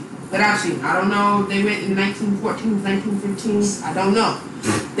I've seen. I don't know if they went in 1914, 1915. I don't know.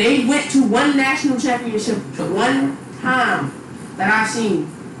 They went to one national championship one time that I've seen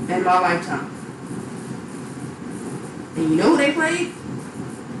in my lifetime. And you know who they played?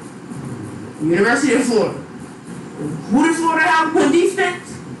 University of Florida. Who did Florida have on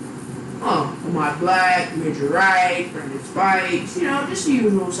defense? Oh, Ahmad Black, Mitchell Wright, Brendan Spikes, just the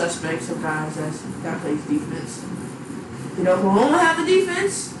usual suspects of guys that plays defense. Did Oklahoma have a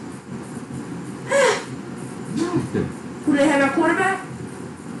defense? Who they have at quarterback?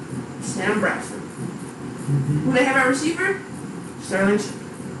 Sam Bradford. Who they have at receiver? Sterling Shepard.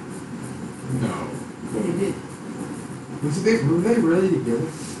 no. Yeah, they did. Were they really together?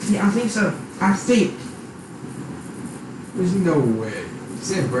 Yeah, I think so. I think. There's no way.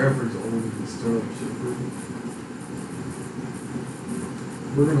 Sam Bradford's older than Sterling Shepard.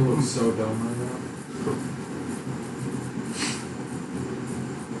 We're gonna look so dumb right now.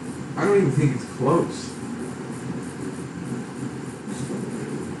 I don't even think it's close.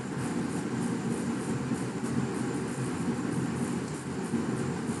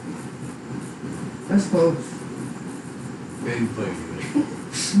 That's close. They didn't play together.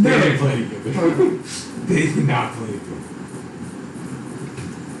 No. They didn't play together. They did not play together.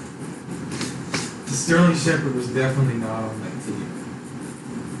 Sterling Shepard was definitely not on that team.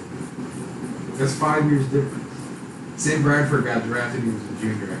 That's 5 years difference. Sam Bradford got drafted when he was a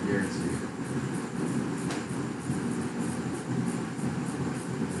junior, I guarantee you.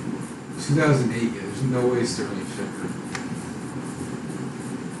 2008, yeah, there's no way Sterling Shepard.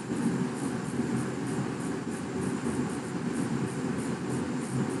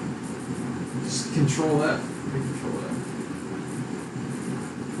 Just control F. Hit control F.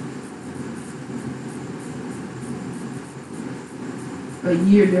 A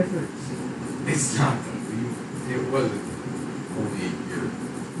year difference. It's not though. It wasn't only a year.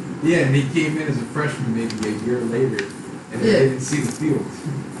 Yeah, and he came in as a freshman maybe a year later, and they Yeah. didn't see the field. He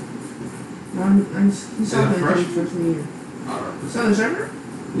saw Yeah, me in freshman. freshman year. I don't know. So the summer?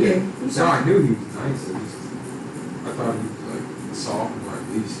 Yeah. He No, saw I knew he was nice. I thought he was like a sophomore at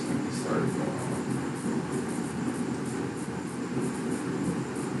least when he started going on.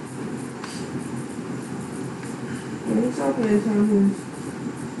 Yeah, he saw me in his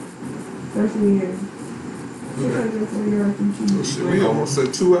freshman year. 640 yards from Oh, shit, we almost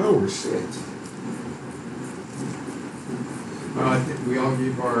at 2 hours. Shit. I think we all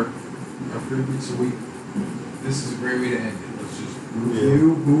gave our 3 weeks a week. This is a great way to end it. Let's just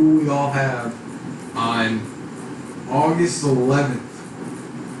review who we all have on August 11th,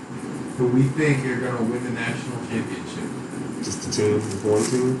 who we think are going to win the national championship. Just the team, just one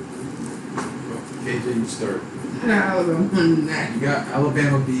team. Well, KJ, you start. Alabama won that. You got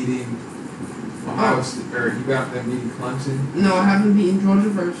Alabama beating Ohio State, or you got them beating Clemson. No, I haven't beaten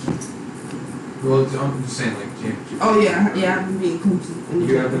Georgia first. Well, I'm just saying like championship. Oh yeah, yeah, I haven't beaten Clemson.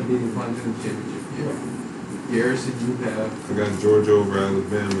 You have them beating Clemson in the championship. Yeah. Garrison, you have. I got Georgia over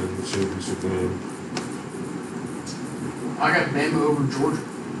Alabama in the championship game. I got Bama over Georgia.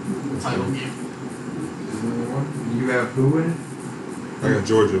 The title game. Is another one. You have who in it? I got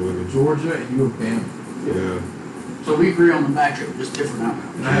Georgia winning. Georgia, and you have Bama. Yeah. So we agree on the matchup, just different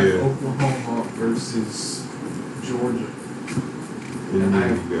outcomes. And I have Yeah. Oklahoma versus Georgia. And And I then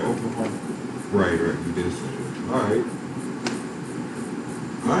have you got Oklahoma. right. You did say that. All right.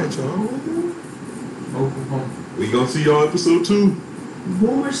 All right, y'all. Oklahoma. We gonna see y'all episode 2.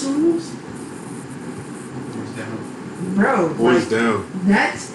 Boomer Sooners? Who's down? Bro, Boys like, down. that's